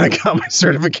ago I got my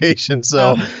certification.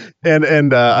 So,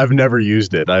 and I've never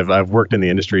used it. I've worked in the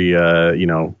industry,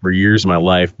 for years of my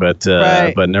life, but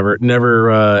Right. but never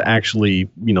actually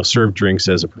served drinks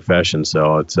as a profession.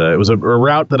 So it was a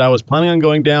route that I was planning on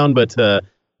going down, but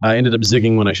I ended up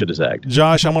zigging when I should have zagged.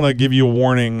 Josh, I'm going to give you a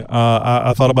warning.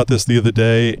 I thought about this the other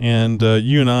day, and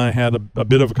you and I had a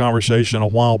bit of a conversation a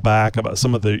while back about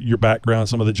some of your background,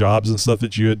 some of the jobs and stuff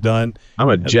that you had done. I'm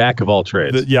a jack of all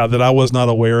trades. That I was not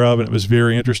aware of, and it was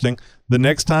very interesting. The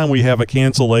next time we have a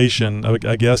cancellation,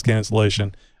 a guest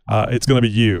cancellation, it's going to be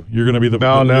you. You're going to be you're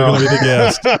going to be the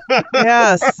guest.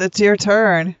 Yes, it's your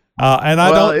turn.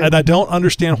 I don't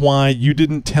understand why you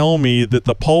didn't tell me that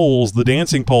the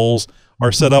dancing poles,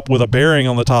 are set up with a bearing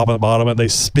on the top and the bottom, and they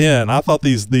spin. I thought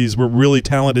these were really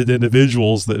talented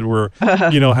individuals that were,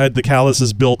 had the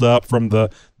calluses built up from the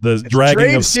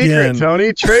dragging of skin. Trade secret,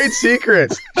 Tony. Trade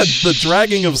secret. The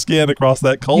dragging of skin across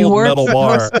that cold You weren't metal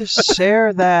bar. supposed to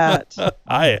share that.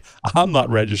 I'm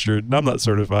not registered and I'm not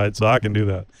certified, so I can do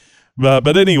that.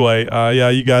 But anyway,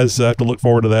 you guys have to look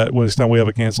forward to that next time we have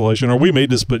a cancellation, or we may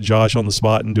just put Josh on the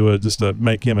spot and do just to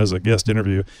make him as a guest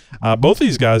interview. Both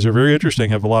these guys are very interesting,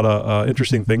 have a lot of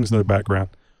interesting things in their background.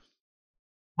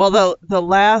 Well, the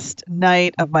last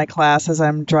night of my class as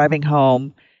I'm driving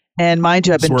home, and mind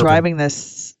you, I've been Swerving. driving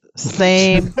this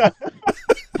same...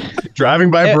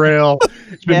 Driving by Braille.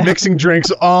 It's been mixing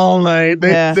drinks all night.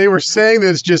 They were saying that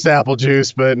it's just apple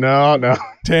juice, but no.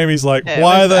 Tammy's like,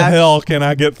 why the hell can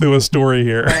I get through a story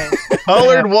here?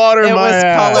 Colored water, It my was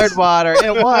ass. colored water.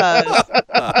 It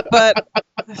was. But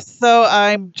so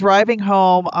I'm driving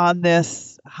home on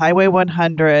this Highway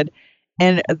 100,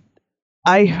 and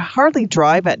I hardly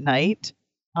drive at night.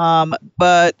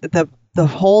 But the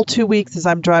whole 2 weeks as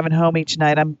I'm driving home each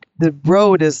night, the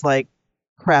road is like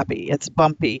crappy. It's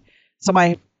bumpy. So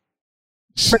my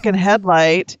freaking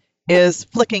headlight is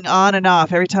flicking on and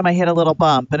off every time I hit a little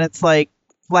bump, and it's like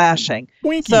flashing.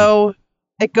 Winky. So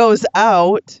it goes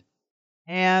out,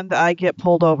 and I get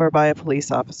pulled over by a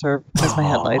police officer because my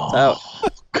headlight's out.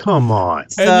 Come on.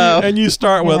 So, and you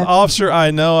start with, officer, I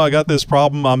know I got this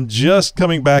problem. I'm just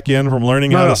coming back in from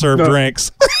learning how to serve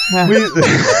drinks.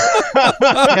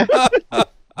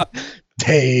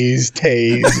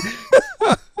 Tase.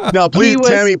 Now, please,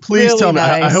 Tammy, please really tell me.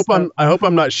 I nice, hope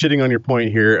I'm not shitting on your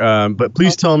point here. But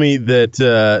please tell me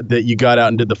that you got out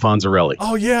and did the Fonzarelli.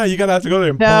 Oh yeah, you gotta have to go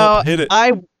there and No, hit it.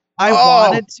 I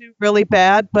wanted to really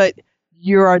bad, but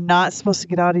you are not supposed to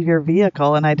get out of your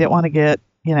vehicle, and I didn't want to get,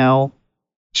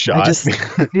 Shot.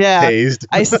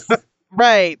 Tased.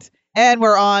 Right. And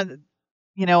we're on,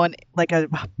 in like a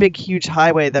big, huge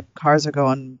highway that cars are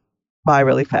going by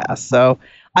really fast. So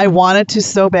I wanted to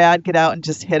so bad get out and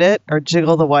just hit it or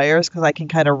jiggle the wires because I can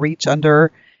kind of reach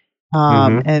under,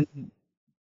 but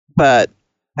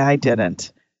I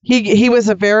didn't. He was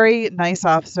a very nice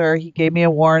officer. He gave me a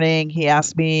warning. He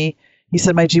asked me. He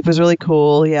said my Jeep was really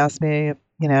cool. He asked me,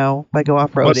 if I go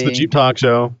off roading. What's the Jeep Talk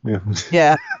Show? Yeah.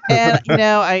 Yeah, and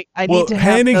I need to have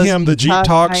handing those him the Jeep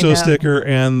Talk Show sticker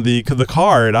and the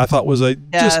card, I thought was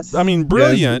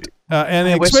brilliant.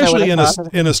 And especially in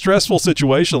a stressful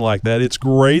situation like that, it's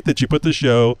great that you put the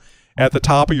show at the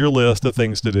top of your list of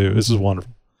things to do. This is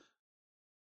wonderful.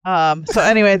 So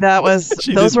anyway, that was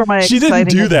those were my. She didn't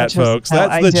do that, folks.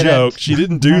 That's the joke. She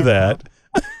didn't do that.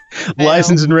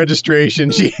 License and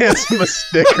registration. She hands him a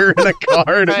sticker and a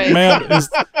card. Right. Ma'am, is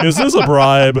this a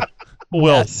bribe?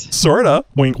 Well, Yes. sorta.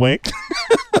 Wink, wink.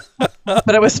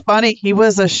 But it was funny. He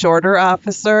was a shorter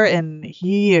officer, and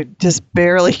he just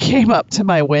barely came up to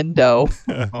my window.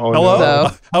 Oh, Hello? no.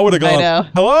 So, I would have gone, I know.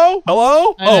 Hello?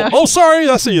 I know. Oh, sorry.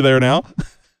 I see you there now.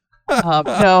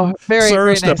 No, very, Sir,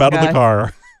 very step nice out of the guy.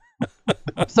 car.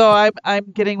 So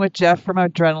I'm getting with Jeff from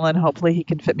Adrenaline. Hopefully, he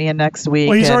can fit me in next week.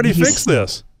 Well, he's and already fixed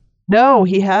this. No,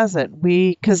 he hasn't.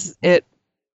 Because it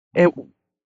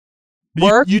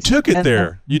worked. You took it and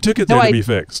there. You took it No, there to be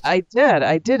fixed. I did.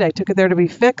 I took it there to be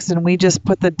fixed, and we just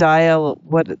put the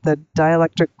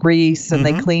dielectric grease, and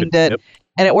they cleaned it,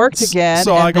 and it worked again.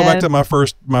 So and I go back then- to my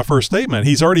first statement.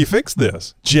 He's already fixed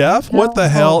this. Jeff, what the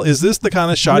hell? Is this the kind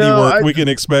of shoddy work we can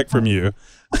expect from you?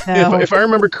 If I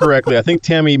remember correctly, I think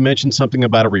Tammy mentioned something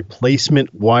about a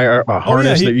replacement wire, a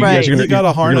harness that you guys are going to He got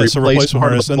a harness, a replacement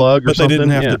harness, plug but they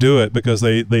didn't have to do it because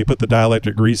they put the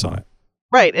dielectric grease on it.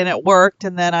 Right, and it worked.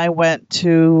 And then I went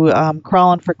to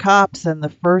Crawling for Cops, and the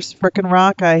first frickin'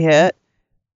 rock I hit,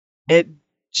 it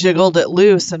jiggled it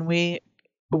loose, and we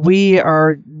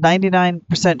are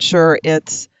 99% sure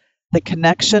it's the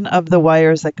connection of the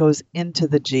wires that goes into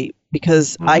the Jeep,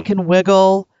 because I can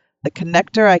wiggle the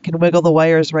connector, I can wiggle the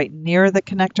wires right near the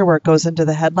connector where it goes into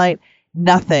the headlight,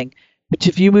 nothing. But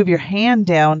if you move your hand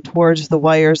down towards the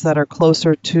wires that are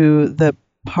closer to the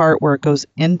part where it goes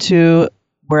into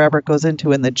wherever it goes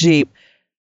into in the Jeep,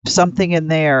 something in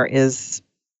there is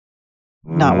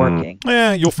not working.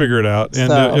 Yeah, you'll figure it out. And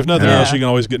So, if nothing yeah. else, you can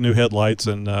always get new headlights.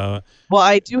 And Well,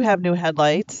 I do have new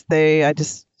headlights. I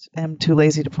just am too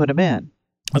lazy to put them in.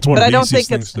 that's one But of I the don't easiest think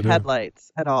things it's to the do.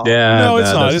 headlights at all. No,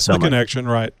 it's not. does It's the sound like- connection,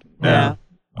 right? Yeah.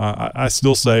 I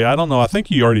still say, I don't know. I think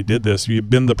you already did this. You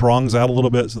bend the prongs out a little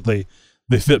bit so they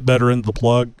fit better into the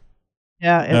plug.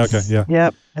 Yeah. Okay, yeah.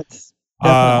 Yep. It's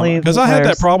definitely Because the I had that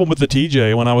wires. problem with the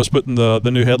TJ when I was putting the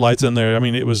new headlights in there. I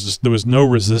mean, it was just, there was no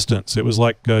resistance. It was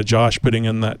like Josh putting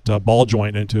in that ball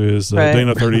joint into his Right.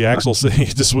 Dana 30 axle.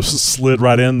 It just was slid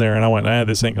right in there, and I went,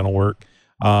 this ain't gonna work.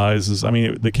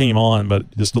 They came on,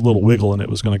 but just a little wiggle and it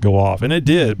was going to go off, and it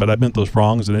did. But I bent those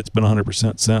prongs, and it's been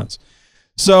 100% since.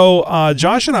 So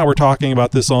Josh and I were talking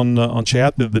about this on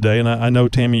chat the other day, and I know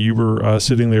Tammy, you were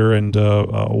sitting there and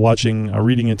watching,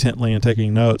 reading intently and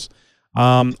taking notes.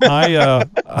 Oh yeah.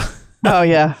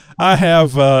 I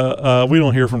have. We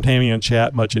don't hear from Tammy in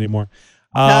chat much anymore.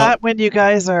 Not when you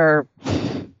guys are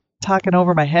talking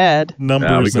over my head.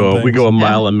 Numbers. We go a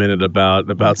mile a minute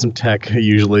about some tech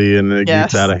usually, and it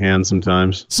gets out of hand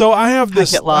sometimes. So I have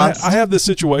this. get lost. I have this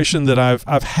situation that I've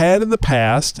had in the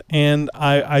past, and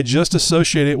I just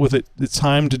associate it with it's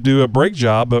time to do a brake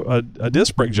job, a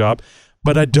disc brake job,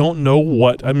 but I don't know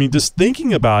what. I mean, just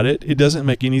thinking about it, it doesn't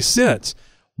make any sense.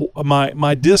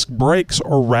 My disc brakes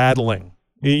are rattling.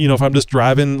 If I'm just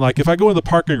driving, like if I go in the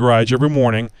parking garage every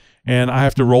morning and I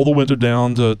have to roll the window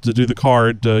down to do the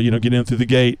card, to, get in through the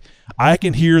gate, I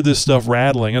can hear this stuff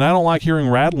rattling, and I don't like hearing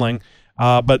rattling.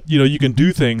 But you can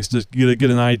do things to get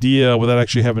an idea without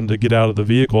actually having to get out of the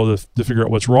vehicle to figure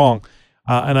out what's wrong.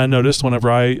 And I noticed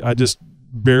whenever I just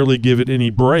barely give it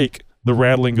any brake, the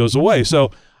rattling goes away.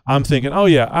 So I'm thinking, oh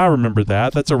yeah, I remember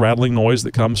that. That's a rattling noise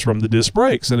that comes from the disc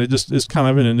brakes, and it just is kind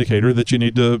of an indicator that you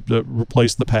need to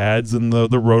replace the pads and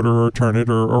the rotor or turn it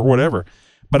or whatever.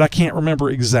 But I can't remember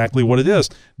exactly what it is.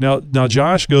 Now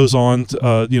Josh goes on to,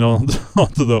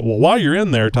 onto the while you're in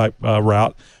there type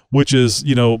route. which is,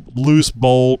 loose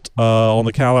bolt on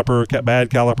the caliper, bad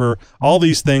caliper, all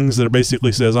these things that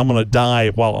basically says I'm going to die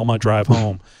while on my drive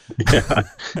home. Yeah.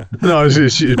 No,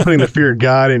 it's putting the fear of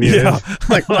God in you. Yeah.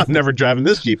 Like, well, I'm never driving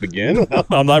this Jeep again. Well,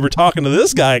 I'm never talking to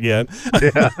this guy again.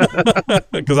 Yeah.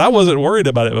 Because I wasn't worried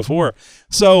about it before.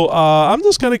 So I'm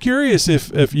just kind of curious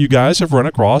if you guys have run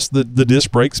across the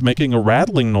disc brakes making a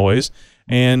rattling noise.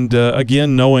 And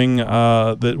again, knowing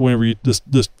that whenever you just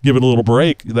give it a little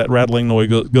break, that rattling noise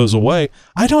goes away.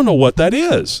 I don't know what that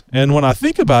is. And when I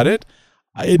think about it,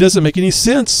 it doesn't make any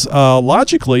sense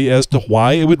logically as to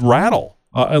why it would rattle.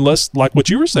 Unless, like what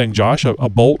you were saying, Josh, a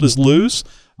bolt is loose,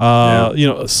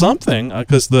 something,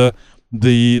 because the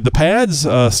pads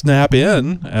snap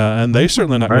in, and they're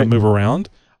certainly not going to move around.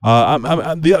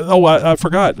 I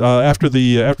forgot. After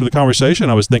the conversation,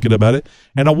 I was thinking about it,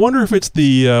 and I wonder if it's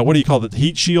the what do you call it? The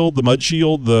heat shield, the mud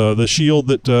shield, the shield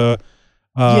that.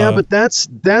 Yeah, but that's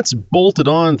bolted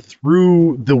on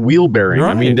through the wheel bearing.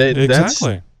 Right, I mean,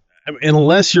 exactly.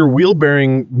 Unless your wheel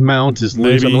bearing mount is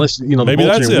loose, unless the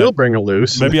bolts in your wheel bearing are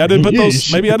loose. Maybe I didn't put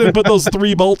those. Maybe I didn't put those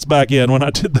 3 bolts back in when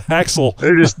I did the axle.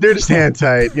 They're just hand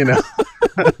tight,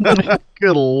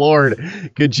 Good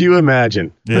Lord, could you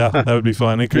imagine? Yeah, that would be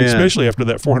fun, especially after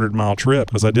that 400-mile trip,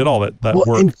 because I did all that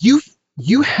work. And you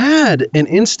had an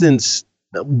instance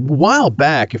a while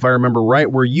back, if I remember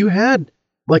right, where you had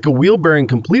like a wheel bearing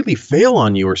completely fail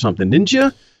on you or something, didn't you?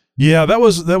 Yeah, that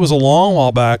was a long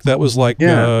while back. That was like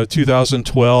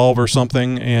 2012 or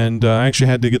something, and I actually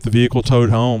had to get the vehicle towed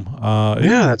home.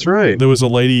 That's right. There was a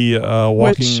lady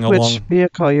walking along. Which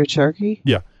vehicle? Your Cherokee?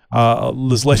 Yeah,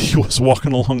 this lady was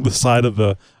walking along the side of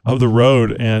the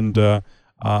road, and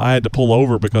I had to pull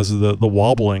over because of the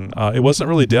wobbling. It wasn't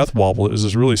really death wobble; it was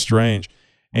just really strange.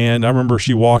 And I remember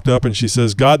she walked up and she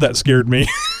says, "God, that scared me."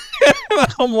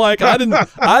 I'm like, I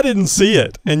didn't see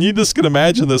it. And you just can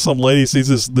imagine that some lady sees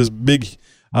this big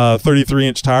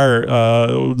 33-inch tire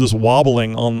just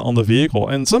wobbling on the vehicle.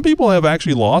 And some people have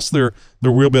actually lost their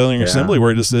wheel bearing assembly where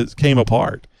it came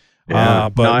apart. Yeah,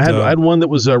 but no, I had one that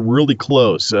was really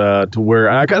close to where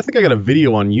I think I got a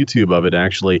video on YouTube of it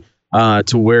actually,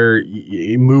 to where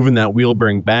moving that wheel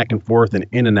bearing back and forth and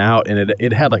in and out, and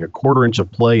it had like a 1/4 inch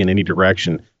of play in any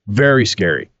direction. Very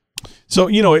scary. So,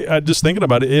 just thinking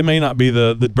about it, it may not be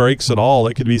the brakes at all.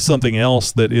 It could be something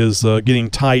else that is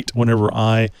getting tight whenever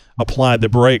I apply the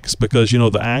brakes, because,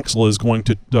 the axle is going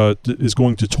to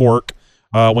torque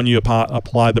when you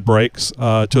apply the brakes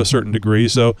to a certain degree.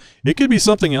 So it could be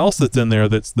something else that's in there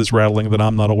that's rattling that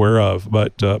I'm not aware of.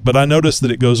 But I noticed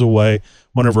that it goes away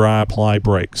whenever I apply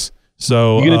brakes.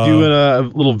 So you're going to do a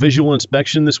little visual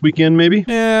inspection this weekend, maybe?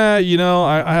 Yeah,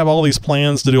 I have all these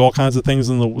plans to do all kinds of things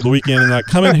in the weekend, and I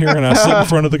come in here and I sit in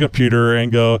front of the computer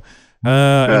and go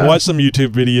and watch some YouTube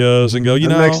videos and go, the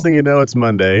next thing you know, it's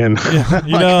Monday, and I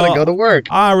gotta go to work.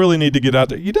 I really need to get out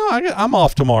there. I'm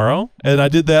off tomorrow, and I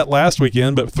did that last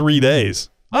weekend, but 3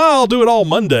 days. I'll do it all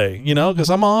Monday,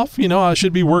 because I'm off. I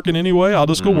should be working anyway. I'll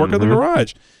just go work in the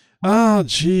garage. Oh,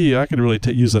 gee, I could really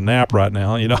use a nap right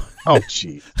now, Oh,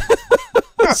 gee.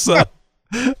 So,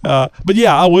 but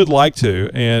yeah, I would like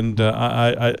to, and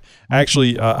I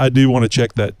actually do want to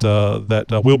check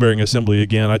that wheel bearing assembly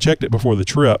again. I checked it before the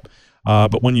trip,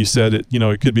 but when you said it,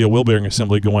 it could be a wheel bearing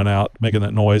assembly going out making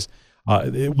that noise.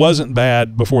 It wasn't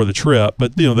bad before the trip,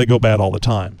 but they go bad all the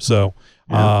time. So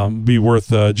be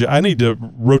worth. I need to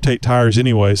rotate tires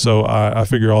anyway, so I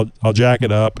figure I'll jack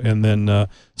it up and then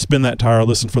spin that tire,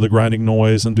 listen for the grinding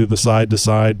noise, and do the side to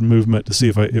side movement to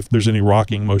see if there's any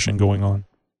rocking motion going on.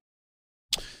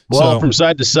 Well, from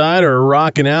side to side or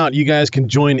rocking out, you guys can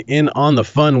join in on the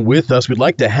fun with us. We'd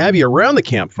like to have you around the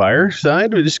campfire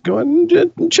side. Just go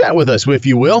ahead and chat with us, if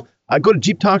you will. Go to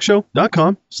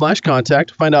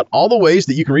jeeptalkshow.com/contact. Find out all the ways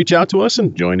that you can reach out to us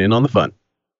and join in on the fun.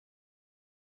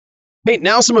 Hey,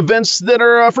 now some events that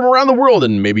are from around the world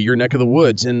and maybe your neck of the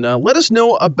woods. And let us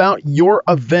know about your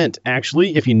event,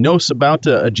 actually. If you know about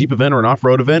a Jeep event or an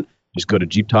off-road event, just go to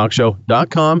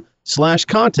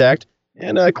jeeptalkshow.com/contact.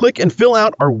 And click and fill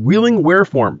out our Wheeling Wear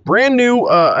form. Brand new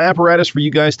apparatus for you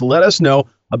guys to let us know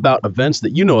about events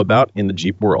that you know about in the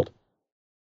Jeep world.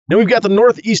 Now we've got the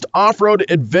Northeast Off-Road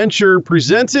Adventure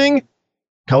presenting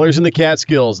Colors in the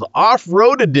Catskills, the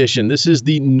Off-Road Edition. This is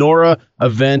the NORA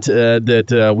event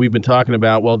that we've been talking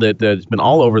about. Well, that's been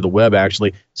all over the web,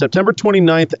 actually. September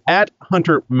 29th at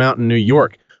Hunter Mountain, New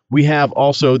York. We have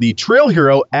also the Trail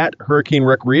Hero at Hurricane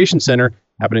Recreation Center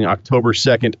happening October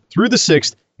 2nd through the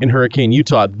 6th. In Hurricane,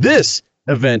 Utah. This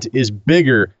event is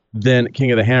bigger than King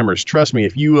of the Hammers. Trust me,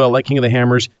 if you like King of the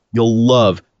Hammers, you'll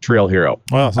love Trail Hero.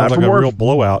 Wow, sounds like a real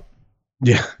blowout.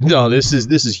 Yeah, no, this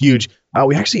is huge.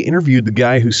 We actually interviewed the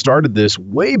guy who started this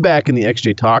way back in the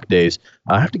XJ Talk days.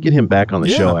 I have to get him back on the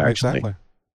show, actually. Exactly.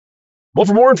 Well,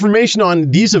 for more information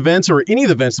on these events or any of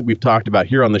the events that we've talked about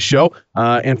here on the show,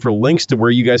 and for links to where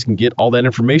you guys can get all that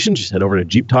information, just head over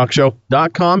to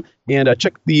JeepTalkShow.com and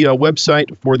check the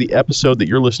website for the episode that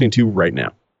you're listening to right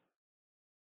now.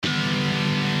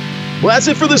 Well, that's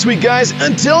it for this week, guys.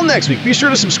 Until next week, be sure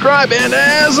to subscribe, and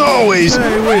as always...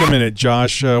 Hey, wait a minute,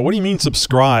 Josh. What do you mean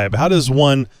subscribe? How does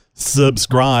one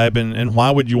subscribe, and why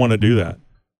would you want to do that?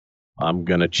 I'm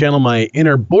going to channel my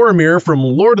inner Boromir from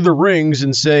Lord of the Rings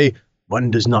and say, one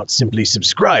does not simply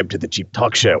subscribe to the Jeep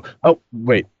Talk Show. Oh,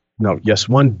 wait. No, yes,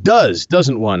 one does,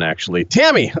 doesn't one, actually?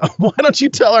 Tammy, why don't you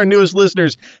tell our newest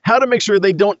listeners how to make sure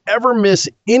they don't ever miss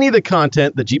any of the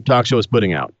content the Jeep Talk Show is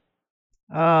putting out?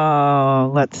 Oh,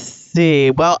 let's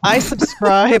see. Well, I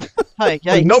subscribe. Hi,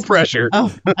 yikes. No pressure.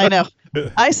 Oh, I know.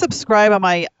 I subscribe on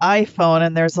my iPhone,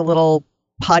 and there's a little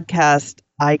podcast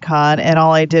icon, and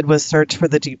all I did was search for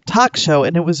the Jeep Talk Show,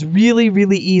 and it was really,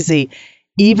 really easy.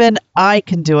 Even I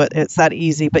can do it. It's that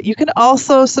easy. But you can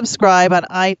also subscribe on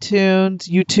iTunes,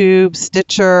 YouTube,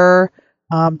 Stitcher.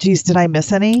 Geez, did I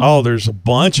miss any? Oh, there's a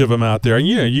bunch of them out there.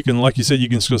 Yeah, you can, like you said, you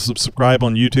can subscribe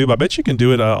on YouTube. I bet you can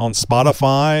do it on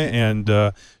Spotify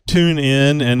and tune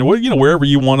in and wherever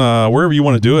you want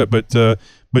to do it.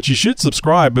 But you should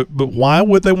subscribe. But why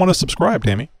would they want to subscribe,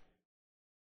 Tammy?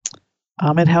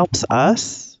 It helps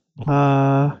us.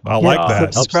 I like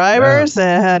that. Subscribers,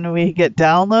 and we get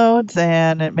downloads,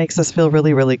 and it makes us feel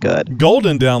really, really good.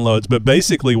 Golden downloads, but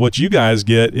basically what you guys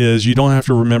get is you don't have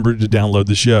to remember to download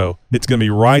the show. It's going to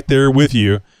be right there with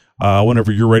you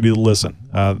whenever you're ready to listen.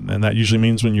 And that usually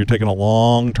means when you're taking a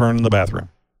long turn in the bathroom.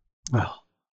 Oh.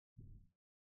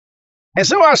 And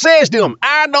so I says to him,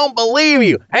 I don't believe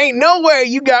you. Ain't no way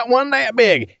you got one that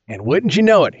big. And wouldn't you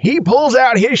know it, he pulls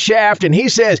out his shaft and he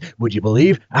says, would you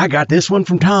believe I got this one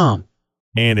from Tom?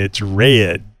 And it's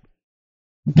red.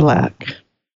 Black.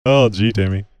 Oh, gee,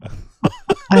 Tammy.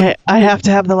 I have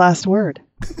to have the last word.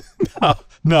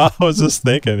 No, I was just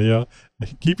thinking,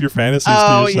 keep your fantasies to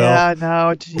yourself. Oh, yeah,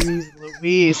 no, jeez,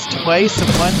 Louise, twice in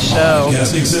one show.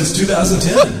 Casting since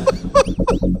 2010.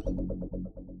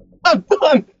 I'm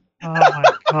done. Oh,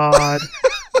 my God.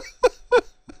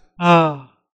 Oh.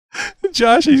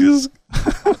 Josh, he's just...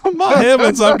 my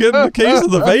heavens, I'm getting a case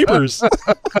of the vapors.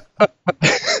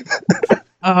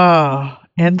 Oh,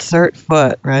 insert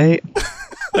foot, right?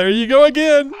 There you go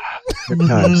again. Good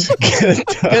times. Good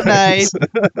times. Good night.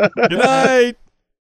 Good night.